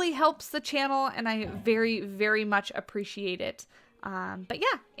severely helps the channel, and I very, very much appreciate it. But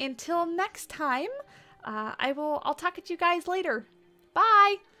yeah, until next time, I'll talk to you guys later.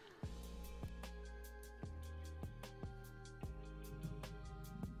 Bye!